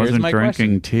like, he wasn't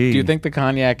drinking tea. Do you think the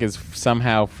cognac is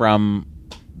somehow from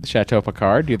Chateau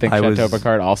Picard? Do you think Chateau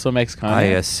Picard also makes cognac? I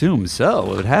assume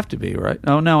so. It would have to be, right?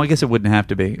 Oh, no, I guess it wouldn't have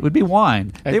to be. It would be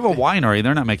wine. They have a winery.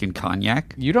 They're not making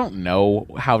cognac. You don't know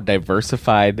how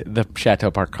diversified the Chateau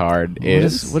Picard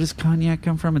is. What does cognac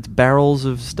come from? It's barrels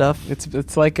of stuff.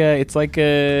 It's like a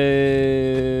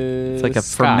Scotch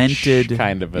fermented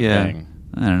kind of a thing.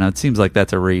 I don't know. It seems like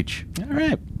that's a reach. All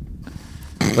right.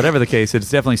 Whatever the case,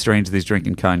 it's definitely strange that he's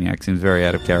drinking cognac. Seems very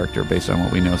out of character based on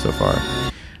what we know so far.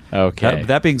 Okay.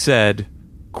 That being said,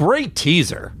 great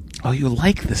teaser. Oh, you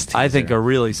like this teaser? I think a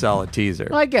really solid teaser.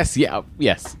 Well, I guess,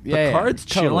 yes. Picard's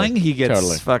chilling. He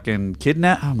gets fucking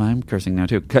kidnapped. Oh, I'm cursing now,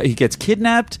 too. He gets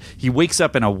kidnapped. He wakes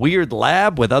up in a weird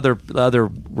lab with other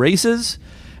races.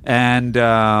 And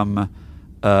no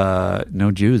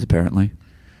Jews, apparently.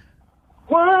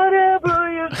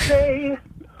 Whatever you say,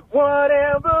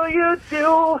 whatever you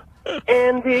do,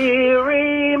 and he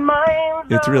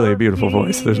reminds It's really a beautiful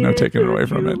voice. There's no taking it away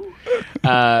from it.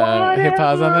 Hit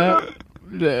pause on that.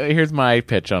 Here's my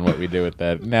pitch on what we do with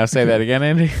that. Now say that again,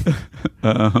 Andy.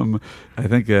 I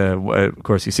think, of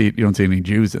course, you don't see any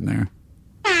Jews in there.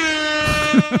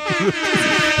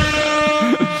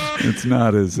 It's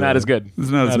not as good. It's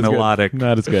not as melodic.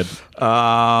 Not as good.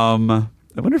 I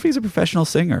wonder if he's a professional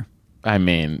singer. I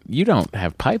mean, you don't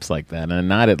have pipes like that and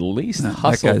not at least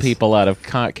hustle people out of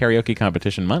karaoke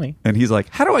competition money. And he's like,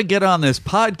 how do I get on this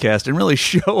podcast and really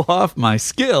show off my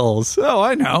skills? Oh,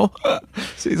 I know.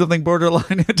 See something borderline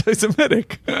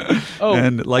anti-Semitic. Oh,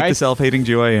 and the self-hating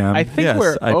Jew I am. I think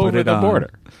we're over the border.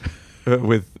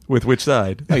 With which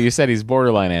side? Oh, you said he's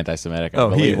borderline anti-Semitic. I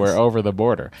believe we're over the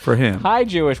border. For him. Hi,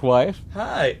 Jewish wife.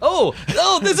 Hi. Oh,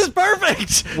 this is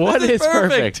perfect. What is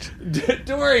perfect?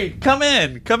 Dory, come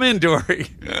in. Come in, Dory.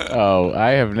 Oh,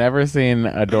 I have never seen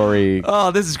a Dory.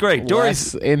 Oh, this is great.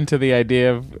 Dory's into the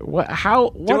idea of what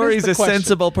Dory's is the a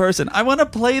sensible person. I want to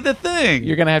play the thing.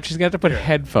 She's gonna have to put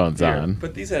headphones on.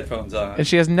 Put these headphones on. And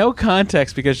she has no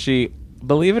context because she,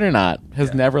 believe it or not,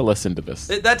 has never listened to this.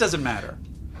 That doesn't matter.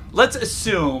 Let's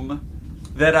assume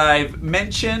that I've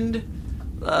mentioned,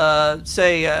 what's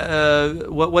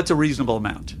a reasonable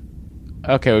amount?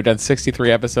 Okay, we've done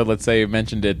 63 episodes. Let's say you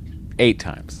mentioned it 8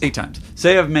 times. 8 times.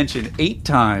 Say I've mentioned 8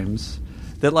 times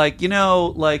that,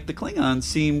 the Klingons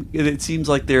seems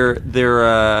like their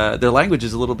language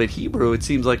is a little bit Hebrew. It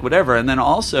seems like whatever. And then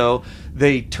also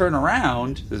they turn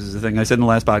around. This is the thing I said in the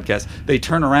last podcast. They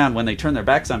turn around when they turn their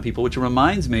backs on people, which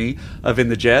reminds me of in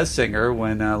The Jazz Singer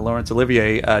when Laurence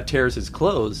Olivier tears his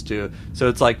clothes to. So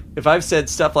it's like if I've said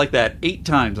stuff like that 8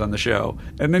 times on the show,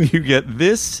 and then you get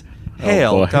this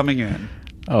hail coming in.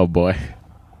 Oh boy.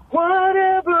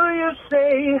 Whatever you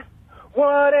say,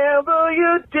 whatever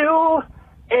you do,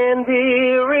 and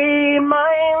he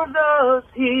reminds us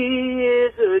he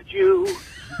is a Jew.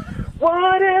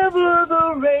 Whatever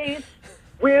the race,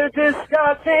 we're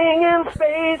discussing in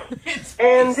space,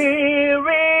 and he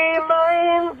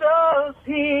reminds us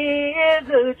he is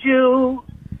a Jew.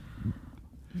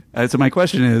 So my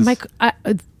question is...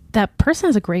 that person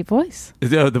has a great voice.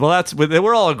 Well,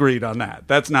 we're all agreed on that.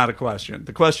 That's not a question.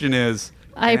 The question is...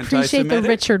 I appreciate the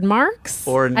Richard Marx.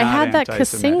 Or not I had that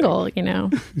anti-Semitic.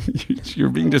 Kasingle, You're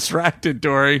being distracted,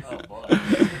 Dory.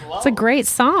 It's a great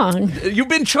song. You've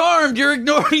been charmed. You're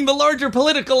ignoring the larger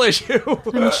political issue.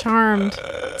 I'm charmed.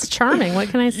 It's charming. What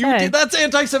can I say? That's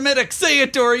anti-Semitic. Say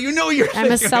it, Dory. You know you're I'm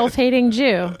a self-hating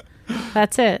Jew.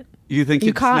 That's it. You think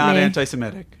it's not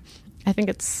anti-Semitic? I think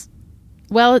it's...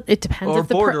 Well, it depends. Or if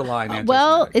the borderline anti-Semitic.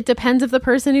 Well, it depends if the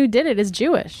person who did it is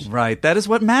Jewish. Right. That is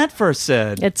what Matt first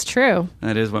said. It's true.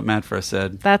 That is what Matt first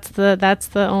said. That's the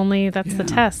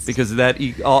test. Because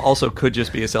that also could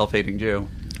just be a self-hating Jew.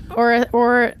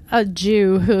 Or a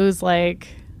Jew who's like,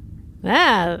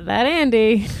 that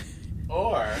Andy.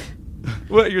 Or...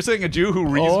 What, you're saying a Jew who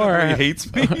reasonably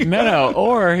hates me? No.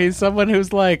 Or he's someone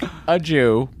who's like a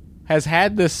Jew, has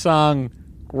had this song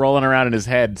rolling around in his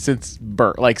head since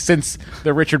birth, since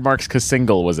the Richard Marx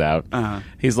Kasingle was out.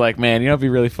 He's like, man, it'd be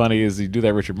really funny is you do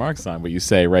that Richard Marx song, but you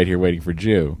say right here waiting for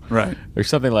Jew. Right. Or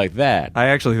something like that. I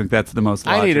actually think that's the most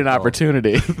logical. I need an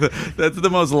opportunity. That's the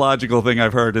most logical thing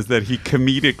I've heard is that he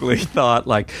comedically thought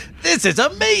this is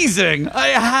amazing. I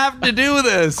have to do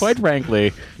this. Quite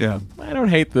frankly, yeah, I don't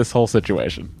hate this whole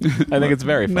situation. I think it's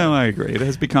very funny. No, I agree. It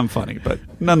has become funny, but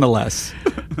nonetheless.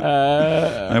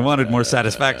 I wanted more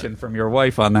satisfaction from your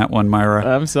wife on that one, Myra.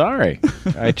 I'm sorry.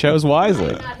 I chose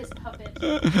wisely. Not his puppet.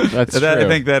 That's true. I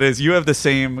think that is you have the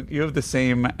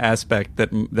same aspect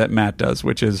that Matt does,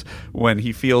 which is when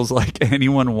he feels like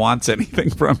anyone wants anything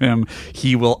from him,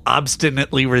 he will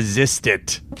obstinately resist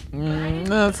it.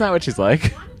 No, that's not what she's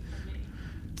like.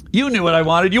 You knew what I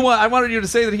wanted. I wanted you to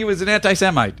say that he was an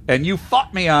anti-Semite, and you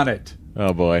fought me on it.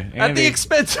 Oh boy, Andy, at the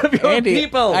expense of your Andy,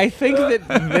 people. I think that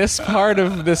this part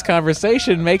of this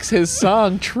conversation makes his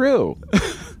song true.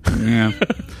 Yeah.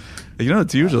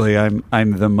 It's usually I'm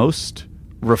the most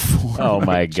reformed. Oh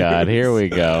my God! Here we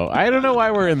go. I don't know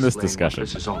why we're in this discussion. What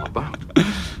this is all about.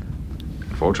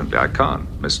 Unfortunately, I can't,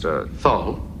 Mr.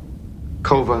 Thal,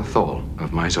 Kova Thal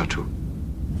of Maizatu.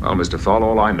 Well, Mr. Thal,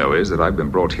 all I know is that I've been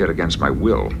brought here against my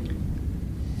will.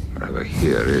 Whatever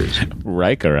here is.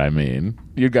 Riker, I mean.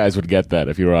 You guys would get that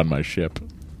if you were on my ship.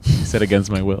 He said against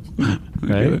my will.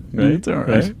 Right? It's all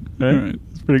right. All right.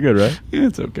 It's pretty good, right? Yeah,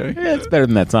 it's okay. Yeah, it's better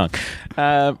than that song.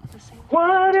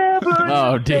 Whatever.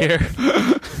 Oh, dear.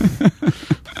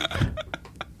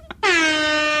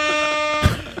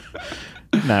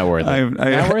 Not worth it.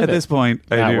 Not worth at it. this point,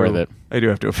 Not worth it. I do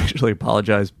have to officially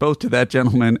apologize both to that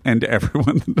gentleman and to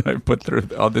everyone that I've put through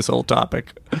on this whole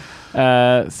topic.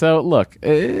 So, look,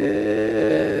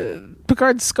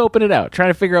 Picard's scoping it out, trying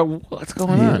to figure out what's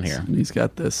going on here. He's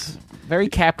got this... Very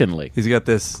captainly. He's got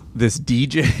this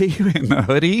DJ in the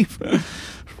hoodie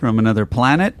from another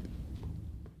planet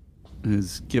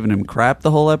who's giving him crap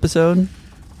the whole episode.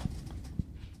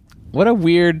 What a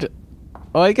weird...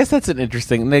 Oh, I guess that's an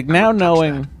interesting... Like, now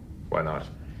knowing... Why not?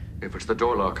 If it's the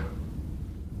door lock,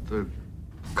 the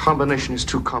combination is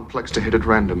too complex to hit at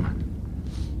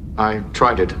random. I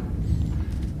tried it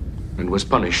and was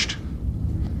punished.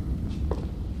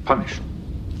 Punished?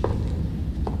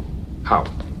 How?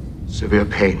 Severe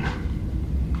pain.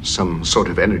 Some sort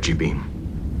of energy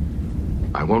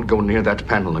beam. I won't go near that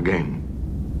panel again.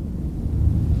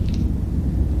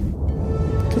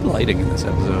 Good lighting in this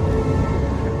episode.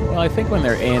 Well, I think when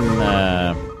they're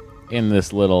in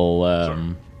this little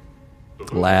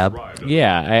lab.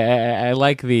 Yeah, I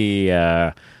like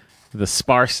the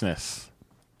sparseness.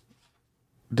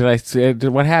 Did I say?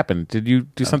 What happened? Did you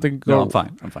do something? No, I'm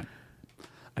fine.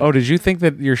 Oh, did you think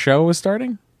that your show was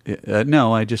starting?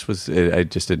 No, I just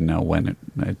didn't know when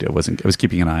I was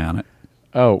keeping an eye on it.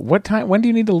 Oh, what time? When do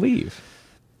you need to leave?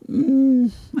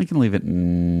 I can leave at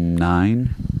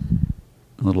 9.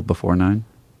 A little before 9.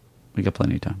 We got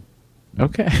plenty of time.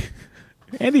 Okay.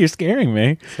 Andy, you're scaring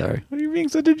me. Sorry. Why are you being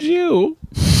such a Jew?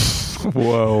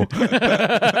 Whoa.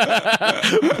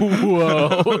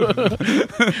 Whoa.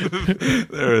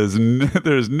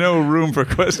 There's no room for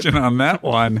question on that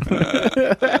one.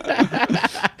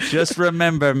 Just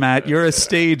remember, Matt, you're a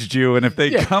stage Jew, and if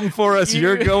they come for us,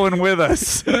 you're going with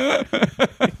us.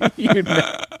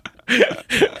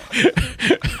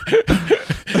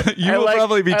 You will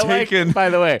probably be taken. By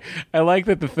the way, I like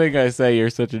that the thing I say you're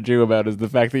such a Jew about is the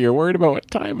fact that you're worried about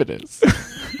what time it is.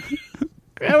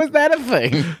 How is that a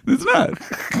thing? It's not.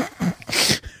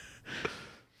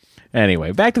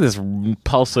 Anyway, back to this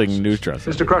pulsing neutron.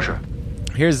 Mr. Crusher.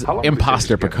 Here's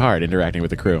imposter Picard interacting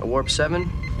with the crew. Warp 7,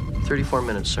 34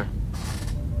 minutes, sir.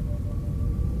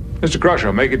 Mr.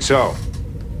 Crusher, make it so.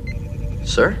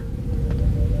 Sir?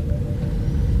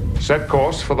 Set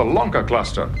course for the Lonka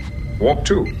cluster. Warp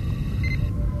 2.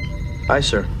 Aye,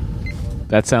 sir.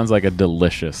 That sounds like a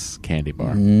delicious candy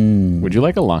bar. Would you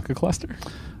like a Lonka cluster?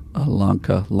 A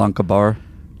Lonka bar?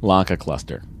 Lonka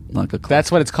cluster. Lonka cluster.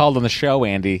 That's what it's called on the show,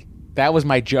 Andy. That was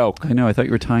my joke. I know. I thought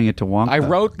you were tying it to Wonka. I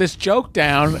wrote this joke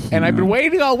down, and I've been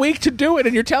waiting all week to do it,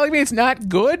 and you're telling me it's not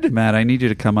good? Matt, I need you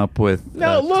to come up with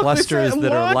clusters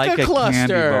that are like a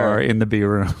candy bar in the B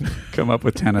room. Come up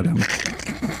with 10 of them.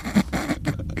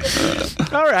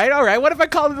 All right. What if I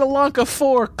called it the Lonka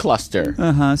 4 cluster?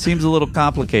 Seems a little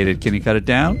complicated. Can you cut it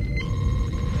down?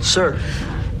 Sir,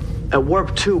 at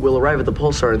Warp 2, we'll arrive at the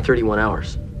pulsar in 31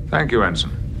 hours. Thank you,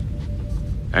 Ensign.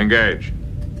 Engage.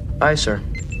 Aye, sir.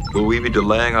 Will we be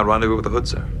delaying our rendezvous with the Hood,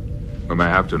 sir? We may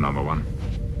have to, number 1.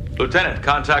 Lieutenant,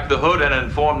 contact the Hood and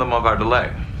inform them of our delay.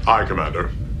 Aye,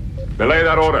 Commander. Belay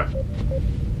that order.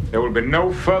 There will be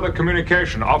no further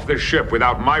communication off this ship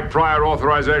without my prior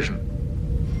authorization.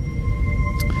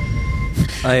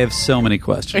 I have so many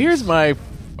questions. Here's my...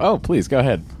 Oh, please, go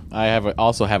ahead. I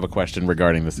also have a question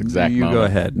regarding this exact moment. You go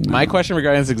ahead. My question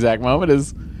regarding this exact moment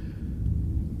is,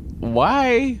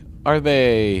 why are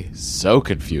they so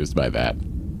confused by that?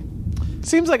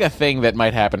 Seems like a thing that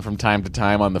might happen from time to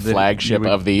time on the flagship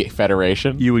of the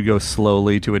Federation. You would go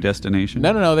slowly to a destination?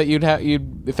 No. That you'd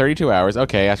 32 hours.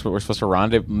 Okay, that's what we're supposed to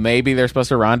rendezvous. Maybe they're supposed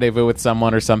to rendezvous with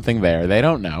someone or something there. They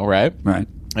don't know, right? Right.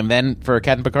 And then for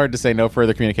Captain Picard to say no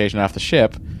further communication off the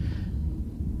ship,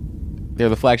 They're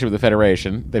the flagship of the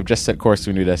Federation. They've just set course to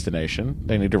a new destination.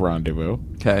 They need to rendezvous.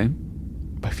 Okay.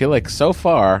 I feel like so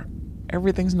far,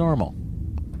 everything's normal.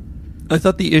 I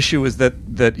thought the issue was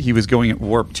that he was going at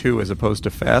warp 2 as opposed to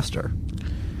faster.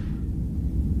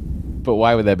 But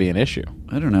why would that be an issue?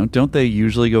 I don't know. Don't they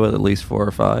usually go at least 4 or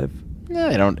 5? No,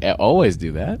 they don't always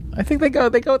do that. I think they go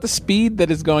at the speed that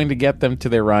is going to get them to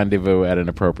their rendezvous at an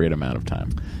appropriate amount of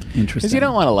time. Interesting. Because you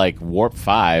don't want to like warp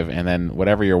 5 and then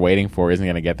whatever you're waiting for isn't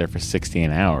going to get there for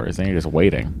 16 hours. Then you're just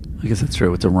waiting. I guess that's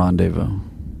true. It's a rendezvous.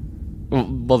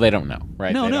 Well, they don't know,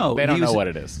 right? No, they don't know what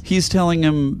it is. He's telling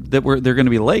him that they're going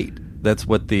to be late. That's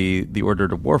what the order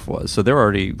to wharf was. So they're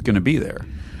already going to be there.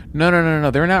 No.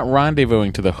 They're not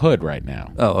rendezvousing to the hood right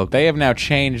now. Oh, okay. They have now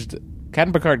changed.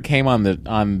 Captain Picard came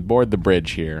on board the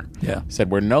bridge here. Yeah.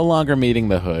 Said we're no longer meeting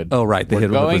the hood. Oh, right. We're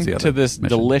going to this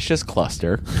mission. delicious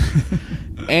cluster,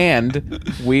 and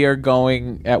we are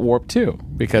going at warp 2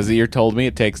 because you told me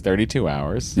it takes 32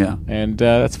 hours. Yeah. And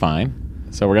that's fine.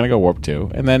 So we're gonna go warp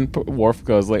 2, and then Worf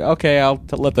goes like, "Okay, I'll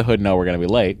let the hood know we're gonna be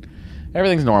late."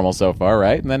 Everything's normal so far,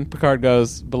 right? And then Picard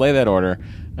goes, "Belay that order.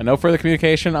 And no further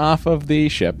communication off of the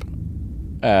ship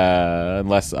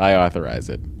unless I authorize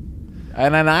it."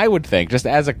 And then I would think, just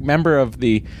as a member of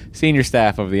the senior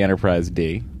staff of the Enterprise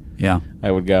D,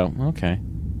 I would go, okay,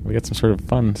 we got some sort of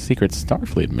fun secret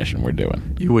Starfleet mission we're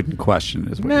doing. You wouldn't question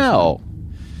it, is what No.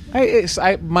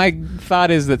 My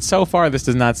thought is that so far this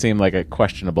does not seem like a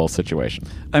questionable situation.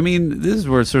 I mean, this is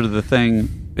where sort of the thing,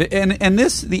 and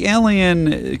the alien,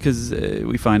 because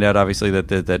we find out obviously that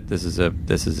this is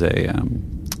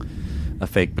a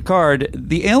fake Picard.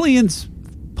 The alien's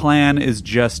plan is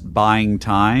just buying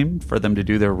time for them to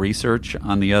do their research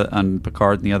on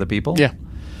Picard and the other people. Yeah.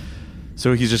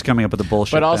 So he's just coming up with a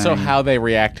bullshit. But also thing. how they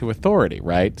react to authority,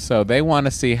 right? So they want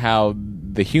to see how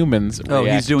the humans react. Oh,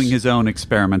 he's doing his own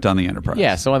experiment on the Enterprise.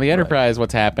 Yeah, so on the Enterprise,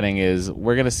 what's happening is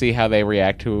we're going to see how they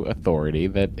react to authority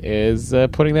that is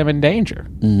putting them in danger.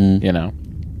 Mm-hmm. You know,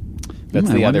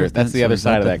 that's the other. That's the other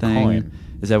side of that coin.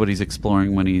 Is that what he's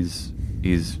exploring when he's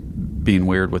being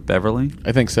weird with Beverly?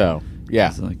 I think so. Yeah,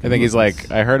 I think he's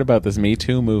like, I heard about this Me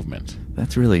Too movement.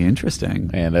 That's really interesting,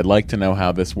 and I'd like to know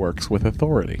how this works with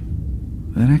authority.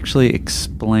 That actually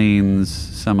explains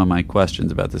some of my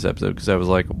questions about this episode, because I was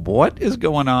like, what is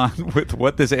going on with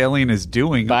what this alien is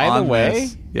doing? By the way,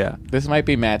 this might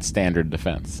be Matt's standard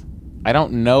defense. I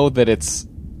don't know that it's,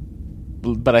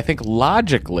 but I think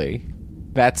logically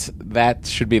that's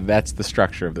the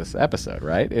structure of this episode,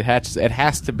 right? It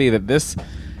has to be that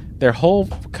their whole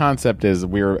concept is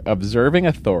we're observing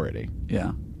authority,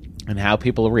 and how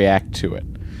people react to it.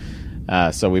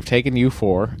 So we've taken you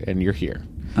 4, and you're here.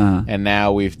 And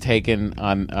now we've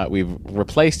we've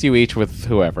replaced you each with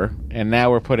whoever, and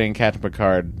now we're putting Captain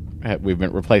Picard. We've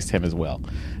replaced him as well,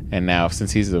 and now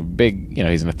since he's a big,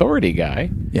 he's an authority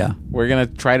guy. Yeah, we're gonna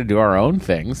try to do our own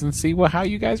things and see how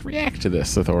you guys react to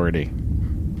this authority.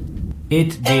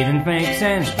 It didn't make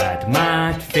sense, but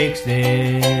Matt fixed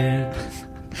it.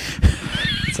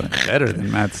 It's better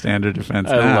than Matt's standard defense.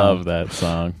 I love that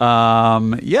song.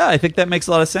 Yeah, I think that makes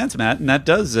a lot of sense, Matt, and that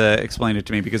does explain it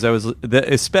to me, because I was,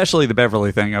 especially the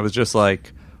Beverly thing, I was just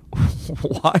like,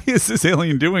 why is this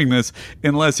alien doing this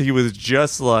unless he was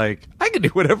just like, I can do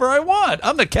whatever I want.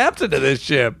 I'm the captain of this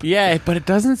ship. Yeah, but it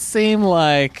doesn't seem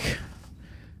like...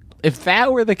 If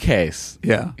that were the case,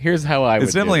 here's how I would.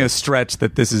 It's definitely a stretch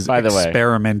that this is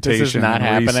experimentation. This is not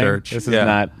happening. Research. This is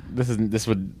not. This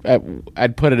would.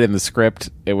 I'd put it in the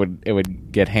script. It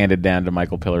would get handed down to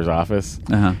Michael Pillar's office.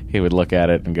 He would look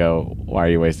at it and go, "Why are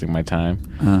you wasting my time?"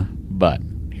 But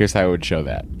here's how I would show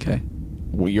that. Okay.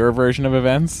 Your version of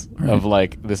events of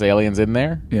like this alien's in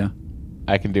there. Yeah.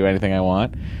 I can do anything I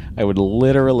want. I would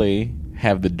literally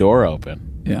have the door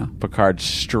open. Yeah. Picard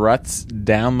struts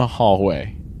down the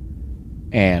hallway.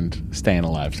 And Staying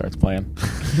Alive starts playing.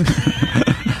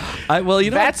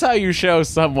 That's how you show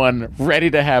someone ready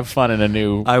to have fun in a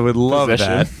new. I would love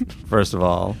position. that. First of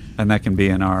all, and that can be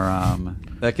in our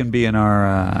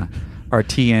our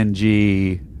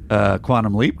TNG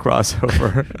Quantum Leap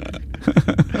crossover.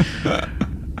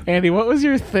 Andy, what was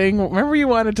your thing? Remember you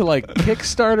wanted to like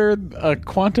Kickstarter a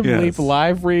Quantum Leap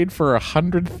live read for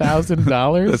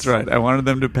 $100,000? That's right. I wanted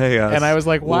them to pay us, and I was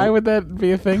like, why would that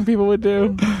be a thing people would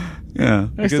do? Yeah,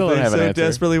 I still don't have an answer.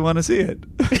 Desperately want to see it.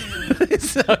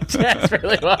 So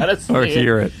desperately want to see or it.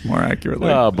 hear it more accurately.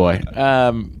 Oh boy,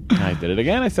 I did it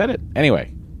again. I said it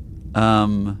anyway.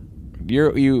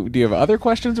 Do you have other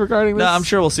questions regarding this? No, I'm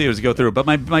sure we'll see as we go through. But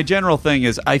my general thing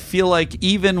is, I feel like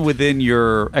even within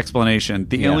your explanation,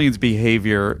 the alien's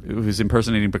behavior, who's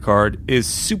impersonating Picard, is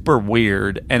super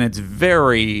weird, and it's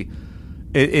very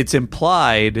it's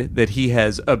implied that he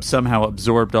has somehow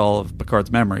absorbed all of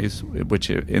Picard's memories, which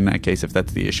in that case, if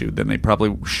that's the issue, then they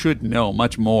probably should know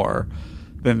much more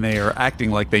than they are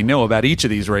acting like they know about each of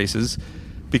these races,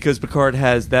 because Picard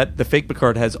has the fake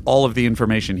Picard has all of the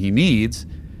information he needs.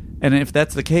 And if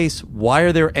that's the case, why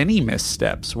are there any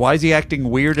missteps? Why is he acting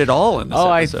weird at all in this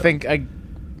episode?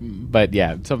 But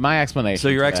yeah, so my explanation. So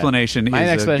your explanation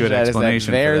is a good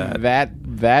explanation for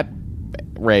that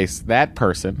race, that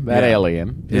person, that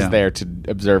alien is there to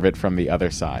observe it from the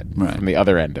other side, from the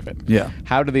other end of it. Yeah.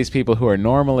 How do these people who are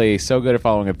normally so good at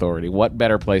following authority, what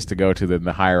better place to go to than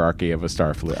the hierarchy of a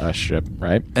Starfleet ship,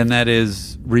 right? And that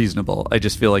is reasonable. I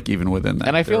just feel like even within that,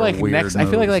 and I feel like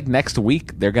next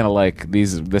week they're gonna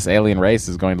this alien race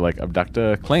is going to abduct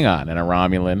a Klingon and a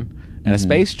Romulan and a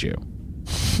space Jew.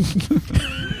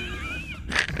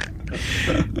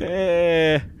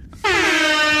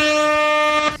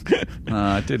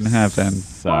 It didn't happen.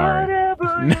 Sorry.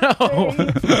 No.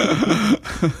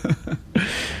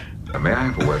 May I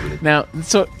have a word with you? Now,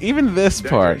 so even this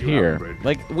part here,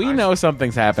 we know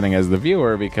something's happening as the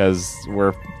viewer because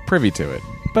we're privy to it.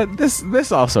 But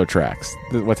this also tracks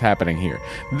what's happening here.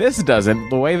 This doesn't.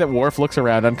 The way that Worf looks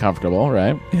around uncomfortable,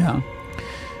 right? Yeah.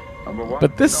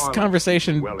 But this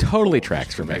conversation totally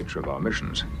tracks for me. Nature of our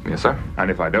missions. Yes, sir. And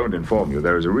if I don't inform you,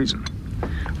 there is a reason.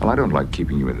 Well, I don't like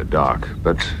keeping you in the dark,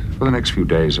 but for the next few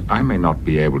days, I may not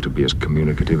be able to be as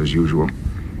communicative as usual.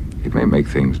 It may make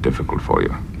things difficult for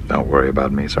you. Don't worry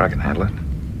about me, sir. I can handle it.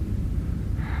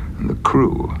 And the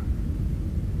crew.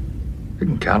 You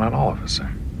can count on all of us, sir.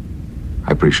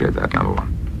 I appreciate that, number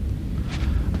one.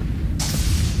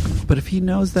 But if he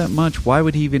knows that much, why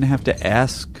would he even have to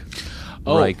ask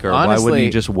Riker? Honestly, why wouldn't he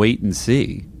just wait and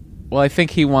see? Well, I think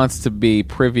he wants to be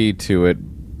privy to it.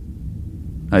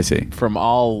 I see. From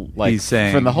all, he's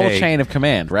saying, from the whole chain of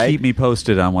command, right? Keep me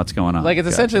posted on what's going on. It's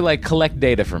essentially collect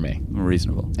data for me.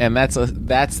 Reasonable. And that's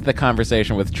the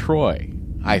conversation with Troy,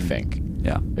 I think.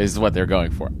 Yeah. Is what they're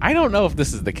going for. I don't know if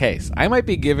this is the case. I might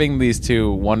be giving these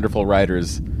two wonderful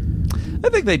writers I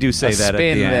think they do say that spin at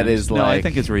the end. That is I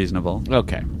think it's reasonable.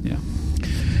 Okay.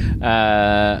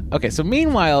 Yeah. Okay, so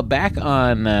meanwhile, back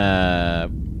in the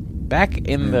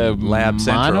lab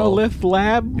monolith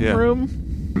lab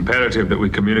room. Imperative that we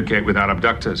communicate with our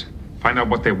abductors. Find out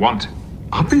what they want.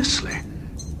 Obviously.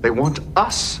 They want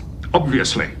us.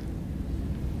 Obviously.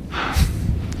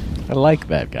 I like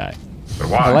that guy. But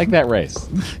why? I like that race.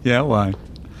 Yeah, why?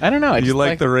 I don't know. You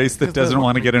like the race that doesn't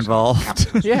want to get involved?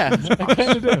 Yeah, I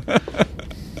kind of do.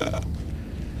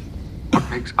 What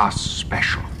makes us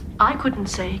special? I couldn't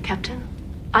say, Captain.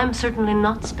 I'm certainly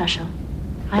not special.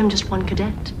 I'm just one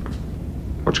cadet.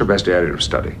 What's your best area of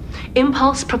study?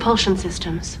 Impulse propulsion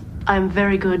systems. I'm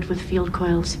very good with field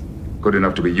coils. Good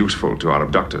enough to be useful to our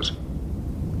abductors.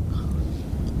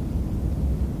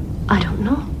 I don't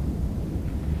know.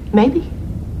 Maybe.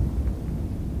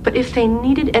 But if they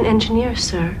needed an engineer,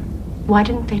 sir, why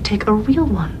didn't they take a real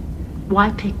one?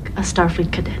 Why pick a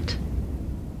Starfleet cadet?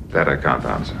 That I can't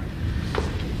answer.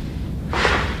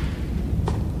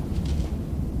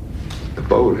 The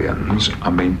Bolians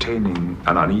are maintaining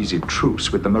an uneasy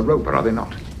truce with the Meropa, are they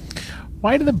not?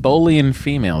 Why do the Bolian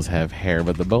females have hair,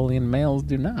 but the Bolian males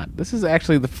do not? This is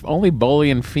actually the only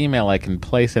Bolian female I can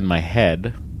place in my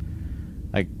head.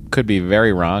 I could be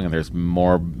very wrong, and there's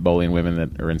more Bolian women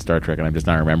that are in Star Trek, and I'm just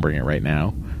not remembering it right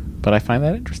now. But I find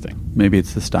that interesting. Maybe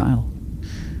it's the style.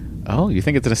 Oh, you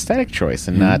think it's an aesthetic choice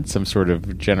and not some sort of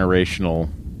generational...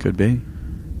 Could be.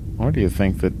 Or do you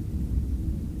think that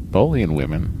Bolian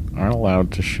women aren't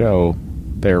allowed to show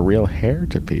their real hair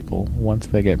to people once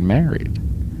they get married?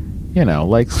 You know,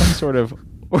 like some sort of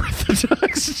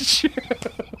Orthodox Jew.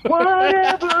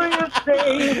 Whatever you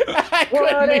say,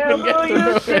 whatever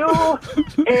you do,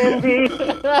 Andy.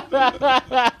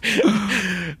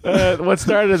 What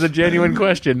started as a genuine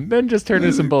question, then just turned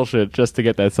into some bullshit just to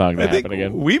get that song to happen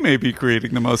again. We may be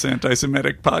creating the most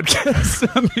anti-Semitic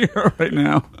podcast on the air right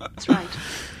now. That's right.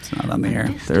 It's not on the air.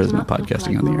 There is no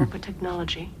podcasting on the air. Meropa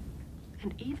technology.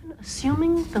 And even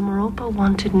assuming the Meropa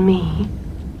wanted me,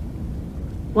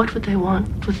 what would they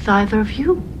want with either of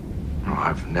you? Oh,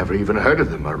 I've never even heard of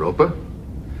the Meropa.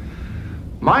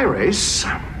 My race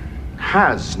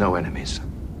has no enemies.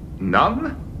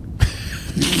 None?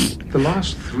 The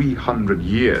last 300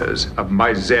 years of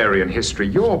Miserian history,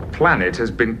 your planet has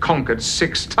been conquered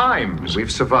 6 times.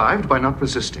 We've survived by not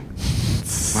resisting.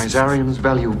 Miserians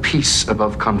value peace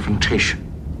above confrontation.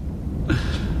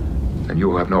 And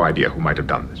you have no idea who might have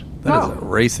done this. That is a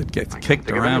race that gets kicked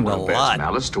around a lot.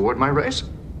 Malice toward my race?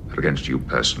 But against you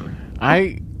personally.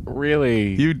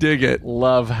 really You dig it.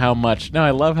 love how much... No,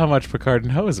 I love how much Picard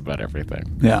knows about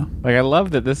everything. Yeah. Like, I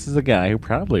love that this is a guy who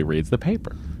probably reads the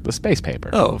paper. The space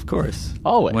paper. Oh, of course.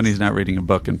 Always. When he's not reading a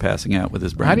book and passing out with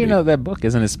his brandy. How do you know that book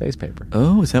isn't his space paper?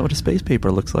 Oh, is that what a space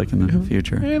paper looks like in the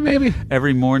future? Yeah, maybe.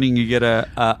 Every morning you get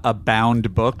a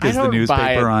bound book as the buy it.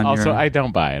 newspaper on also, your... I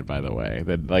don't buy it, by the way.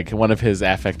 That like one of his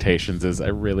affectations is I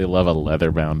really love a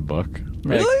leather-bound book.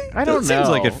 Like, Really? I don't That know. seems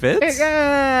like it fits.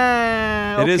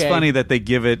 It is funny that they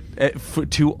give it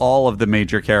to all of the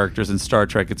major characters in Star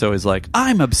Trek. It's always like,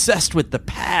 I'm obsessed with the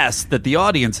past that the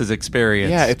audience has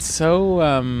experienced. Yeah, it's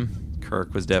so...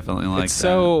 Kirk was definitely like it's that.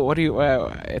 so what do you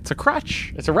it's a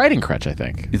crutch. It's a writing crutch, I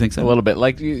think. You think so? A little bit.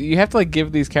 Like you have to like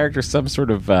give these characters some sort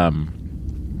of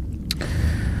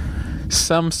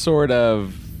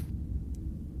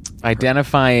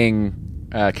identifying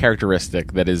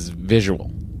characteristic that is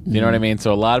visual. You know what I mean?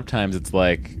 So a lot of times it's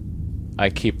like I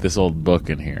keep this old book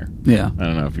in here. Yeah. I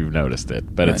don't know if you've noticed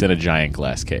it, but it's in a giant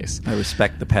glass case. I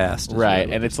respect the past. Right,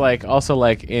 and it's like also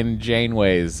like in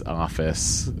Janeway's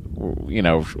office, you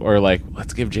know, or like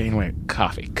let's give Janeway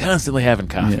coffee. Constantly having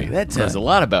coffee. Yeah, that says right. a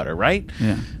lot about her, right?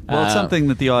 Yeah. Well, it's something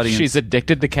that the audience... She's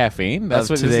addicted to caffeine. That's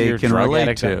what today your can drug relate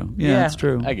addict to. Yeah, that's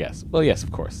true. I guess. Well, yes,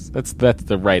 of course. That's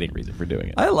the writing reason for doing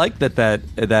it. I like that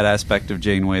aspect of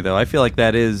Janeway, though. I feel like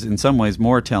that is in some ways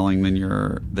more telling than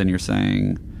you're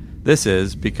saying this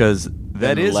is, because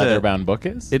that the is leather-bound book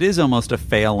is. It is almost a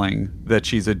failing that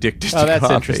she's addicted to Oh, that's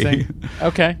coffee. interesting.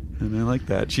 Okay. And I like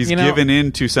that. She's You know, given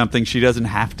in to something she doesn't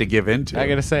have to give into. I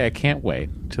gotta say, I can't wait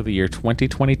till the year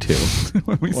 2022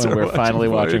 when we're finally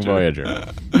watching Voyager.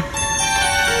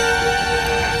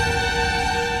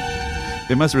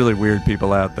 They must really weird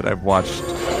people out that I've watched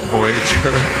Voyager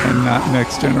and not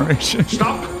Next Generation.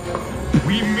 Stop!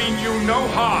 We mean you no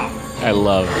harm. I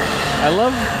love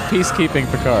peacekeeping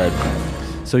Picard.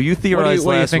 So you theorized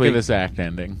what do you last think week. of this act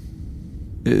ending?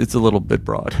 It's a little bit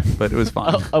broad, but it was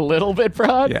fine. A little bit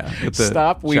broad? Yeah. It's a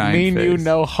Stop, we giant mean you face.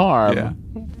 no harm. Yeah.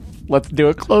 Let's do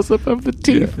a close-up of the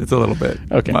teeth. Yeah, it's a little bit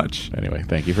much. Anyway,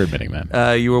 thank you for admitting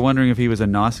that. You were wondering if he was a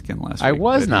Nausicaan last week. I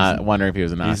was but not wondering if he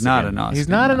was a Nausicaan. He's not a Nausicaan. He's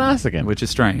not a Nausicaan. Which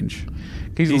is strange.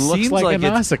 He looks seems like a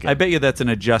it's- Nausicaan. I bet you that's an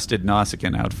adjusted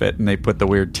Nausicaan outfit, and they put the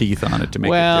weird teeth on it to make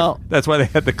it Well- different. That's why they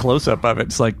had the close-up of it.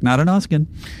 It's like, not a Nausicaan.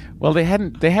 Well, they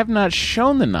have not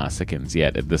shown the Nausicaans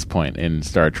yet at this point in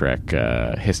Star Trek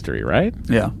history, right?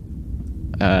 Yeah.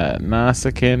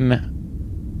 Nausicaan.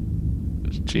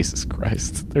 Jesus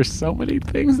Christ. There's so many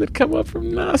things that come up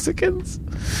from Nausicaans.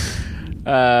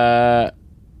 I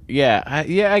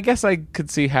guess I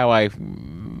could see how I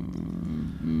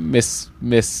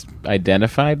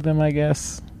misidentified them, I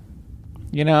guess.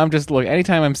 You know, I'm just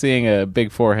anytime I'm seeing a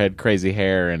big forehead, crazy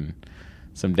hair, and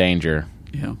some danger,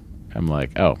 Yeah. I'm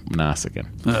like, oh, Nausicaan.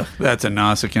 Ugh, that's a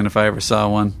Nausicaan if I ever saw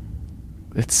one.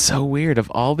 It's so weird. Of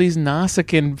all these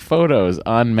Nausicaan photos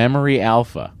on Memory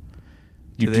Alpha,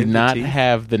 you Do they do have the not teeth?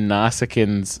 have the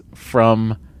Nausicaans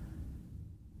from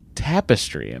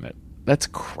Tapestry in it. That's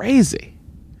crazy.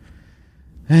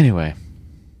 Anyway,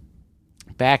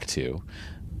 back to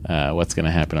what's going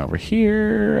to happen over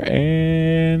here.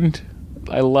 And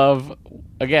I love,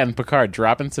 again, Picard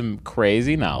dropping some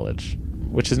crazy knowledge,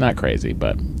 which is not crazy,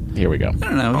 but here we go. I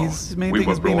don't know. His main We thing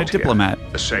were is being a brought here diplomat.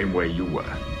 the same way you were.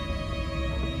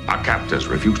 Our captors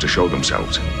refused to show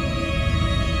themselves.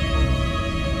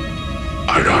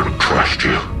 I don't trust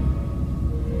you.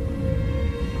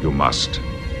 You must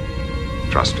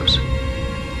trust us.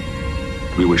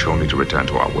 We wish only to return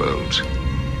to our worlds.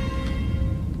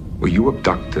 Were you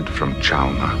abducted from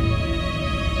Chalma?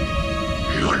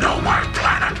 You know my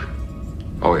planet.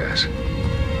 Oh, yes.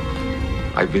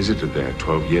 I visited there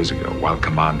 12 years ago while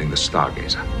commanding the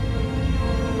Stargazer.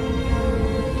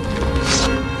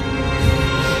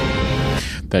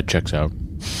 That checks out.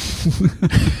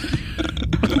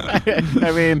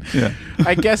 I mean, Yeah.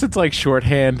 I guess it's like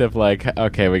shorthand of like,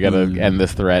 okay, we got to end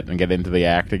this threat and get into the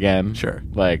act again. Sure.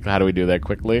 Like, how do we do that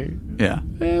quickly? Yeah.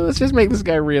 Let's just make this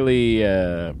guy really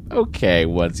okay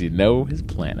once you know his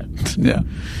planet. Yeah.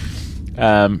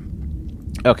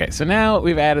 Okay, so now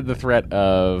we've added the threat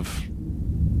of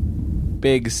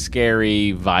big,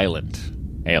 scary, violent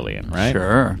alien, right?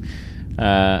 Sure.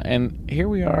 And here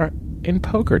we are in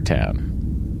Poker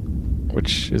Town,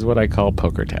 which is what I call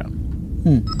Poker Town.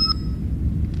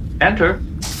 Enter.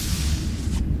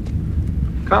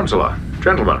 Counselor,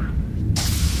 gentlemen.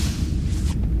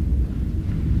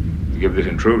 Forgive this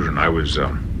intrusion. I was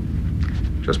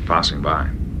just passing by.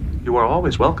 You are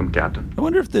always welcome, Captain. I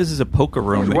wonder if this is a poker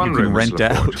room was that you wondering, can rent Mr.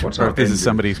 LaForge, out, what's or our if this is engine?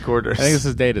 somebody's quarters. I think this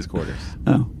is Data's quarters.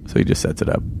 Oh, so he just sets it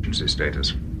up. Emergency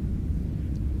status.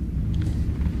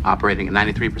 Operating at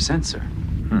 93%, sir.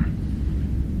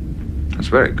 That's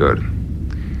very good.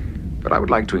 But I would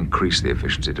like to increase the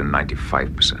efficiency to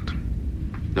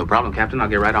 95%. No problem, Captain. I'll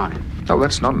get right on it. No,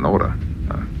 that's not an order.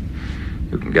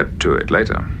 You can get to it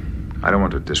later. I don't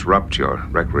want to disrupt your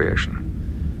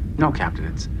recreation. No, Captain.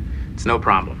 It's no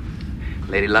problem.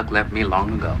 Lady Luck left me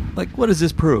long ago. Like, what does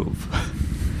this prove?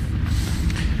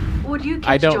 Would you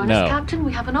I don't join know. us, Captain?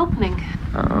 We have an opening.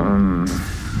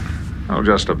 I'll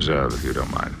just observe if you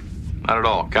don't mind. Not at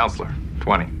all. Counselor,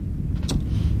 20.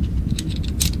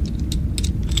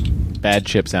 Bad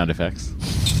chip sound effects.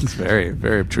 It's very,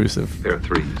 very obtrusive. There are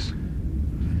 3s.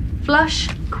 Flush,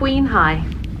 queen high.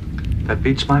 That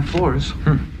beats my 4s.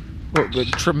 Well, but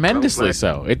tremendously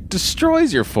so. It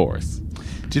destroys your 4s.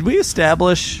 Did we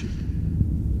establish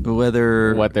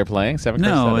whether what they're playing? 7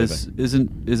 No, cards?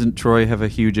 isn't Troy have a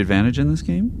huge advantage in this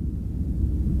game?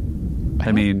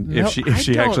 I mean, if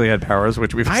she actually had powers,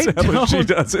 which we've established she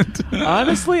doesn't.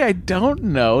 Honestly, I don't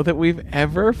know that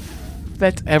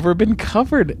that's ever been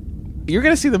covered. You're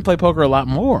going to see them play poker a lot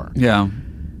more. Yeah.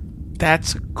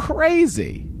 That's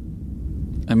crazy.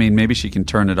 I mean, maybe she can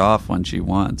turn it off when she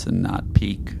wants and not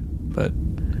peak, but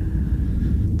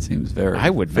it seems very I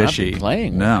would fishy. not be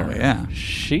playing with No, her. yeah.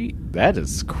 That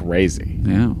is crazy.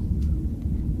 Yeah.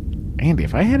 Andy,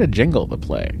 if I had a jingle to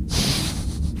play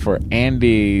for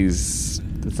Andy's...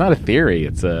 It's not a theory,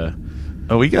 it's a...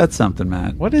 Oh, we got something,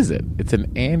 Matt. What is it? It's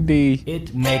an Andy...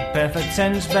 It make perfect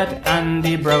sense, but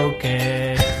Andy broke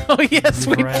it. Oh, yes,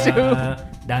 we do.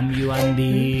 Damn you,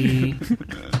 Andy.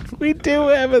 We do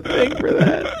have a thing for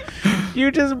that. You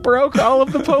just broke all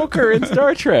of the poker in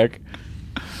Star Trek.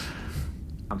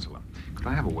 Counselor, could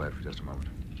I have a word for just a moment?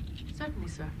 Certainly,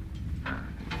 sir.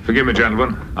 Forgive me,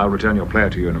 gentlemen. I'll return your player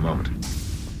to you in a moment.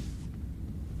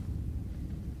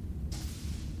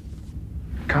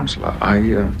 Counselor,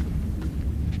 I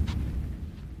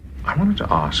wanted to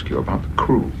ask you about the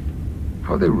crew.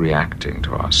 How are they reacting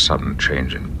to our sudden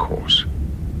change in course?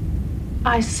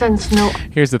 I sense no...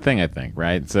 Here's the thing, I think,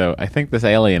 right? So I think this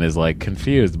alien is, like,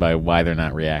 confused by why they're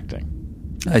not reacting.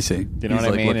 I see. You know what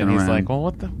I mean? And he's like, well,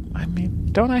 what the... I mean,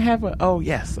 don't I have a... Oh,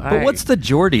 yes. But what's the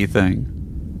Geordie thing?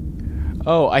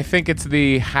 Oh, I think it's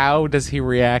the how does he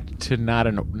react to not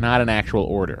an actual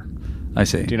order. I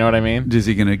see. Do you know what I mean? Is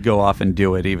he going to go off and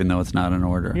do it even though it's not an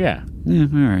order? Yeah. Yeah,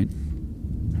 all right.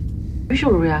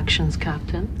 Visual reactions,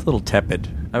 Captain. It's a little tepid.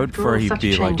 I would prefer he'd such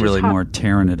be like change is really hard. more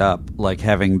tearing it up, like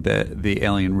having the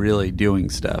alien really doing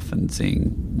stuff and seeing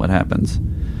what happens.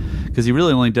 Because he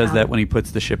really only does that when he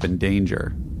puts the ship in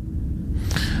danger.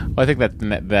 Well, I think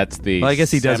that's the Well, I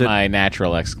guess he does it-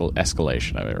 semi-natural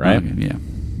escalation of it, right? Okay, yeah.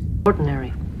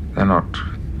 Ordinary. They're not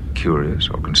curious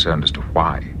or concerned as to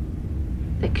why.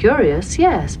 They're curious,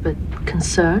 yes, but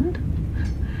concerned?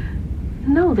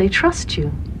 No, they trust you.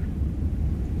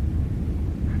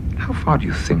 How far do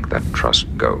you think that trust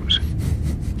goes?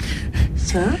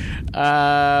 Sir?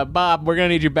 Bob, we're going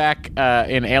to need you back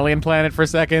in Alien Planet for a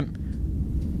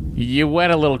second. You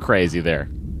went a little crazy there.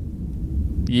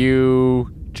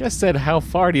 You just said, how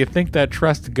far do you think that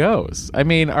trust goes? I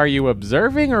mean, are you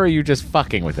observing or are you just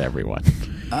fucking with everyone?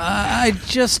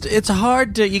 It's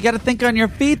hard to, you got to think on your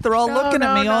feet. They're all looking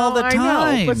at me all the I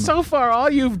time. know. But so far, all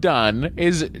you've done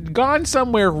is gone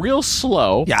somewhere real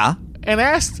slow. Yeah. And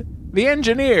asked the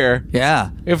engineer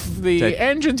if the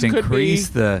engines could be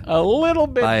increase a little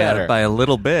bit better. By a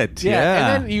little bit,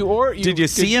 yeah. And then you Did you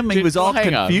see him? He was all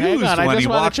hang on, confused I when just he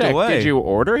wanna walked check. away. Did you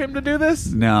order him to do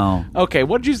this? No. Okay,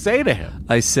 what did you say to him?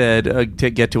 I said, to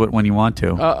get to it when you want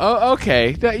to.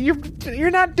 Okay. You're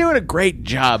not doing a great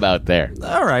job out there.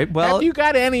 All right, well... Have you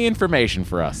got any information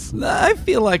for us? I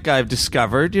feel like I've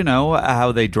discovered,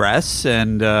 how they dress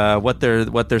and what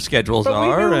their schedules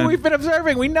are. We've been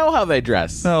observing. We know how they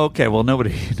dress. Oh, okay. Well,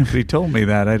 nobody told me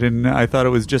that. I didn't. I thought it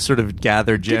was just sort of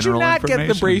gathered general information. Did you not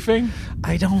get the briefing?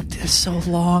 I don't. They're so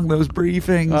long, those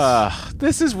briefings.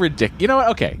 This is ridiculous. You know what?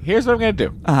 Okay, here's what I'm going to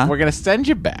do. We're going to send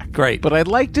you back. Great. But I'd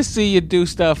like to see you do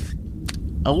stuff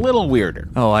a little weirder.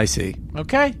 Oh, I see.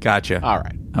 Okay? Gotcha. All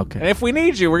right. Okay. And if we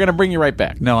need you, we're going to bring you right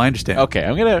back. No, I understand. Okay,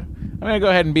 I'm gonna go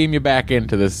ahead and beam you back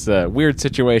into this weird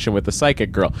situation with the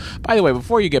psychic girl. By the way,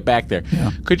 before you get back there,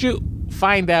 could you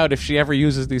find out if she ever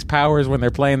uses these powers when they're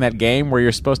playing that game where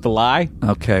you're supposed to lie?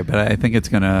 Okay, but I think it's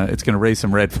gonna raise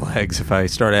some red flags if I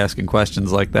start asking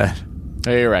questions like that.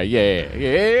 Oh, you're right.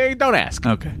 Yeah. Don't ask.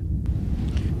 Okay.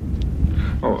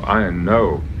 Oh, I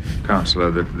know,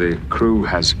 Counselor, that the crew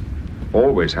has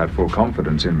always had full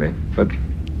confidence in me, but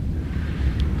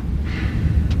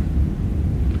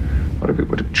what if it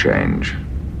were to change?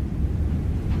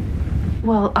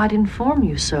 Well, I'd inform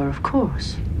you, sir, of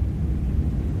course.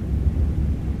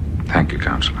 Thank you,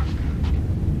 Counselor.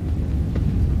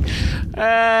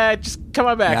 Just come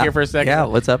on back here for a second. Yeah,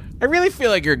 what's up? I really feel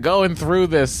like you're going through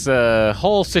this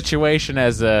whole situation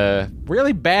as a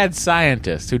really bad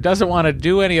scientist who doesn't want to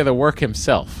do any of the work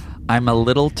himself. I'm a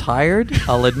little tired.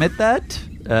 I'll admit that.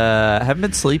 Haven't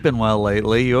been sleeping well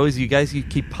lately. You guys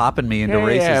keep popping me into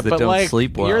races that don't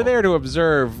sleep well. You're there to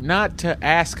observe, not to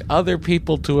ask other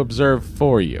people to observe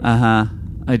for you.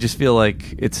 I just feel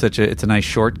like it's a nice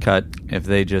shortcut if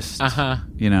they just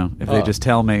if they just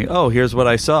tell me, oh, here's what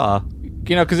I saw.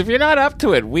 Because if you're not up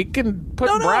to it, we can put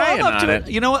Brian on it.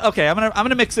 You know what? Okay, I'm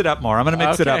gonna mix it up more.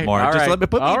 Just let me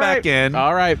put me back in.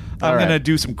 All right. I'm gonna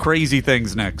do some crazy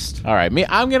things next. All right.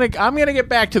 I'm gonna get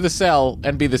back to the cell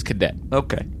and be this cadet.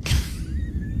 Okay.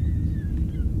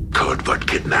 Could but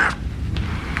kidnap.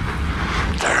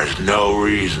 There's no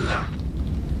reason.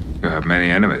 You have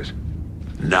many enemies.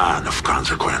 None of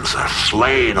consequence. I've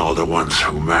slain all the ones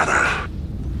who matter.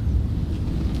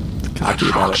 I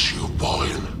trust you, boy.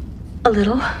 A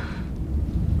little.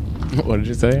 What did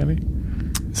you say, Andy?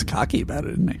 He's cocky about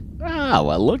it, isn't he? Ah,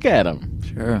 well, look at him.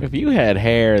 Sure. If you had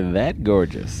hair that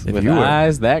gorgeous, with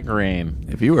eyes that green.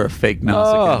 If you were a fake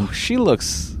Nausicaa. Oh, she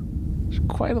looks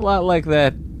quite a lot like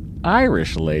that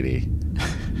Irish lady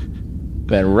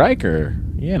that Riker,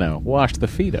 washed the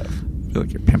feet of. I feel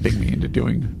like you're pimping me into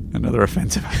doing another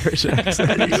offensive Irish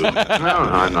accent. No,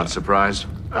 I'm not surprised.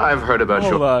 I've heard about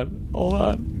Hold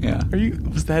on. Yeah.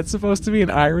 Was that supposed to be an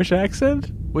Irish accent?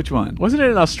 Which one? Wasn't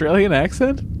it an Australian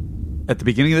accent? At the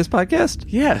beginning of this podcast?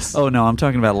 Yes. Oh, no, I'm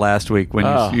talking about last week when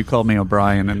you called me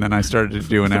O'Brien, and then I started to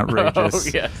do an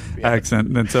outrageous accent,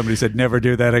 and then somebody said, never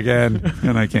do that again,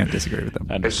 and I can't disagree with them.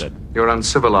 Understood. You're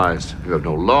uncivilized. You have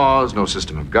no laws, no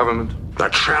system of government.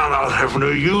 That shall not have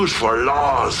no use for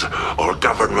laws or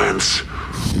governments.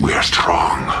 We are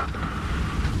strong.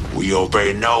 We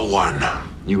obey no one.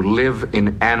 You live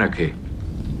in anarchy,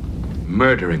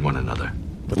 murdering one another.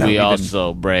 We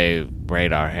also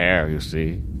braid our hair, you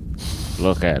see.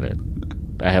 Look at it.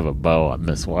 I have a bow on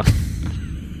this one.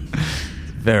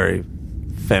 Very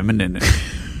feminine.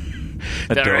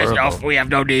 We have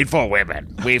no need for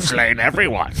women. We've slain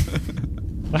everyone.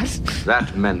 What?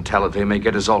 That mentality may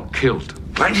get us all killed.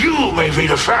 And you may be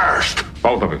the first.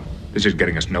 Both of you. This is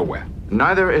getting us nowhere.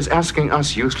 Neither is asking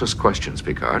us useless questions,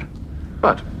 Picard.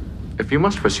 But if you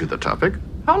must pursue the topic,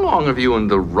 how long have you and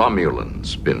the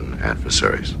Romulans been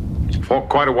adversaries? For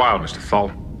quite a while, Mr.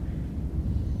 Thal.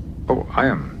 Oh, I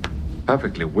am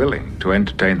perfectly willing to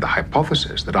entertain the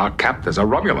hypothesis that our captors are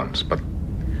Romulans, but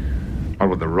what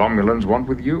would the Romulans want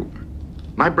with you?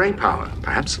 My brain power,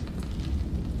 perhaps.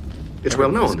 It's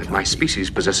well known that my species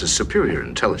possesses superior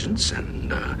intelligence,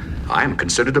 and I am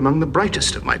considered among the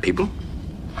brightest of my people.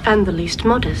 And the least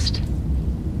modest.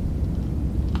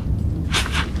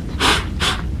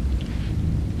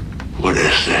 What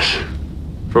is this?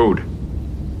 Food.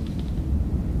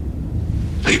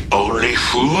 The only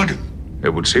food? It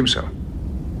would seem so.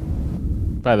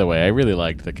 By the way, I really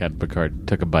liked that Captain Picard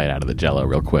took a bite out of the Jell-O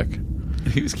real quick.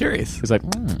 He was curious. He's like,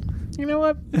 you know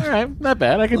what? All right, not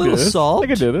bad. I can do this. Salt. I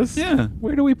can do this. Yeah.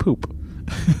 Where do we poop?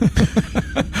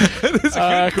 That is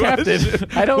a good question.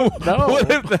 I don't know.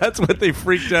 What if that's what they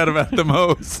freaked out about the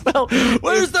most? Well,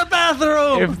 where's the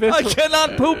bathroom? I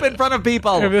cannot poop in front of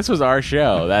people. If this was our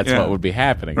show, that's what would be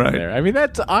happening in there. I mean,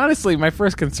 that's honestly my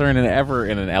first concern ever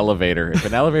in an elevator. If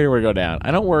an elevator were to go down,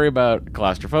 I don't worry about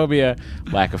claustrophobia,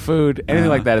 lack of food, anything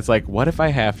like that. It's like, what if I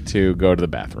have to go to the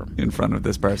bathroom? In front of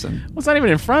this person. Well, it's not even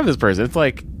in front of this person. It's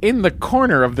like in the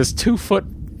corner of this 2 foot,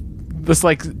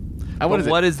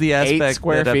 what is the aspect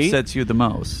that feet? upsets you the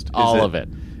most? All of it.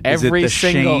 Every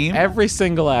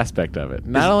single aspect of it.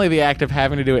 Not only the act of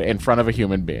having to do it in front of a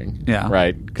human being. Yeah.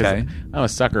 Right? Because I'm a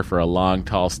sucker for a long,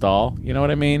 tall stall. You know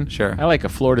what I mean? Sure. I like a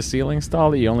floor-to-ceiling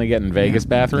stall that you only get in Vegas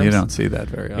bathrooms. You don't see that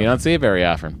very often. You don't see it very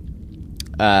often.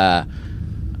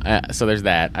 So there's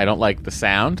that. I don't like the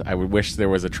sound. I would wish there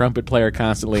was a trumpet player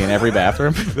constantly in every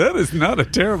bathroom. That is not a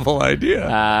terrible idea.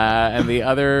 And the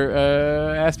other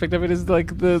aspect of it is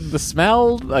like the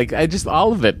smell. Like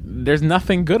all of it. There's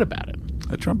nothing good about it.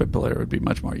 A trumpet player would be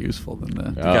much more useful than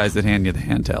the guys that hand you the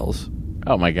hand towels.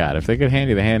 Oh my god! If they could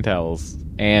hand you the hand towels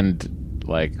and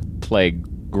play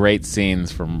great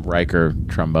scenes from Riker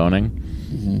tromboning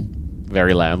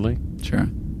very loudly. Sure.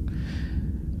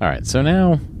 All right. So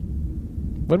now.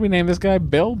 What do we name this guy?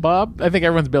 Bill? Bob? I think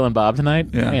everyone's Bill and Bob tonight.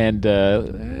 Yeah. And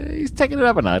he's taking it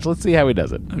up a notch. Let's see how he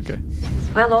does it. Okay.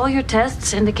 Well, all your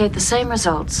tests indicate the same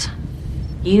results.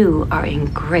 You are in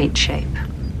great shape.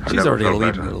 She's already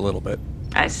leading it a little bit.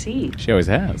 I see. She always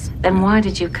has. Then why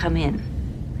did you come in?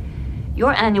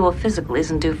 Your annual physical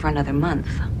isn't due for another month.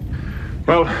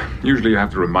 Well, usually you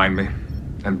have to remind me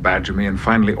and badger me and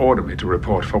finally order me to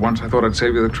report. For once, I thought I'd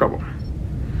save you the trouble.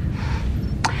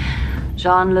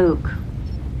 Jean-Luc,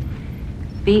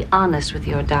 be honest with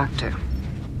your doctor.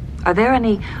 Are there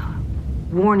any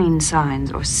warning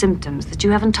signs or symptoms that you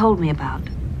haven't told me about?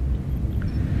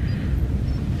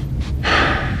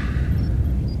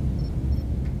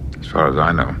 As far as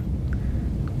I know,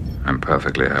 I'm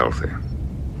perfectly healthy.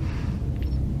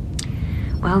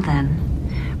 Well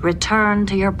then, return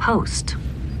to your post.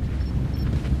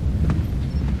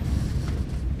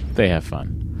 They have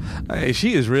fun.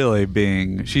 She is really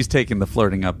she's taking the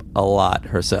flirting up a lot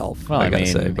herself. Well, I gotta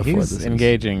mean, say, before he's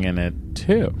engaging in it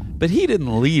too. But he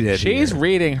didn't lead it. She's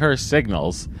reading her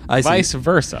signals, vice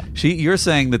versa. You're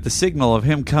saying that the signal of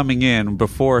him coming in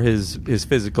before his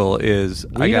physical is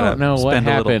I We gotta don't know what spend a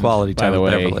little happened, quality by time the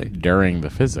with way, Beverly. during the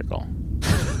physical.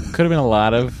 Could have been a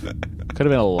lot of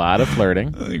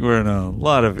flirting. I think we're in a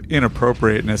lot of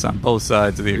inappropriateness on both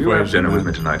sides of the You have equation. dinner with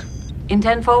me tonight. In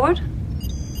 10 forward?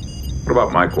 What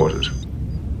about my quarters?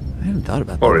 I hadn't thought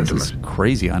about that. Or This is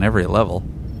crazy on every level.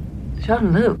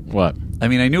 Jean-Luc. What? I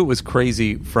mean, I knew it was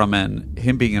crazy from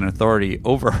him being an authority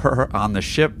over her on the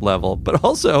ship level, but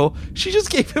also she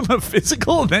just gave him a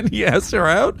physical and then he asked her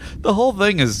out. The whole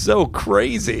thing is so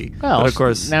crazy. Well, but of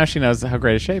course, now she knows how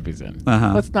great a shape he's in.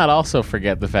 Uh-huh. Let's not also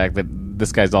forget the fact that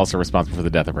this guy's also responsible for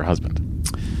the death of her husband.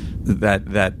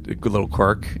 that little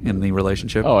quirk in the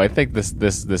relationship. Oh, I think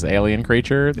this alien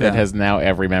creature that has now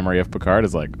every memory of Picard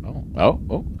is like,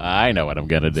 oh, I know what I'm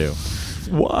gonna do.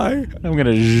 Why? I'm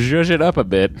gonna zhuzh it up a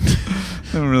bit.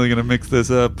 I'm really gonna mix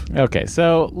this up. Okay,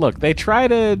 so look, they try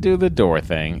to do the door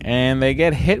thing, and they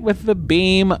get hit with the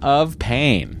beam of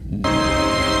pain,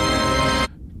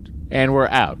 and we're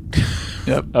out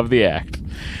of the act.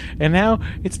 And now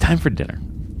it's time for dinner.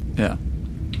 Yeah.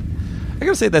 I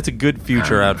gotta say that's a good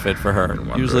future outfit for her.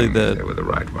 Usually they were the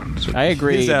right ones. I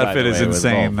agree. His outfit is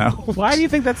insane, though. Why do you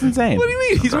think that's insane? What do you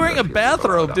mean? He's wearing a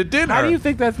bathrobe to dinner. How do you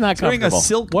think that's not He's wearing comfortable? a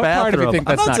silk What bathrobe. part of you think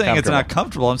that's I'm not saying it's comfortable? not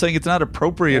comfortable. I'm saying it's not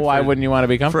appropriate. Why wouldn't you want to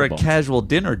be comfortable for a casual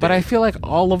dinner date? But I feel like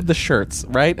all of the shirts,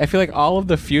 right? I feel like all of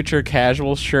the future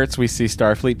casual shirts we see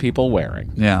Starfleet people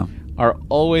wearing, are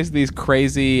always these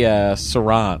crazy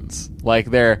sarongs,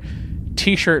 like they're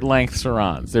T-shirt length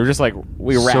sarongs. They're just like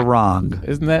we wrap. Sarong.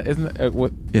 Isn't that?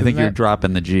 What? I think you're that,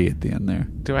 dropping the G at the end there.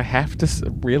 Do I have to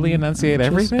really enunciate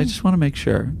everything? I just want to make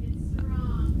sure.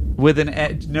 With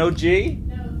an no G?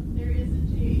 No, there is a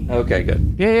G. Okay,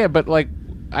 good. Yeah, but like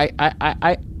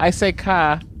I say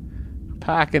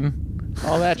pak and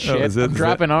all that shit. is it? I'm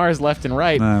dropping R's left and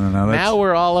right. No. Now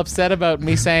we're all upset about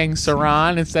me saying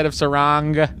sarong instead of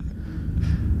sarong.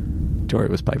 Tori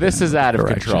was piping. This is out of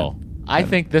Correction. control. I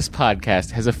think this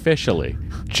podcast has officially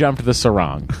jumped the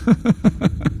sarong.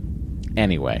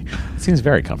 Anyway, it seems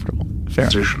very comfortable. Fair.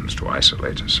 Positions to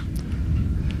isolate us.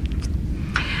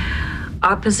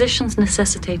 Our positions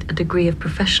necessitate a degree of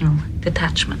professional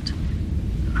detachment.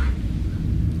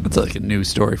 That's like a news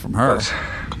story from her. But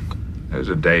there's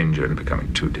a danger in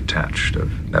becoming too detached,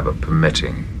 of never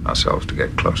permitting ourselves to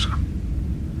get closer.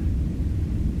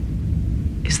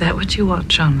 Is that what you want,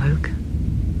 Jean-Luc?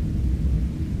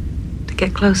 To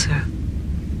get closer?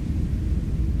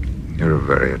 You're a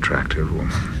very attractive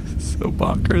woman. So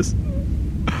bonkers.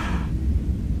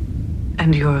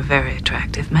 And you're a very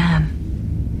attractive man.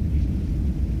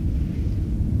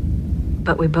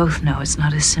 But we both know it's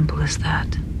not as simple as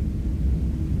that.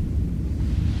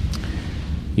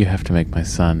 You have to make my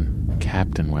son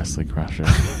Captain Wesley Crusher.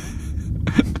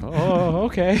 Oh,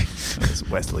 okay. That was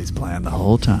Wesley's plan the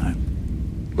whole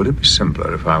time. Would it be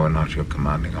simpler if I were not your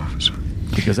commanding officer?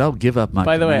 Because I'll give up my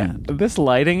By the command. way, this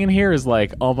lighting in here is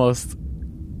like almost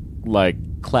like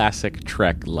classic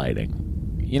Trek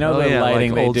lighting. You know Oh, the yeah,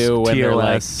 lighting like they old do when they're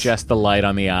like TOS. just the light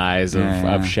on the eyes of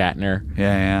Shatner.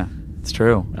 Yeah. It's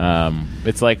true.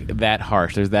 It's like that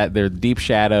harsh. There are deep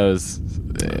shadows.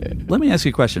 Let me ask you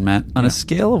a question, Matt. On a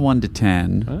scale of 1 to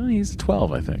 10, he's a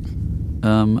 12, I think.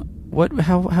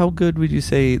 How good would you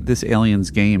say this alien's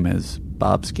game is?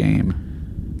 Bob's game.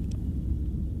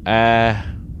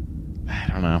 I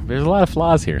don't know. There's a lot of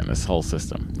flaws here in this whole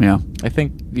system. Yeah. I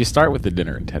think you start with the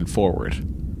dinner and 10 forward.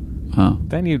 Huh.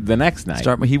 Then the next night.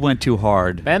 He went too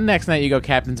hard. Then next night you go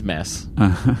Captain's Mess.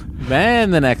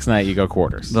 Then the next night you go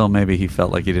Quarters. Well, maybe he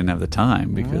felt like he didn't have the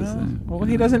time because. Well,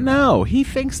 he doesn't know. He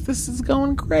thinks this is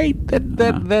going great. That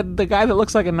the guy that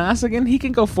looks like a Nassigan, he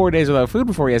can go 4 days without food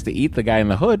before he has to eat the guy in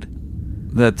the hood.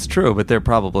 That's true, but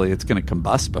it's going to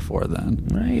combust before then.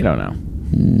 You don't know.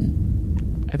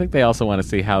 I think they also want to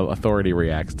see how authority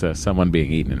reacts to someone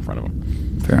being eaten in front of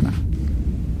them. Fair enough.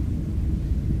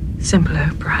 Simpler,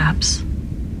 perhaps.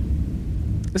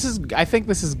 I think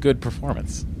this is good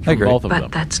performance from I agree. both of But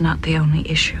them. that's not the only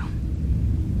issue.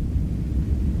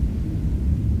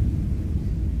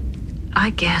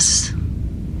 I guess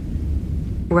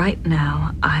Right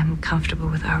now, I'm comfortable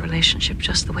with our relationship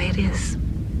just the way it is.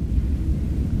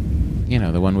 You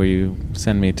know, the one where you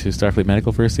send me to Starfleet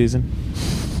Medical for a season?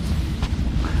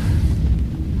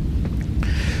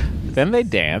 Then they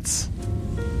dance.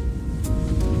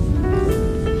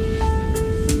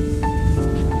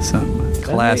 Some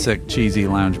classic cheesy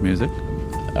lounge music.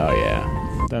 Oh,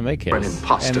 yeah. Then they kiss. An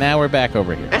imposter. And now we're back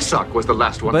over here. Esok was the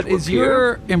last one But to is appear.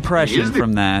 your He impression is the-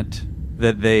 from that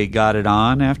they got it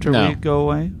on after No. we go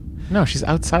away? No, she's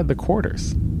outside the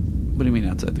quarters. What do you mean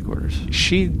outside the quarters? Does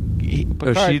she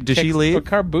leave?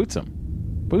 Picard boots him.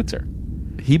 Boots her.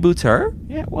 He boots her?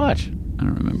 Yeah, watch. I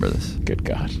don't remember this. Good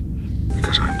God.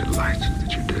 Because I'm delighted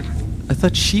that you did. I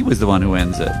thought she was the one who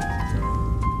ends it.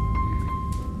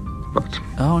 But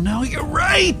Oh, no, you're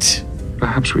right!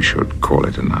 perhaps we should call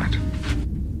it a night.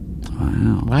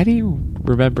 Wow. Why do you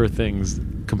remember things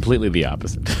completely the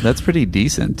opposite? That's pretty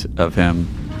decent of him.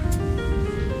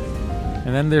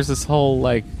 And then there's this whole,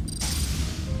 like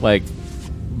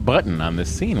button on this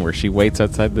scene where she waits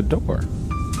outside the door.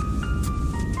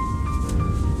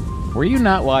 Were you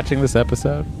not watching this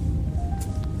episode?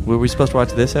 Were we supposed to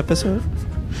watch this episode?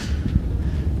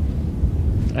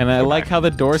 And I like how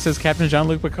the door says Captain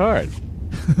Jean-Luc Picard.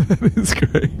 That is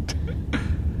great.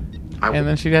 And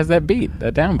then she has that beat,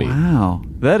 that downbeat. Wow.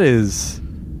 That is,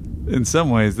 in some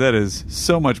ways, that is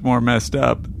so much more messed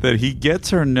up that he gets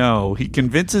her no, he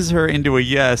convinces her into a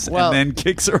yes, Well, and then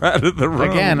kicks her out of the room.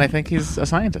 Again, I think he's a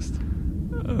scientist.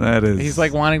 That is... He's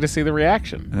like wanting to see the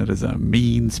reaction. That is a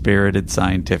mean-spirited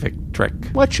scientific trick.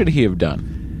 What should he have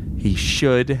done? He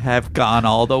should have gone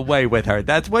all the way with her.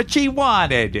 That's what she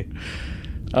wanted.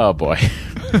 Oh, boy.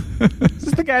 Is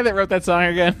this the guy that wrote that song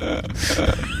again?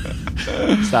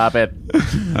 Stop it.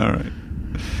 All right.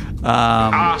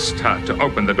 Asked her to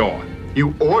open the door.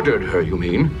 You ordered her, you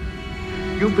mean?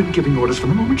 You've been giving orders from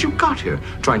the moment you got here,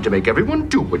 trying to make everyone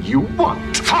do what you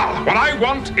want. What I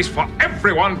want is for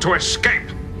everyone to escape.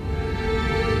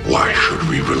 Why should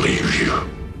we believe you?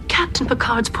 Captain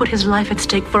Picard's put his life at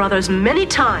stake for others many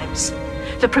times.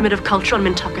 The primitive culture on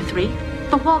Mintaka 3,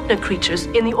 the Wagner creatures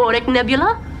in the Auric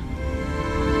Nebula.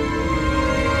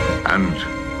 And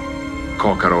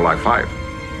Korkarolai 5.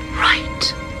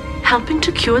 Right. Helping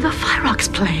to cure the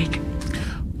Fyrox plague.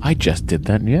 I just did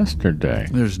that yesterday.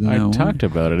 There's no I talked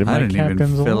about it in I my didn't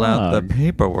captain's even fill out the log.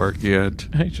 paperwork yet.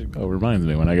 Oh, reminds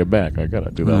me when I get back. I gotta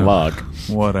do the log.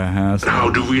 What a hassle. How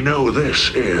do we know this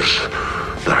is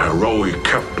the heroic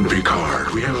Captain Picard?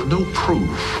 We have no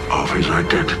proof of his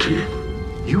identity.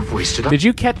 You've wasted Did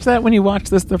you catch that when you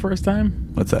watched this the first time?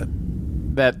 What's that?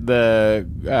 That the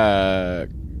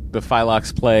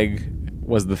Phylox plague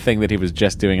was the thing that he was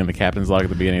just doing in the captain's log at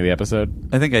the beginning of the episode?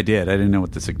 I think I did. I didn't know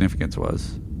what the significance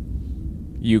was.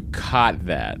 You caught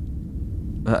that.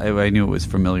 I knew it was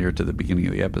familiar to the beginning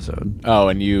of the episode. Oh,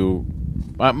 and you...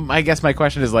 I guess my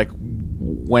question is, like,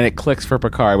 when it clicks for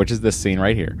Picard, which is this scene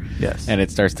right here, yes, and it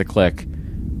starts to click,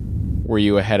 were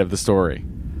you ahead of the story?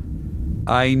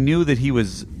 I knew that he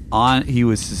was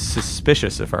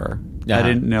suspicious of her. I Uh-huh.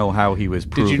 didn't know how he was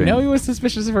proving. Did you know he was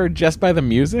suspicious of her just by the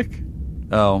music?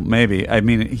 Oh, maybe. I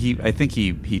mean, I think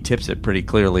he tips it pretty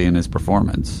clearly in his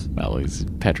performance. Well, he's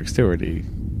Patrick Stewart. He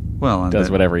does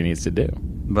whatever he needs to do.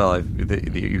 Well,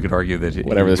 you could argue that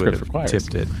Whatever he the script would have requires.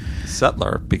 tipped it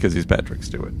Sutler because he's Patrick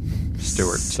Stewart.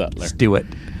 Sutler. Stewart.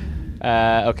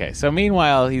 Okay, so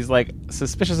meanwhile, he's like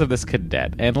suspicious of this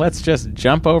cadet, and let's just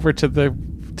jump over to the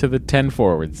 10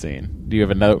 forward scene. Do you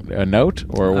have a note,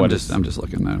 or what? I'm just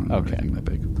looking. I don't know Okay. anything that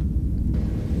big.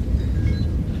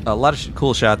 A lot of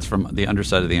cool shots from the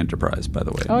underside of the Enterprise, by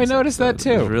the way. Oh, I noticed that too.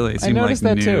 It noticed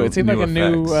like that too. It seemed like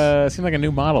effects. a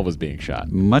new model was being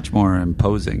shot. Much more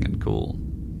imposing and cool.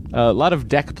 A lot of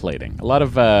deck plating, a lot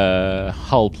of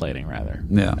hull plating, rather.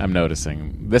 Yeah, I'm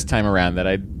noticing this time around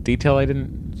that detail I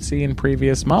didn't see in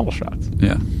previous model shots.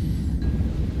 Yeah.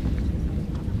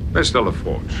 Mr.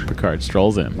 LaForge. Picard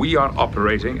strolls in. We are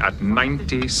operating at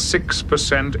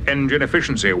 96% engine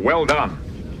efficiency. Well done.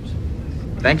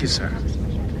 Thank you, sir.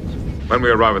 When we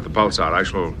arrive at the pulsar, I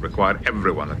shall require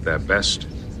everyone at their best.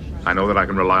 I know that I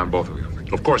can rely on both of you.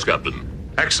 Of course, Captain.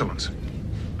 Excellent.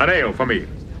 An ale for me.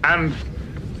 And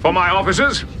for my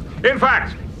officers. In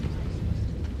fact,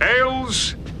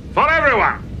 ales for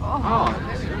everyone.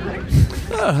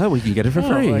 We can get it for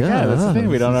free. Yeah, that's the thing.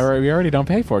 We already don't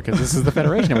pay for it because this is the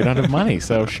Federation and we don't have money.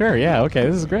 So sure, yeah, okay,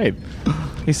 this is great.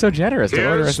 He's so generous to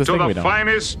order us Here's this to thing we the don't.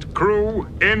 finest crew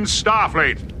in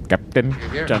Starfleet. Captain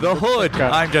The Hood.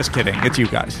 I'm just kidding. It's you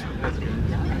guys.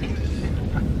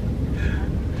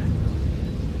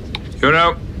 You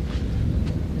know,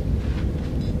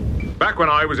 back when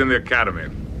I was in the academy,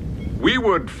 we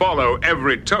would follow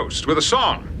every toast with a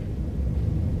song.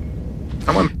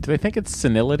 Do they think it's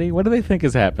senility? What do they think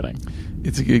is happening?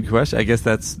 It's a good question. I guess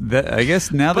I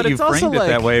guess now But that you it's also framed it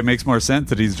that like- way, it makes more sense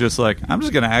that he's just like, I'm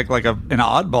just going to act like an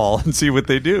oddball and see what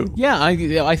they do. Yeah,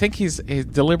 I think he's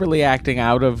deliberately acting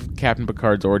out of Captain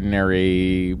Picard's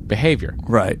ordinary behavior.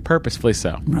 Right. Purposefully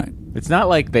so. Right. It's not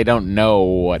like they don't know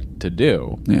what to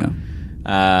do. Yeah.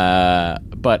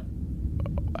 But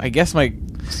I guess my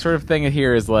sort of thing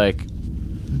here is like,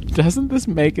 doesn't this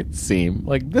make it seem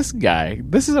like this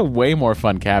is a way more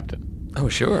fun captain? Oh,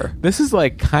 sure. This is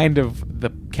like kind of the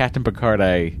Captain Picard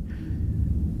I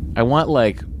want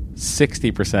like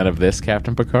 60% of this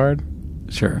Captain Picard.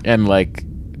 Sure. And like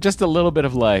just a little bit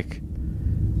of like,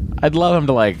 I'd love him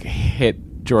to like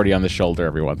hit Geordi on the shoulder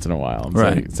every once in a while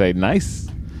and say nice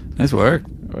work.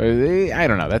 I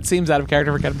don't know. That seems out of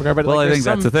character for Captain Picard. But Well, like, I think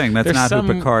that's the thing. That's not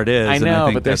who Picard is. I and know,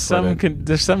 think but there's that's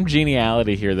there's some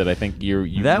geniality here that I think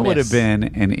you that would miss. have been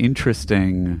an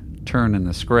interesting turn in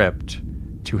the script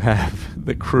to have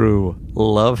the crew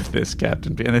love this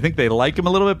Captain P. And I think they like him a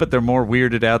little bit, but they're more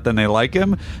weirded out than they like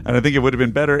him. And I think it would have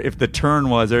been better if the turn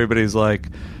was everybody's like,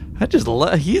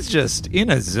 he's just in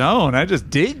a zone. I just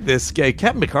dig this guy.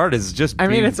 Captain Picard is just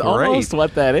being it's great. almost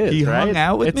what that is. He right? hung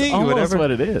out with it's me. almost Whatever.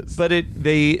 what it is. But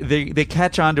they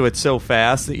catch on to it so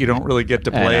fast that you don't really get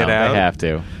to play I know, it out. They have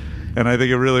to. And I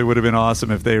think it really would have been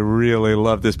awesome if they really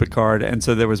loved this Picard. And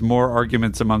so there was more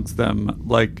arguments amongst them,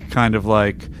 like, kind of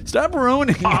like, stop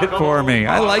ruining it for me.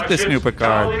 I like this new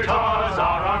Picard.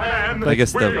 I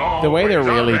guess the way they're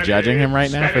really judging him right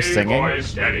now for singing.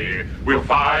 We'll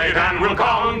fight and we'll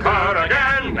conquer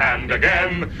again and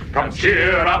again. Come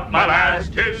cheer up, my lads,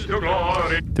 'tis to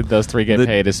glory. Did those three get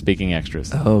paid as speaking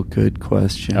extras? Oh, good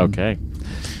question. Okay.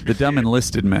 The dumb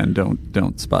enlisted men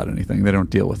don't spot anything. They don't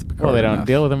deal with Picard. Well, they don't enough.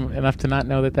 deal with him enough to not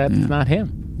know that that's not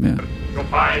him. Yeah. You'll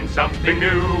find something new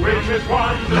in this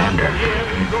one.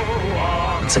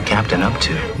 What's the captain up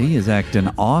to? He is acting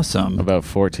awesome. About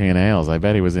 14 ales. I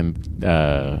bet he was in,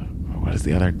 what is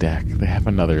the other deck? They have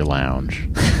another lounge.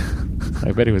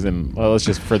 I bet he was in, well, let's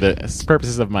just, for the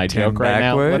purposes of my 10 joke right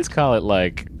backward? now,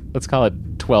 let's call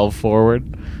it 12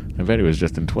 forward. I bet he was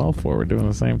just in 12 forward doing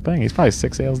the same thing. He's probably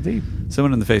 6 ales deep.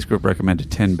 Someone in the face group recommended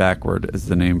 10 backward as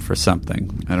the name for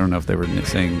something. I don't know if they were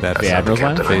saying that The Admiral's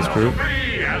Line? face group.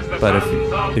 But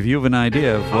if you have an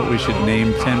idea of what we should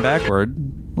name 10 backward,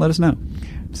 let us know.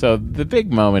 So the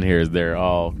big moment here is they're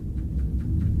all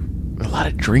a lot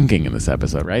of drinking in this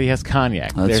episode, right? He has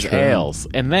cognac. That's There's true. ales,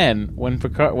 and then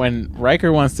when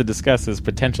Riker wants to discuss his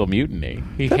potential mutiny,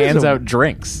 he hands out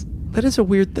drinks. That is a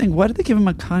weird thing. Why did they give him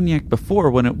a cognac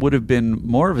before when it would have been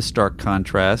more of a stark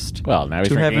contrast? Well, now he's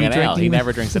to have drinking him an ale. He drinking-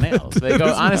 never drinks an ale. So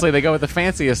they go with the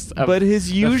fanciest of But his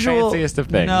usual, the fanciest of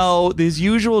things. no, his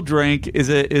usual drink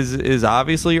is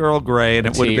obviously Earl Grey, and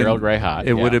it would have been Earl Grey hot.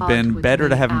 It would have Hot been with better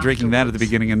to me have him drinking that at the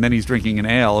beginning, and then he's drinking an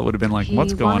ale. It would have been like,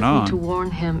 what's going He wanted me to on?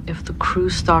 warn him if the crew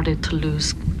started to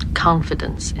lose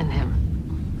confidence in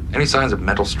him. Any signs of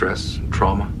mental stress,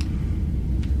 trauma?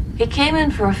 He came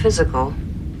in for a physical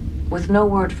with no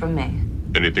word from me.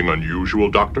 Anything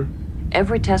unusual, Doctor?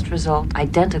 Every test result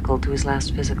identical to his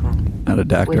last physical. Not a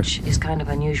doctor. Which is kind of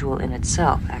unusual in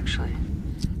itself, actually.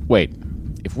 Wait,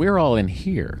 if we're all in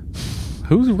here,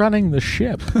 who's running the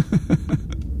ship?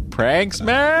 Pranks,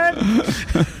 man?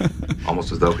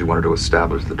 Almost as though he wanted to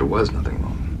establish that there was nothing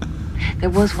wrong. There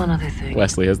was one other thing.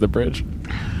 Wesley has the bridge.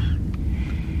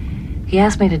 He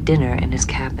asked me to dinner in his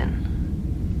cabin.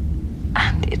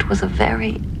 And it was a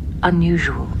very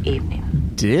unusual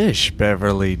evening. Dish,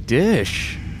 Beverly,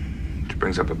 dish. Which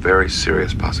brings up a very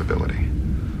serious possibility.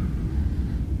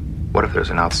 What if there's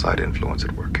an outside influence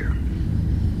at work here?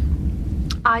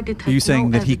 I detect Are you saying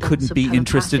no that he evidence couldn't of be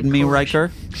interested in me, telepathic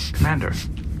Riker? Commander,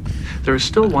 there is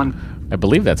still one I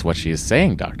believe that's what she is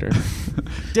saying, Doctor.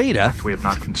 Data fact we have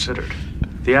not considered.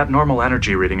 The abnormal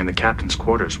energy reading in the captain's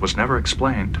quarters was never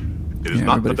explained. It is Yeah,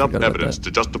 not everybody enough forgot about evidence that.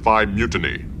 to justify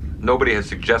mutiny. Nobody has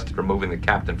suggested removing the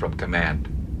captain from command.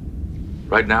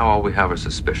 Right now, all we have are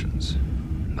suspicions.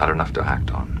 Not enough to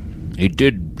act on. He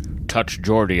did touch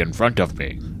Geordi in front of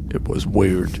me. It was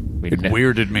weird. It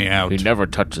weirded me out. He never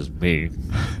touches me.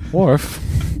 Worf.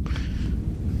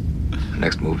 The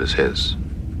next move is his.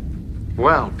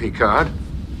 Well, Picard,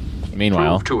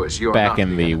 Meanwhile, Prove to us you're back not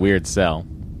in the weird cell.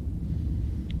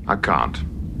 I can't.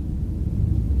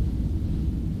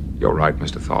 You're right,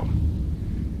 Mr. Thal.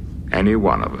 Any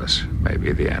one of us may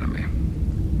be the enemy.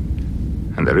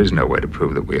 And there is no way to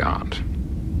prove that we aren't.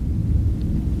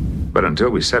 But until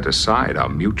we set aside our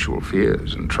mutual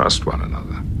fears and trust one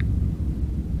another,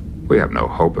 we have no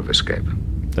hope of escape.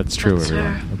 That's true, But,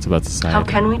 everyone. sir, That's about society. How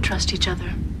can we trust each other?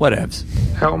 Whatevs.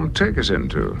 Helm, take us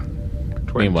into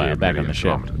 20 Meanwhile, back on the million ship.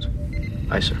 kilometers.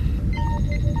 Aye, sir.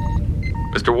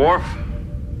 Mr. Worf,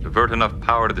 divert enough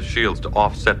power to the shields to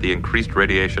offset the increased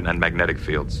radiation and magnetic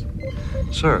fields.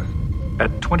 Sir,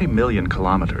 at 20 million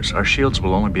kilometers, our shields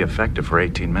will only be effective for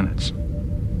 18 minutes.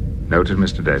 Noted,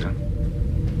 Mr. Data.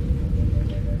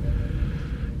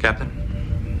 Captain,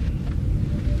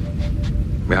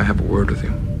 may I have a word with you?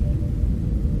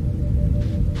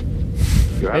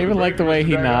 I even like the way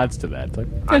he nods to that. It's like,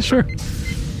 yeah, sure.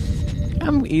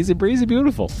 I'm easy breezy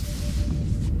beautiful.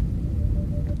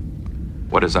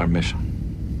 What is our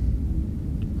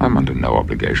mission? I'm under no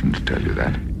obligation to tell you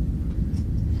that.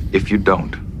 If you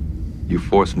don't, you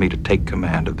force me to take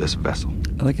command of this vessel.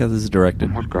 I like how this is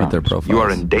directed at their profiles. You are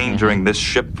endangering this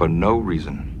ship for no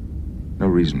reason. No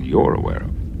reason you're aware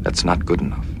of. That's not good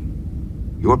enough.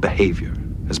 Your behavior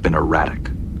has been erratic.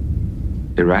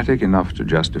 Erratic enough to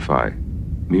justify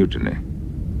mutiny.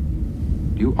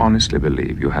 Do you honestly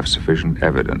believe you have sufficient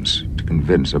evidence to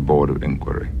convince a board of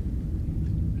inquiry?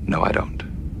 No, I don't.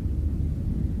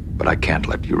 But I can't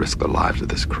let you risk the lives of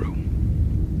this crew.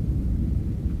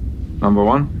 Number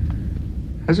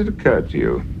one, has it occurred to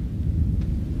you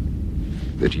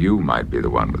that you might be the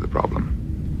one with the problem?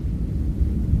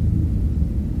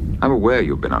 I'm aware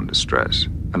you've been under stress,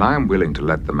 and I am willing to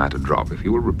let the matter drop if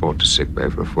you will report to sickbay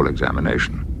for a full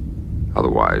examination.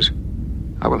 Otherwise,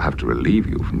 I will have to relieve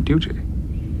you from duty.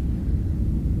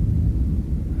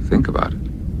 Think about it.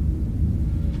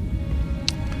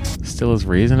 Still as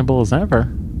reasonable as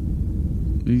ever.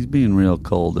 He's being real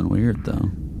cold and weird,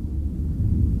 though.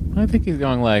 I think he's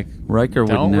going like, Riker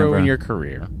don't would never ruin your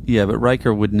career. Yeah, but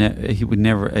Riker would he would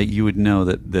never. You would know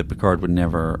that Picard would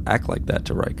never act like that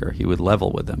to Riker. He would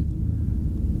level with him.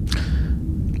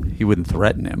 He wouldn't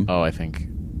threaten him. Oh, I think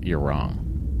you're wrong.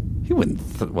 He wouldn't.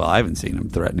 Well, I haven't seen him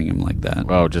threatening him like that.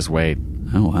 Oh, just wait.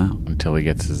 Oh, wow. Until he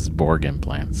gets his Borg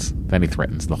implants. Then he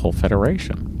threatens the whole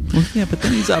Federation. Well, yeah, but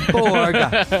then he's a Borg.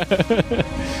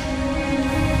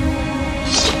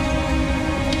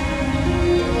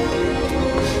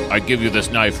 I give you this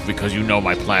knife because you know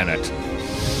my planet.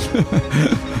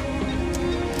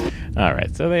 All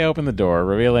right, so they open the door,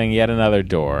 revealing yet another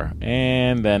door,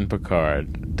 and then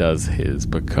Picard does his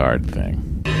Picard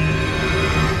thing.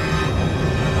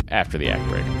 After the act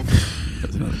break.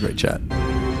 That's another great shot.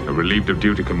 Relieved of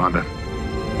duty, Commander.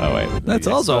 Oh, wait. That's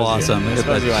also awesome. I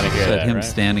suppose you want to hear that, him right?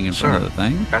 standing in front of the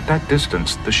thing. At that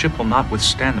distance, the ship will not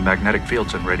withstand the magnetic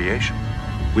fields and radiation.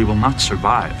 We will not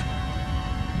survive.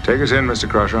 Take us in, Mr.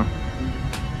 Crusher.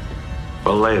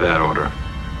 Belay that order.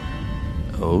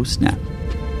 Oh, snap.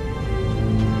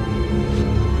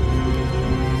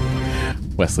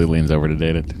 Wesley leans over to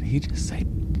Data. Did he just say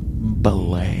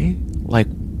belay? Like,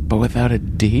 but without a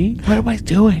D? What am I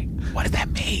doing? What does that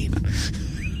mean?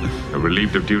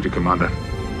 Relieved of duty, Commander.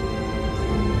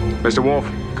 Mr. Worf,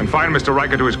 confine Mr.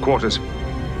 Riker to his quarters.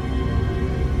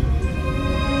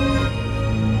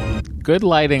 Good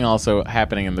lighting also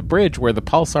happening in the bridge, where the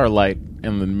pulsar light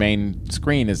in the main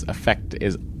screen is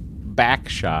back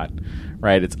shot,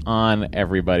 right? It's on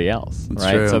everybody else, That's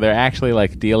right? true. So they're actually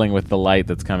like dealing with the light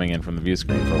that's coming in from the view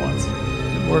screen for once.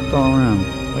 It worked all around.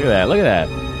 Look at that! Look at that!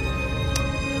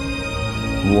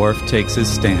 Worf takes his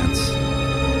stance.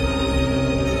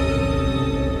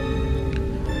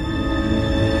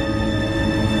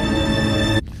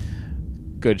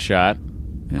 Good shot,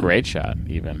 Yeah. great shot,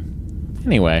 even.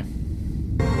 Anyway.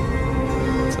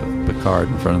 So Picard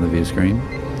in front of the view screen.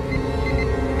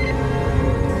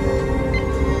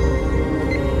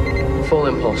 Full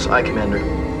impulse, aye, Commander.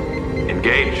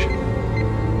 Engage.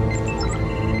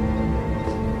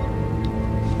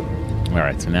 All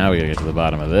right, so now we gotta get to the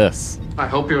bottom of this. I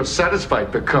hope you're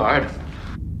satisfied, Picard.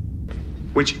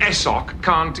 Which Esok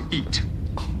can't eat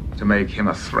to make him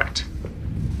a threat.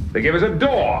 They give us a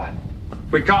door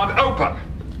we can't open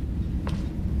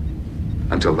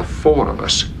until the four of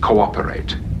us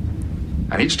cooperate.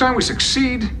 And each time we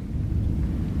succeed,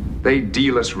 they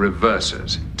deal us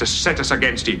reverses to set us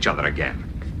against each other again,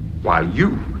 while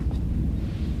you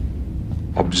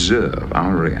observe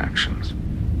our reactions.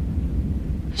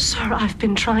 Sir, I've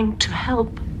been trying to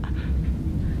help.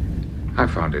 I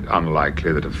found it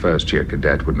unlikely that a first-year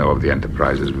cadet would know of the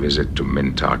Enterprise's visit to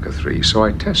Mintaka 3, so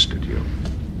I tested you.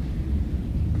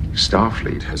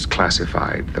 Starfleet has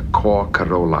classified the Core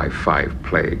Caroli 5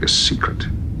 plague as secret.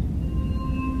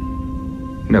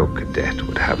 No cadet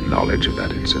would have knowledge of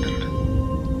that incident.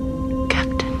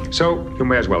 Captain. So, you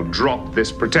may as well drop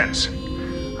this pretense.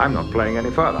 I'm not playing any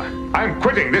further. I'm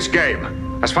quitting this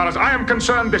game. As far as I am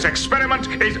concerned, this experiment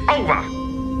is over.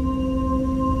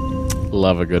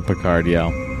 Love a good Picard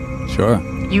yell. Sure.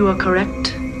 You are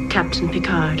correct, Captain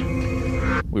Picard.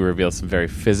 We reveal some very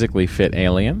physically fit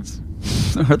aliens.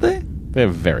 Are they? They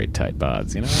have very tight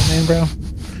bods. You know what I mean, bro?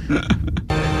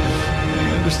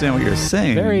 I understand what you're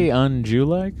saying. Very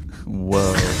un-Jew-like.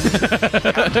 Whoa.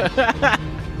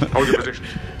 Hold your position.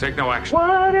 Take no action.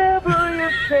 Whatever you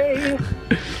say.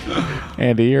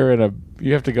 Andy,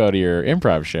 you have to go to your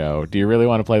improv show. Do you really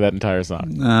want to play that entire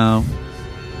song? No.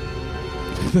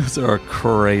 Those are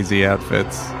crazy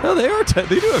outfits. No, they are.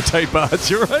 They do have tight bods.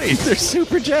 You're right. They're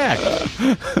super jacked.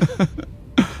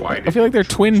 I feel like they're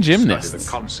twin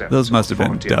gymnasts. Those must have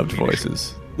been dubbed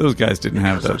voices. Those guys didn't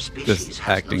have this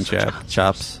acting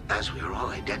chops. As we are all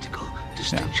identical,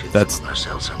 distinctions that's among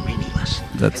ourselves are meaningless.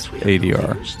 That's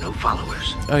ADR. No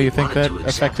followers. Oh, you think that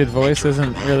affected voice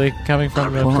isn't really coming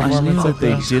from the performance? I know of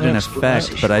they the did an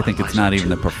effect, but I think it's not even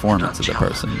the performance of the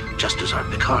person. Just as our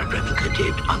Picard replica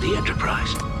did on the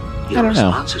Enterprise. Your I don't know.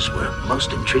 responses were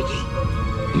most intriguing.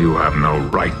 You have no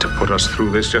right to put us through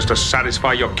this just to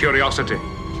satisfy your curiosity.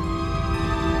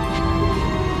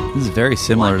 This is very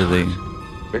similar to the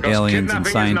Because aliens and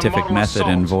kidnapping scientific isn't a moral method in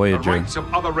assault. The Voyager. rights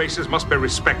of other races must be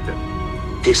respected.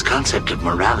 This concept of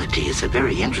morality is a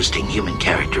very interesting human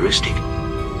characteristic.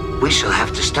 We shall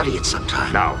have to study it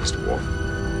sometime. Now, Mr. Worf.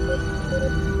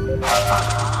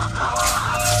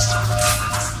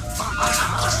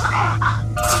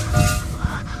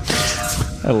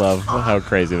 I love how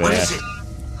crazy they What are. is it?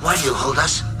 Why do you hold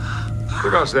us?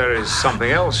 Because there is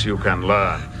something else you can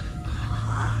learn.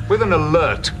 With an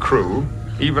alert crew,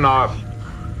 even our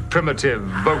primitive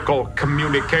vocal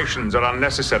communications are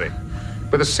unnecessary.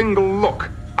 With a single look,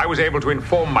 I was able to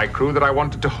inform my crew that I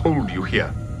wanted to hold you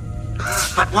here.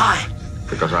 But why?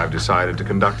 Because I've decided to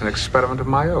conduct an experiment of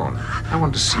my own. I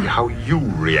want to see how you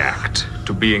react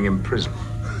to being imprisoned.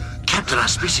 Captain, our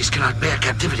species cannot bear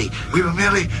captivity. We were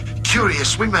merely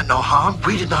curious. We meant no harm.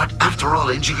 We did not, after all,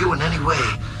 injure you in any way.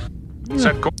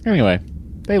 Anyway,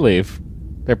 they leave.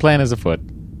 Their plan is afoot.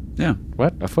 Yeah.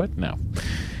 What? Afoot? No.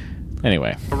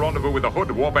 Anyway. A rendezvous with the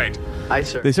Hood, Warp 8. Aye,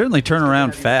 sir. They certainly turn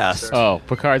around fast. Oh,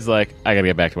 Picard's like, I gotta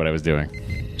get back to what I was doing.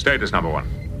 Status number 1.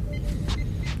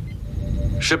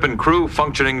 Ship and crew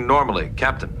functioning normally,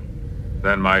 Captain.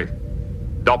 Then my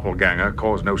doppelganger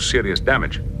caused no serious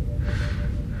damage.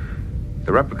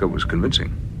 The replica was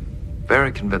convincing.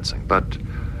 Very convincing, but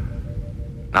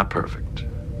not perfect.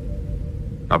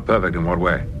 Not perfect in what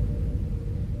way?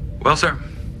 Well, sir,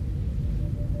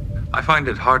 I find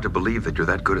it hard to believe that you're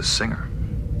that good a singer.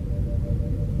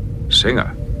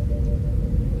 Singer?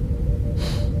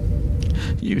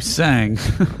 You sang.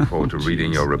 Look forward to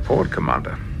reading your report,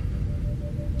 Commander.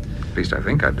 At least I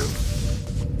think I do.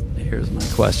 Here's my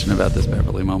question about this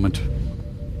Beverly moment.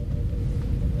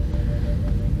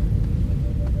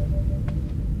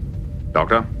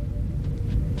 Doctor?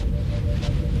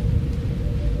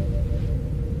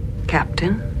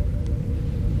 Captain?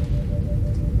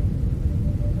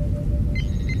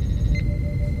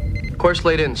 Course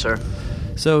laid in, sir.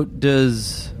 So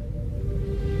does...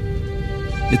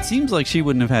 It seems like she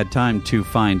wouldn't have had time to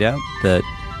find out that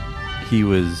he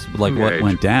was, like, what Engaged.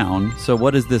 went down. So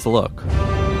what does this look?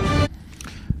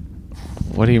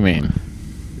 What do you mean?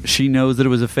 She knows that it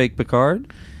was a fake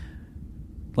Picard?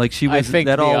 Like, she was... I think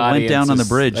that the all went down on the audience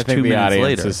bridge I think 2 the minutes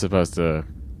audience later. is supposed to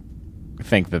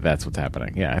think that that's what's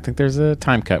happening. Yeah, I think there's a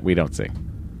time cut we don't see.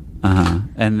 Uh-huh.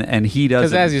 And he doesn't...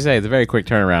 Because as you say, it's a very quick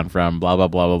turnaround from blah, blah,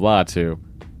 blah, blah, blah to,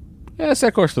 yeah,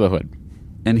 set course for the Hood.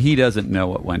 And he doesn't know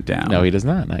what went down. No, he does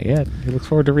not. Not yet. He looks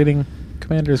forward to reading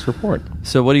Commander's report.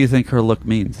 So what do you think her look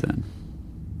means then?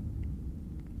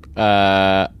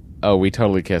 Oh, we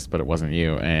totally kissed, but it wasn't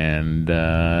you. And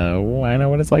I know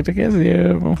what it's like to kiss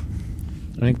you.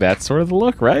 I think that's sort of the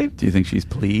look, right? Do you think she's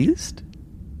pleased?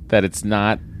 That it's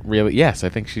not really... Yes, I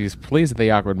think she's pleased that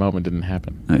the awkward moment didn't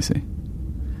happen. I see.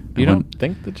 You don't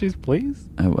think that she's pleased?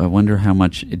 I wonder how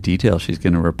much detail she's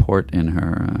going to report in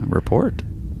her report.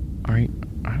 I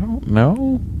don't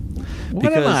know.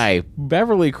 What am I,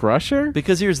 Beverly Crusher?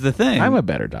 Because here's the thing. I'm a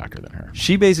better doctor than her.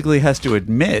 She basically has to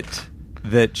admit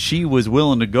that she was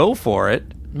willing to go for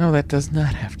it. No, that does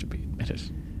not have to be admitted.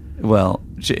 Well,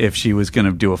 if she was going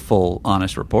to do a full,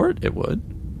 honest report, it would.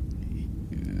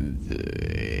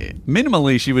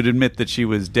 Minimally, she would admit that she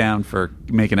was down for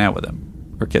making out with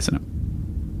him or kissing him.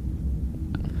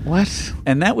 What?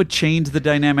 And that would change the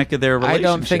dynamic of their relationship. I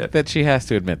don't think that she has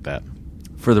to admit that.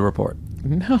 For the report.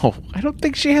 No, I don't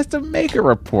think she has to make a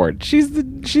report. She's a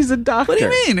doctor. What do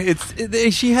you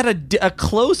mean? She had a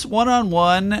close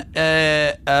one-on-one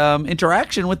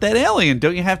interaction with that alien.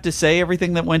 Don't you have to say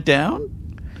everything that went down?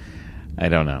 I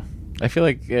don't know. I feel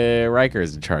like Riker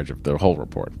is in charge of the whole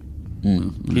report.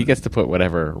 Mm-hmm. He gets to put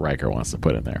whatever Riker wants to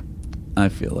put in there. I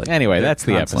feel like. Anyway, that's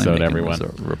the constantly episode, making everyone.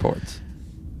 Reports.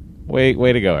 Way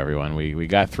to go, everyone. We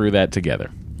got through that together.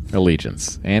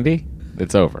 allegiance. Andy,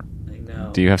 it's over. I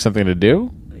know. Do you have something to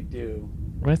do? I do.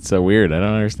 That's so weird. I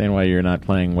don't understand why you're not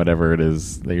playing whatever it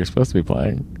is that you're supposed to be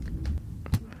playing.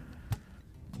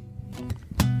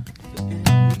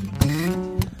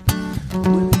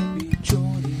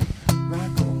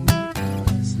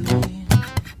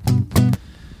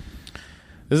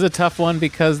 This is a tough one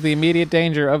because the immediate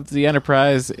danger of the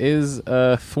Enterprise is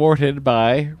thwarted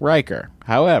by Riker.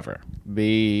 However,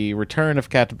 the return of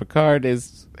Captain Picard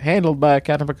is handled by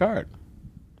Captain Picard.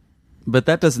 But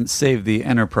that doesn't save the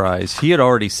Enterprise. He had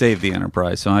already saved the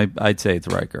Enterprise, so I'd say it's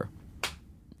Riker.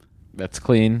 That's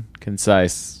clean,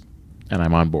 concise, and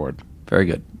I'm on board. Very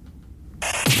good.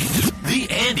 The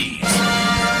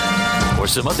Andes. Or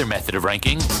some other method of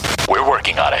ranking. We're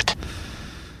working on it.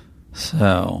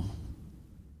 So...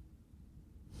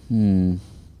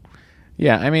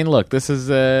 Yeah, I mean, look, this is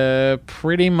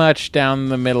pretty much down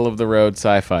the middle of the road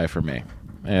sci-fi for me.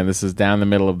 And this is down the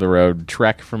middle of the road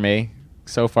Trek for me.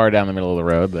 So far down the middle of the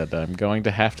road that I'm going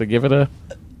to have to give it a...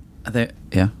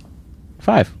 yeah.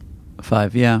 5.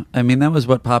 5, yeah. I mean, that was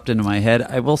what popped into my head.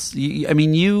 I will see, I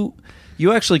mean, you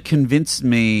actually convinced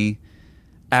me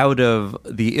out of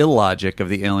the illogic of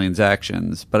the aliens'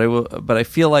 actions, but I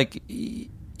feel like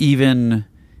even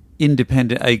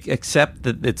independent, I accept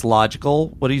that it's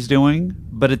logical what he's doing,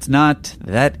 but it's not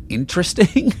that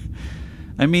interesting.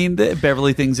 I mean, the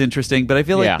Beverly thing's interesting, but I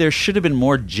feel like there should have been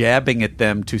more jabbing at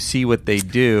them to see what they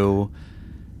do,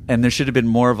 and there should have been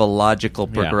more of a logical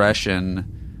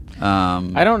progression.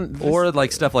 Or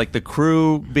like stuff like the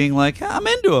crew being like, I'm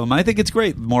into him. I think it's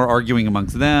great. More arguing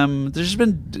amongst them. There's just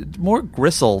been more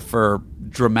gristle for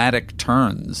dramatic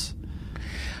turns.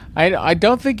 I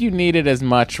don't think you need it as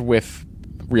much with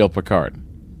real Picard.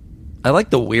 I like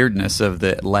the weirdness of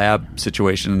the lab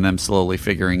situation and them slowly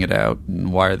figuring it out.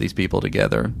 And why are these people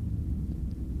together?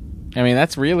 I mean,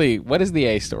 that's really... What is the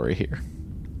A story here?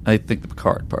 I think the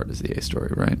Picard part is the A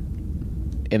story, right?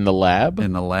 In the lab?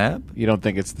 In the lab? You don't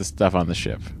think it's the stuff on the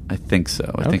ship? I think so.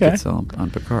 I think it's on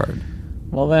Picard.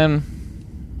 Well, then,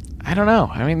 I don't know.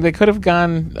 I mean, they could have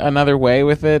gone another way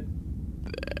with it.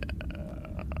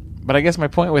 But I guess my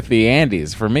point with the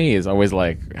Andes, for me, is always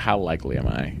like, how likely am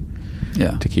I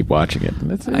to keep watching it?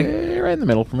 And it's right in the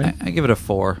middle for me. I give it a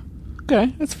 4. Okay,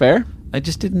 that's fair. I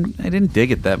didn't dig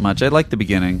it that much. I like the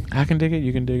beginning. I can dig it,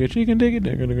 you can dig it, she can dig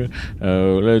it.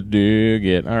 Oh, let's dig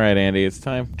it. All right, Andy, it's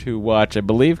time to watch, I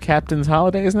believe, Captain's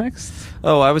Holiday is next?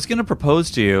 Oh, I was going to propose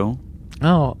to you.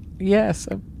 Oh, yes.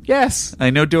 Yes.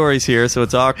 I know Dory's here, so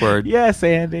it's awkward. Yes,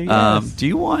 Andy. Yes. Do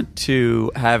you want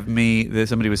to have me...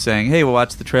 Somebody was saying, hey, we'll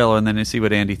watch the trailer and then see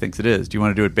what Andy thinks it is. Do you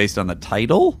want to do it based on the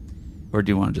title? Or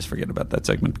do you want to just forget about that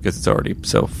segment because it's already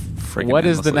so freaking... What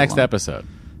is the next long? episode?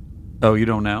 Oh, you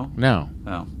don't know? No.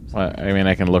 Oh. Well, I mean,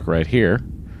 I can look right here.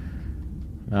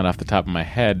 Not off the top of my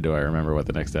head do I remember what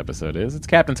the next episode is. It's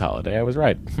Captain's Holiday. I was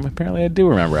right. Apparently I do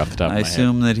remember off the top of my head. I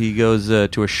assume that he goes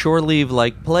to a shore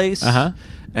leave-like place. Uh-huh.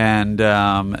 And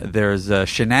there's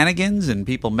shenanigans and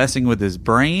people messing with his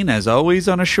brain, as always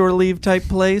on a shore leave type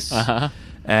place. Uh-huh.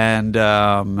 And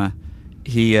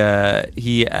he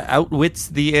outwits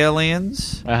the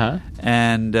aliens. Uh-huh.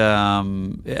 And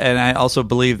I also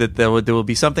believe that there will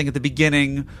be something at the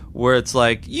beginning where it's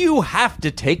like, you have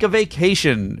to take a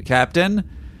vacation, Captain.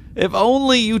 If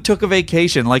only you took a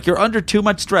vacation. Like, you're under too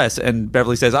much stress. And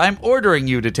Beverly says, I'm ordering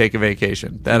you to take a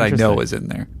vacation. That I know is in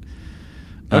there.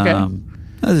 Okay.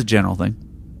 That's a general thing.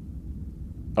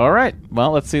 All right.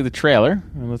 Well, let's see the trailer,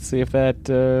 and let's see if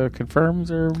that confirms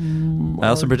or... I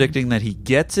also predicting that he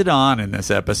gets it on in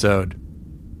this episode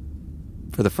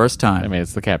for the first time. I mean,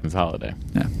 it's the Captain's Holiday.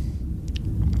 Yeah.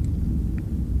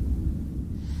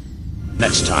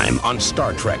 Next time on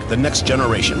Star Trek The Next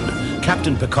Generation,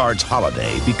 Captain Picard's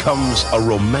holiday becomes a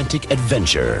romantic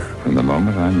adventure. From the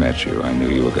moment I met you, I knew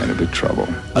you were going to be trouble.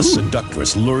 A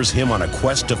seductress lures him on a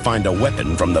quest to find a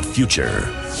weapon from the future.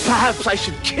 Perhaps I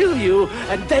should kill you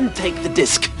and then take the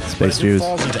disc. But if it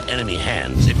falls into enemy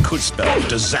hands, it could spell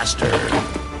disaster.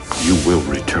 You will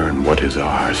return what is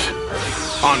ours.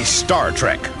 On Star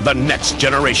Trek The Next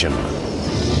Generation.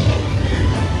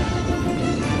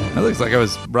 That looks like I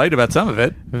was right about some of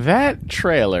it. That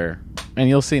trailer, and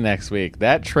you'll see next week,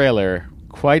 that trailer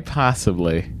quite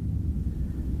possibly...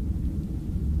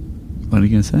 What are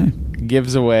you going to say?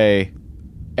 Gives away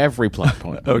every plot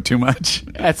point. Oh, too much?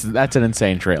 That's an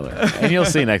insane trailer. And you'll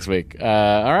see next week. All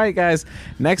right, guys.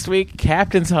 Next week,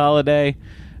 Captain's Holiday.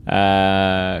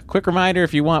 Quick reminder,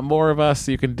 if you want more of us,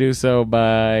 you can do so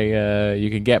by... you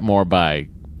can get more by...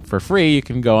 For free, you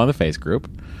can go on the Face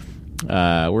group.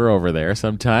 We're over there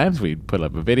sometimes. We put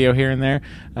up a video here and there.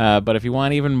 But if you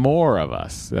want even more of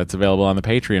us, that's available on the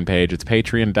Patreon page. It's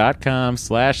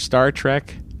patreon.com/Star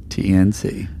Trek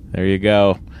TNC. There you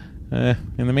go.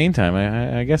 In the meantime,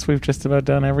 I guess we've just about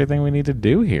done everything we need to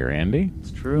do here, Andy.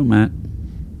 It's true, Matt.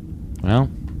 Well,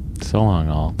 so long,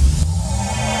 all.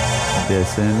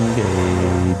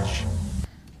 Disengage.